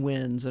 99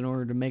 wins in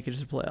order to make it to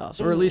the playoffs,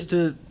 or at least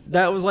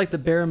that was like the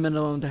bare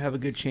minimum to have a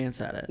good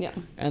chance at it. Yeah.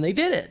 And they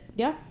did it.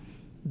 Yeah.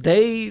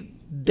 They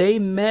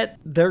met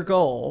their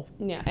goal.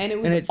 Yeah, and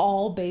it was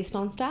all based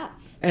on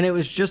stats. And it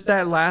was just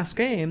that last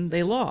game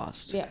they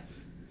lost. Yeah.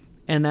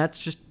 And that's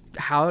just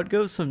how it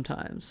goes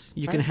sometimes.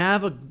 You can Right.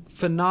 have a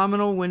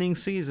phenomenal winning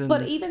season.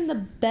 But even the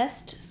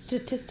best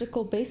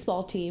statistical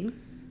baseball team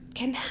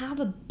can have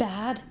a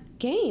bad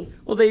game.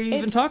 Well, they even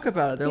It's- talk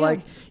about it. They're yeah. like,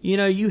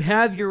 you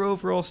have your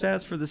overall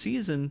stats for the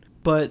season,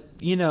 but,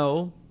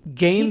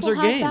 games People are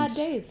have games. bad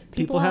days.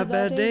 People have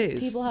bad days.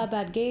 People have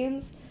bad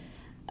games.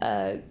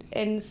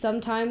 And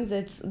sometimes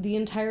it's the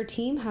entire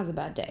team has a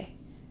bad day.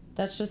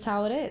 That's just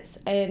how it is.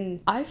 And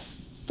I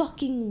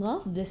fucking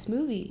love this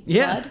movie.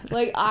 Yeah. Bud.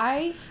 Like,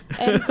 I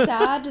am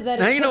sad that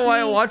it Now took you know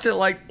why I me- watch it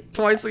like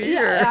twice a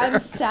year. Yeah, I'm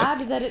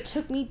sad that it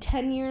took me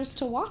 10 years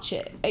to watch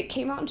it. It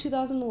came out in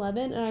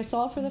 2011, and I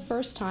saw it for the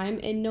first time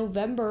in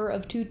November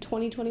of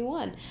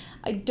 2021.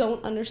 I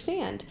don't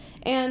understand.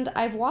 And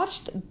I've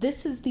watched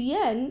This Is the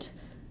End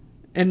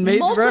And made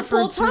multiple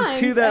references times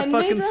to that and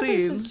fucking made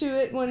references scene. to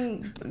it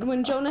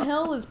when Jonah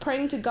Hill is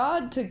praying to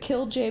God to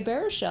kill Jay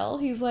Baruchel.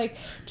 He's like,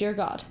 "Dear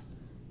God,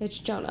 it's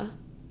Jonah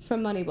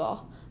from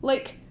Moneyball."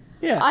 Like,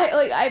 Yeah.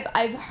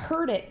 I've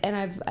heard it and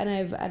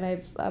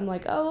I'm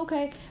like, oh,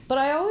 okay. But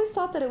I always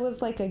thought that it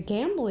was like a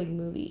gambling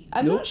movie.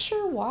 I'm Nope. not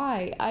sure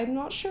why.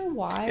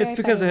 It's I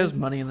because thought it has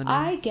money in the name.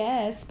 I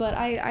guess, but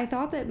I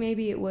thought that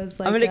maybe it was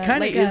like. I mean, it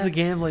kind of like is a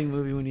gambling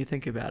movie when you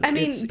think about it. I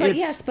mean, It's-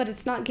 yes, but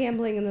it's not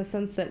gambling in the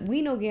sense that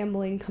we know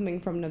gambling coming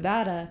from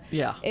Nevada.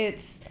 Yeah.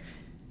 It's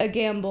a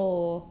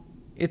gamble.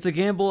 It's a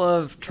gamble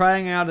of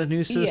trying out a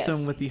new system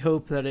Yes. with the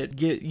hope that it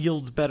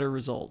yields better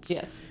results.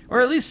 Yes. Or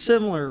at least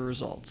similar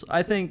results.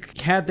 I think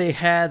had they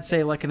had,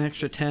 say, like an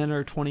extra 10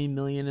 or 20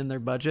 million in their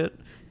budget,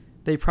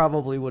 they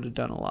probably would have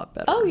done a lot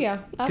better. Oh yeah,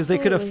 Because they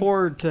could absolutely.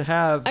 afford to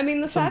have I mean,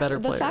 the some better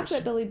fact players.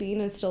 that Billy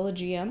Beane is still a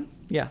GM,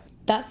 Yeah.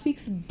 that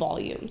speaks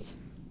volumes.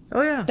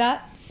 Oh, yeah.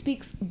 That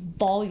speaks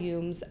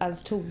volumes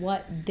as to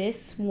what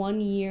this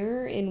 1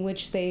 year in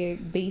which they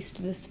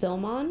based this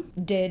film on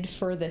did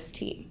for this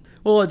team.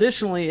 Well,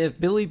 additionally, if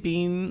Billy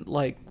Beane,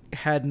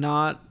 had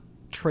not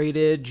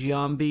traded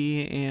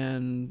Giambi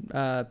and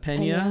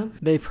Pena,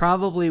 they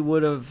probably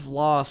would have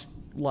lost,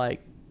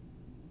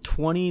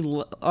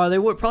 20...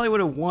 probably would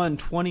have won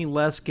 20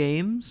 less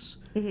games.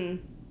 Mm-hmm.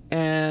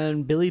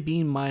 And Billy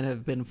Beane might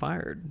have been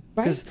fired.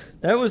 Right. Because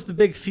that was the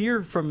big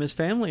fear from his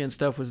family and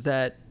stuff, was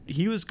that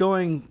he was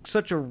going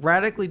such a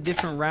radically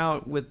different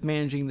route with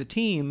managing the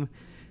team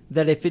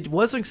that if it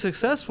wasn't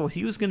successful,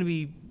 he was going to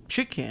be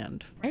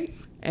shit-canned. Right.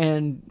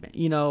 And,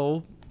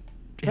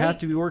 have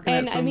to be working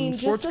at some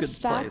sports just the goods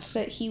fact place.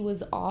 that he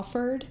was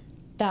offered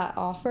that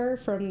offer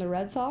from the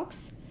Red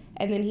Sox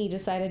and then he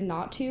decided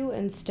not to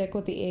and stick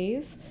with the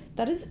A's,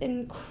 that is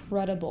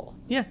incredible.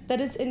 Yeah. That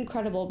is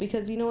incredible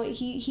because you know what,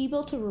 he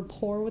built a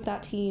rapport with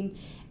that team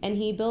and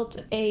he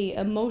built a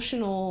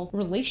emotional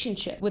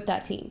relationship with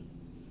that team.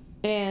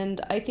 And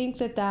I think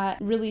that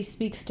really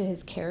speaks to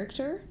his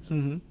character.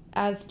 Mm-hmm.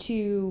 As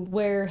to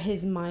where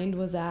his mind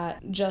was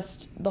at,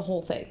 just the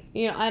whole thing,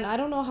 and I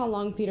don't know how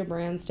long Peter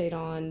Brand stayed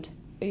on.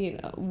 We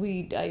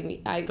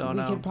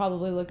could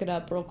probably look it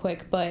up real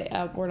quick,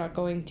 but we're not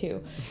going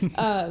to.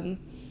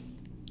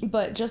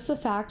 But just the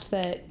fact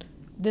that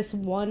this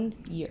 1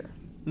 year,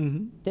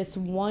 this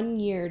 1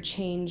 year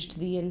changed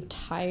the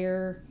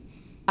entire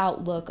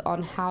outlook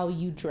on how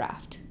you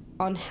draft,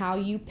 on how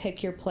you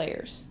pick your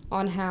players,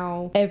 on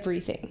how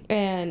everything,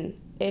 and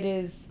it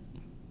is.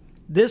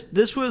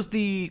 This was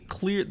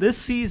this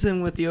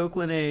season with the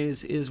Oakland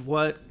A's is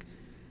what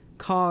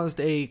caused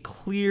a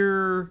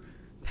clear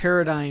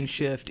paradigm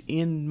shift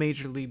in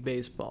Major League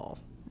Baseball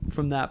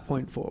from that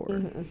point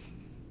forward. Mm-hmm.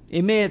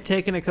 It may have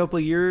taken a couple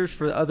of years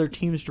for other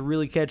teams to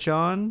really catch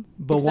on,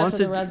 but except for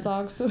the Red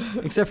Sox.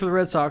 Except for the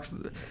Red Sox.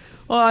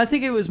 Well, I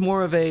think it was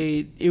more of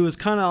it was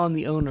kind of on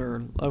the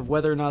owner of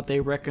whether or not they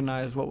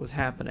recognized what was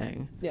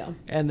happening. Yeah.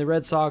 And the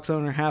Red Sox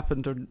owner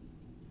happened to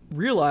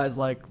realize,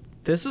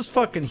 this is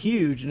fucking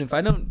huge, and if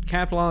I don't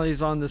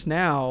capitalize on this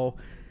now,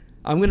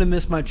 I'm going to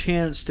miss my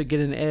chance to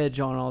get an edge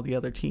on all the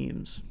other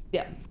teams.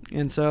 Yeah.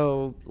 And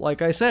so,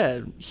 like I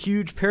said,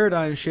 huge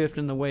paradigm shift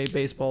in the way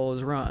baseball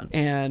is run.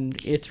 And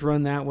it's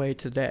run that way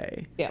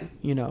today. Yeah.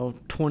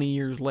 20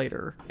 years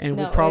later. And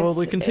No, will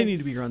probably it's- continue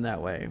to be run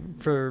that way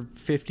for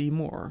 50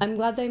 more. I'm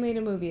glad they made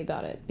a movie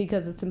about it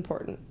because it's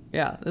important.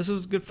 Yeah, this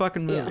is a good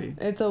fucking movie.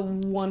 Yeah, it's a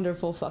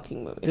wonderful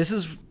fucking movie. This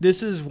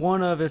is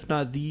one of, if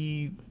not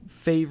the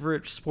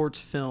favorite sports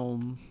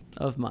film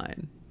of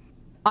mine.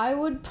 I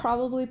would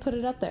probably put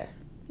it up there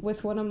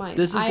with one of mine.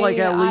 This is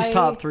at least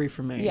top 3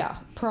 for me. Yeah,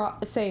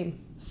 same,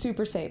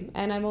 super same.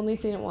 And I've only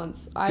seen it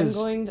once.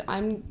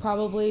 I'm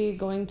probably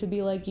going to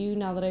be like you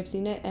now that I've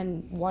seen it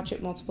and watch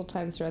it multiple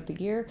times throughout the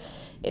year.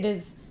 It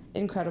is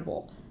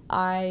incredible.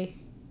 I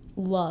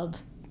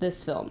love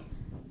this film.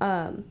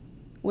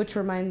 Which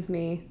reminds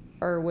me,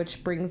 or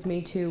which brings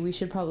me to, we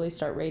should probably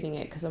start rating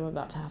it because I'm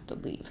about to have to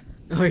leave.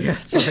 Oh, yeah,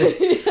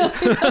 sorry.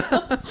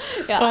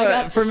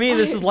 Yeah, for me,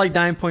 this is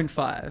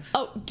 9.5.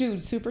 Oh,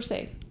 dude, super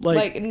same.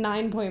 Like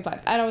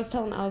 9.5. And I was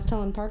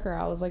telling Parker,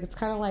 I was like, it's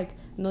kind of like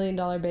 $1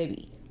 Million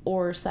Baby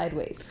or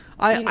Sideways.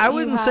 I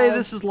wouldn't say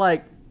this is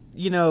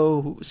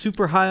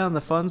super high on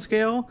the fun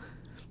scale,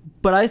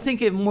 but I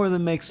think it more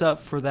than makes up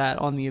for that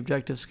on the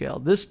objective scale.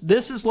 This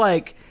is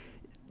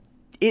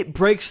it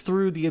breaks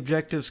through the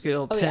objective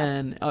scale Oh,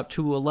 10 up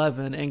to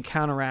 11 and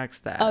counteracts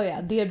that. Oh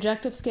yeah, the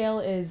objective scale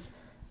is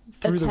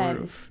Through a the 10.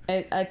 roof.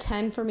 A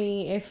 10 for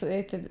me if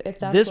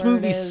that's This where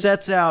movie it is.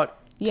 sets out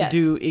to Yes.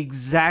 do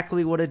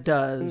exactly what it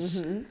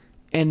does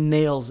and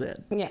nails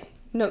it. Yeah.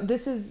 No,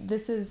 this is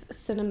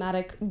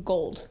cinematic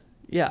gold.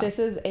 Yeah. This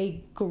is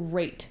a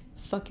great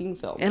fucking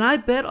film. And I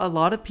bet a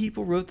lot of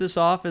people wrote this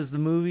off as the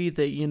movie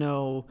that, you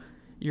know,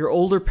 your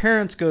older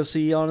parents go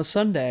see on a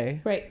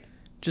Sunday. Right.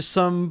 Just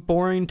some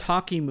boring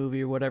talkie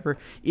movie or whatever.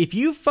 If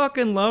you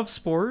fucking love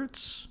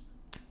sports,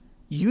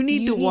 you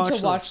need to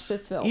watch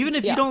this film. Even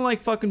if you don't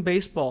like fucking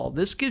baseball,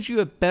 this gives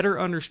you a better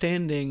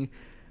understanding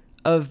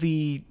of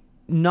the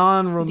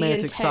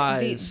non-romantic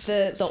sides.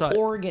 The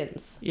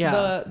organs.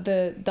 Yeah.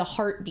 The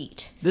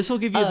heartbeat. This will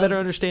give you a better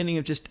understanding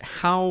of just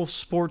how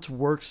sports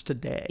works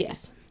today.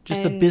 Yes.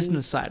 Just the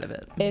business side of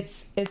it.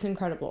 It's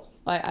incredible.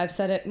 I've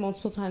said it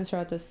multiple times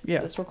throughout this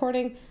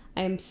recording.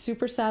 I am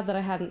super sad that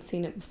I hadn't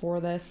seen it before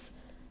this.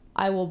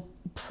 I will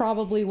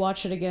probably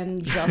watch it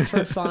again just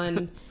for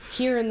fun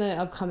here in the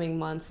upcoming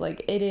months.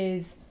 Like, it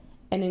is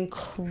an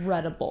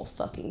incredible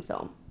fucking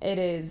film. It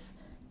is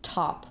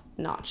top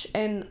notch.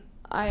 And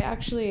I'm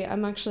actually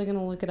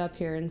gonna look it up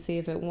here and see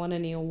if it won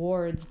any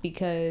awards,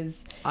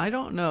 because I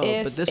don't know,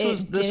 but this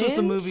was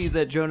the movie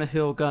that Jonah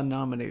Hill got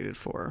nominated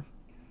for.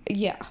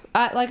 Yeah,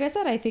 like I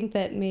said, I think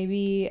that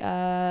maybe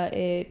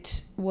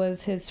it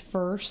was his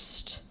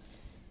first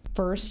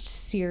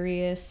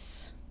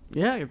serious.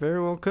 Yeah, it very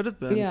well could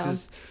have been. Yeah.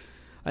 'Cause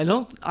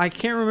I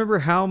can't remember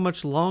how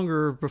much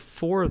longer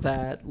before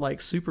that, like,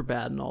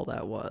 Superbad and all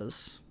that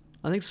was.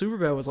 I think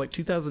Superbad was like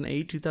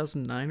 2008,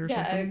 2009 or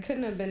something. Yeah, it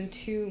couldn't have been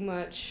too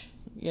much.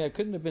 Yeah, it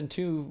couldn't have been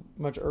too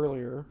much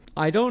earlier.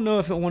 I don't know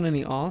if it won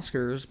any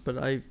Oscars, but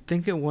I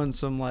think it won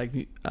some,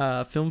 like,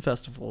 film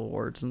festival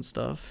awards and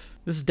stuff.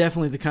 This is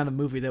definitely the kind of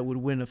movie that would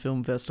win a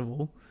film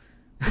festival.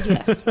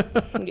 Yes.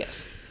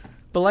 Yes.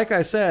 But like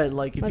I said,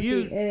 like, if Let's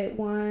you... see, it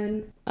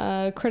won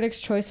Critics'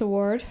 Choice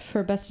Award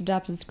for Best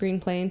Adapted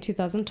Screenplay in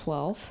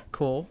 2012.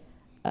 Cool.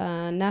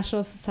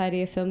 National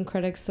Society of Film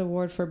Critics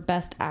Award for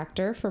Best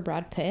Actor for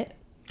Brad Pitt.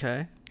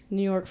 Okay.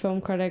 New York Film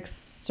Critics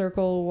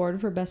Circle Award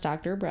for Best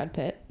Actor, Brad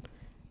Pitt.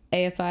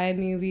 AFI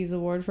Movies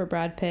Award for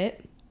Brad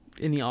Pitt.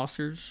 Any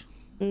Oscars?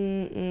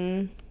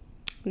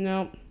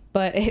 Nope.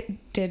 But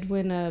it did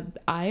win a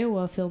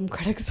Iowa Film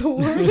Critics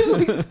Award.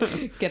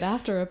 Get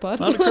after it,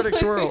 bud. A lot of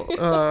Critics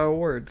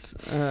Awards.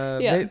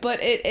 But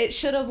it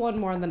should have won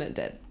more than it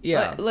did.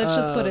 Yeah. Let's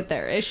just put it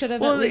there. It should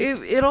have. Well, at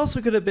least... it also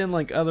could have been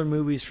like other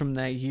movies from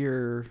that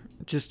year,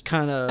 just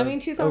kind of. I mean,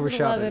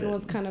 2011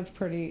 was kind of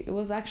pretty. It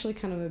was actually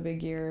kind of a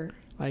big year.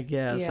 I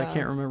guess I Yeah.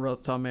 can't remember off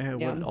the top of my head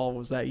what all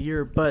was that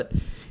year, but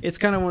it's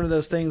kind of one of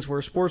those things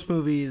where sports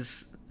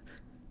movies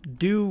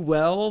do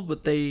well,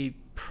 but it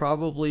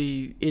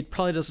probably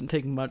doesn't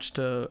take much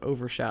to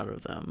overshadow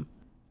them.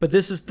 But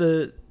this is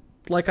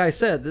like I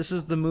said, this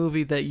is the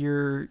movie that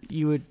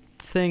you would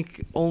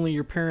think only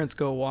your parents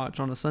go watch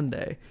on a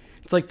Sunday.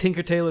 It's like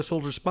Tinker Tailor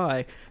Soldier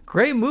Spy.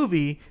 Great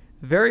movie,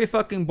 very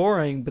fucking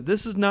boring, but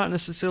this is not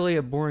necessarily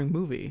a boring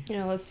movie. You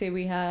know, let's see.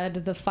 We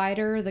had The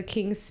Fighter, The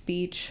King's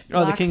Speech.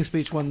 The King's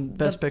Speech won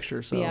Best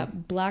Picture. So yeah,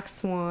 Black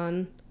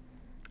Swan.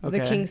 Okay.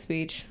 The King's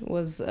Speech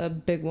was a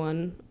big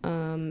one.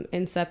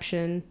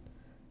 Inception.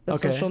 The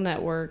Social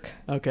Network.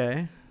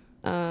 Okay.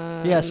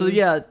 Yeah, so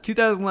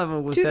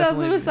 2011 was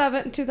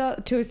 2007,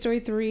 Toy Story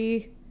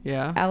 3.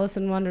 Yeah. Alice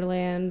in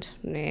Wonderland.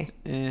 Meh.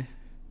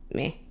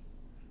 Meh.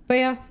 But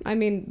yeah, I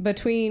mean,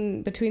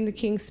 between The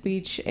King's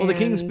Speech and... Well, The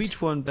King's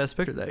Speech won Best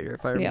Picture that year,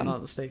 if I'm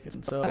not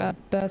mistaken. So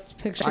Best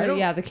Picture,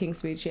 The King's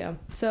Speech, yeah.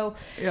 So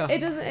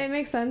it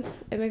makes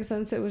sense. It makes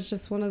sense. It was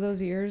just one of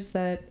those years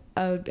that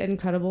an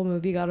incredible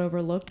movie got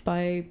overlooked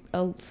by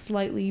a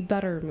slightly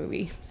better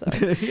movie. So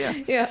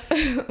yeah.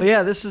 But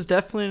yeah, this is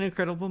definitely an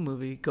incredible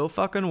movie. Go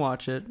fucking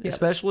watch it,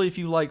 especially if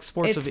you like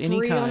sports of any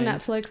kind. It's free on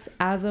Netflix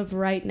as of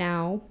right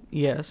now.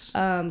 Yes.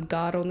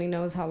 God only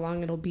knows how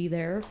long it'll be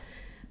there.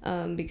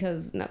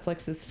 Because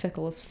Netflix is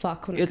fickle as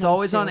fuck when it's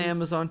always on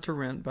Amazon to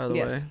rent, by the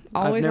way.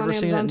 Always I've never on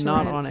Amazon seen it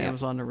not on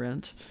Amazon to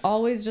rent.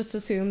 Always just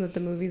assume that the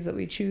movies that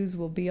we choose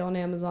will be on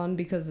Amazon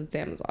because it's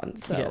Amazon.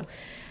 So,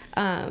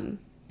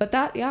 but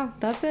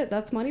that's it.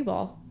 That's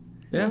Moneyball.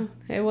 Yeah.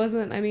 It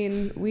wasn't. I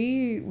mean,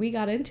 we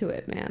got into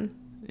it, man.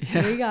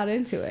 Yeah. We got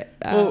into it.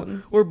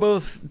 Well, we're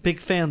both big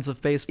fans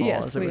of baseball,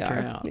 as it would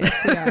turn out. Yes,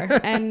 we are.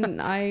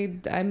 And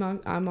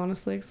I'm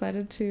honestly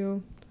excited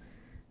to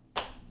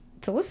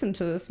listen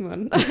to this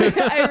one.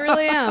 I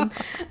really am.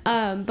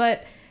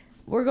 But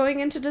we're going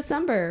into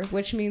December,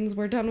 which means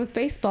we're done with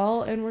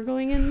baseball and we're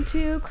going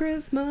into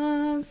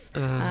Christmas.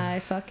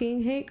 I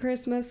fucking hate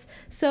Christmas.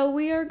 So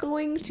we are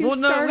going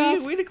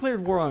to we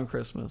declared war on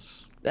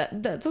Christmas.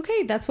 That's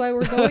okay. That's why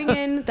we're going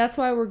in. That's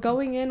why we're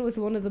going in with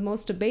one of the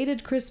most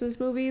debated Christmas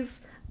movies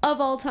of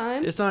all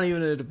time. It's not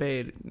even a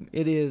debate.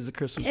 It is a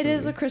Christmas movie. It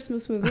is a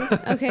Christmas movie.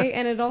 Okay.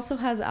 And it also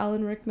has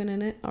Alan Rickman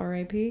in it.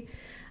 R.I.P.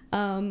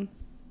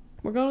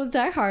 We're going to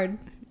Die Hard.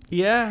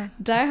 Yeah.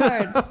 Die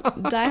Hard.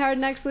 Die Hard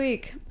next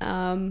week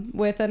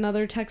with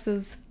another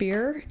Texas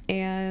beer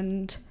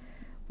and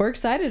we're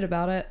excited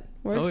about it.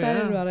 We're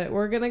excited about it.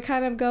 We're gonna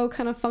kind of go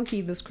kind of funky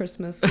this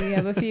Christmas. We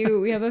have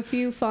a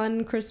few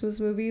fun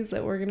Christmas movies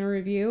that we're gonna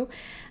review.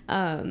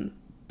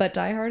 But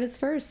Die Hard is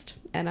first,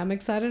 and I'm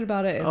excited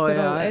about it.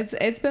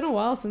 It's been a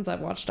while since I've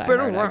watched Die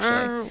Hard,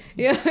 actually.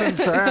 Yeah.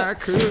 Since I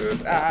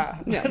could. Yeah.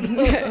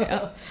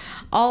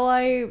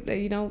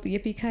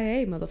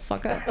 Yippee-ki-yay,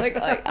 motherfucker. Like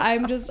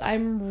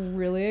I'm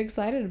really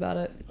excited about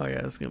it. Oh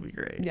yeah, it's gonna be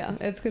great. Yeah,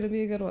 it's gonna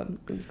be a good one.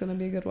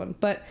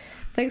 But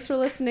thanks for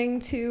listening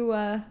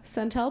to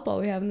Send Help. All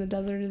we have in the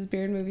desert is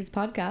Beer and Movies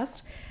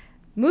podcast.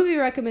 Movie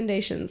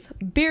recommendations,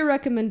 beer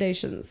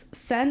recommendations,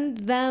 send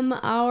them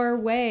our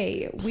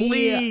way.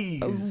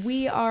 Please.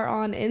 We are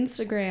on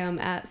Instagram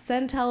at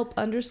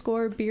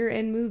sendhelp_beer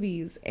and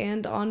movies,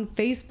 and on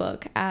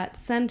Facebook at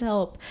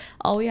sendhelp.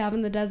 All we have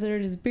in the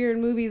desert is Beer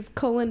and Movies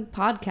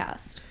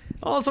 _podcast.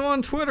 Also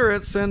on Twitter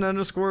at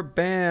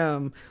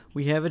send_bam.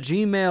 We have a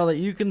Gmail that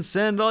you can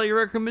send all your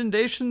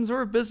recommendations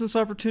or business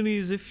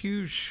opportunities if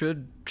you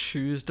should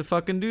choose to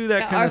fucking do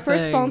that kind of thing. Our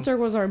first sponsor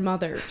was our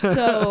mother,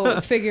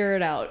 so figure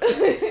it out.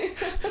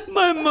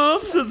 My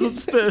mom said something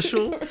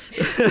special.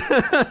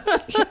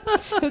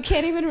 Who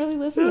can't even really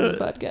listen to the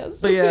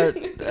podcast. But yeah,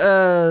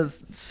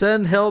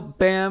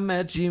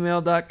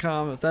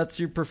 sendhelpbam@gmail.com. If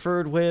that's your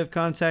preferred way of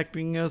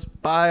contacting us,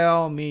 by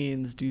all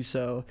means do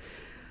so.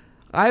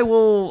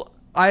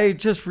 I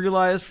just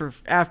realized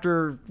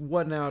after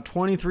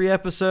 23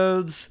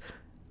 episodes,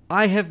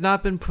 I have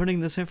not been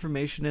putting this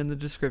information in the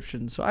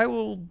description, so I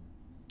will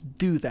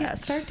do that. Yeah,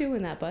 start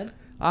doing that, bud.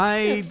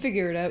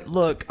 Figure it out.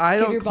 Look, I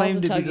don't claim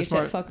to be the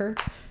smart fucker.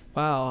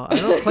 Wow, I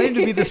don't claim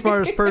to be the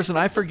smartest person.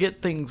 I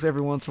forget things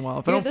every once in a while.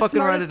 If I don't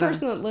fucking write it down. You're the smartest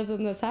person that lives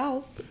in this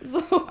house.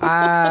 So.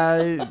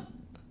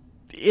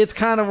 It's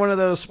kind of one of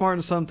those smart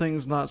in some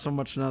things, not so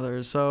much in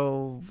others.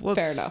 So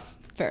Fair enough.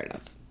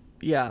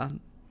 Yeah.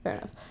 Fair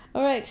enough.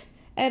 All right.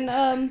 And,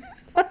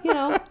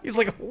 He's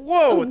like,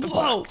 whoa, what the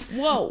fuck?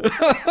 Whoa.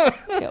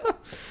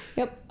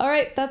 Yep. All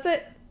right, that's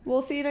it.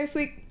 We'll see you next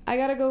week. I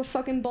gotta go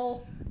fucking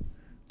bowl.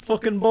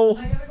 Fucking bowl.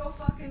 I gotta go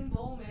fucking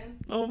bowl, man.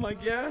 Oh my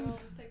god. I'll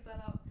just take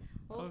that out.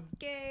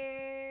 Okay.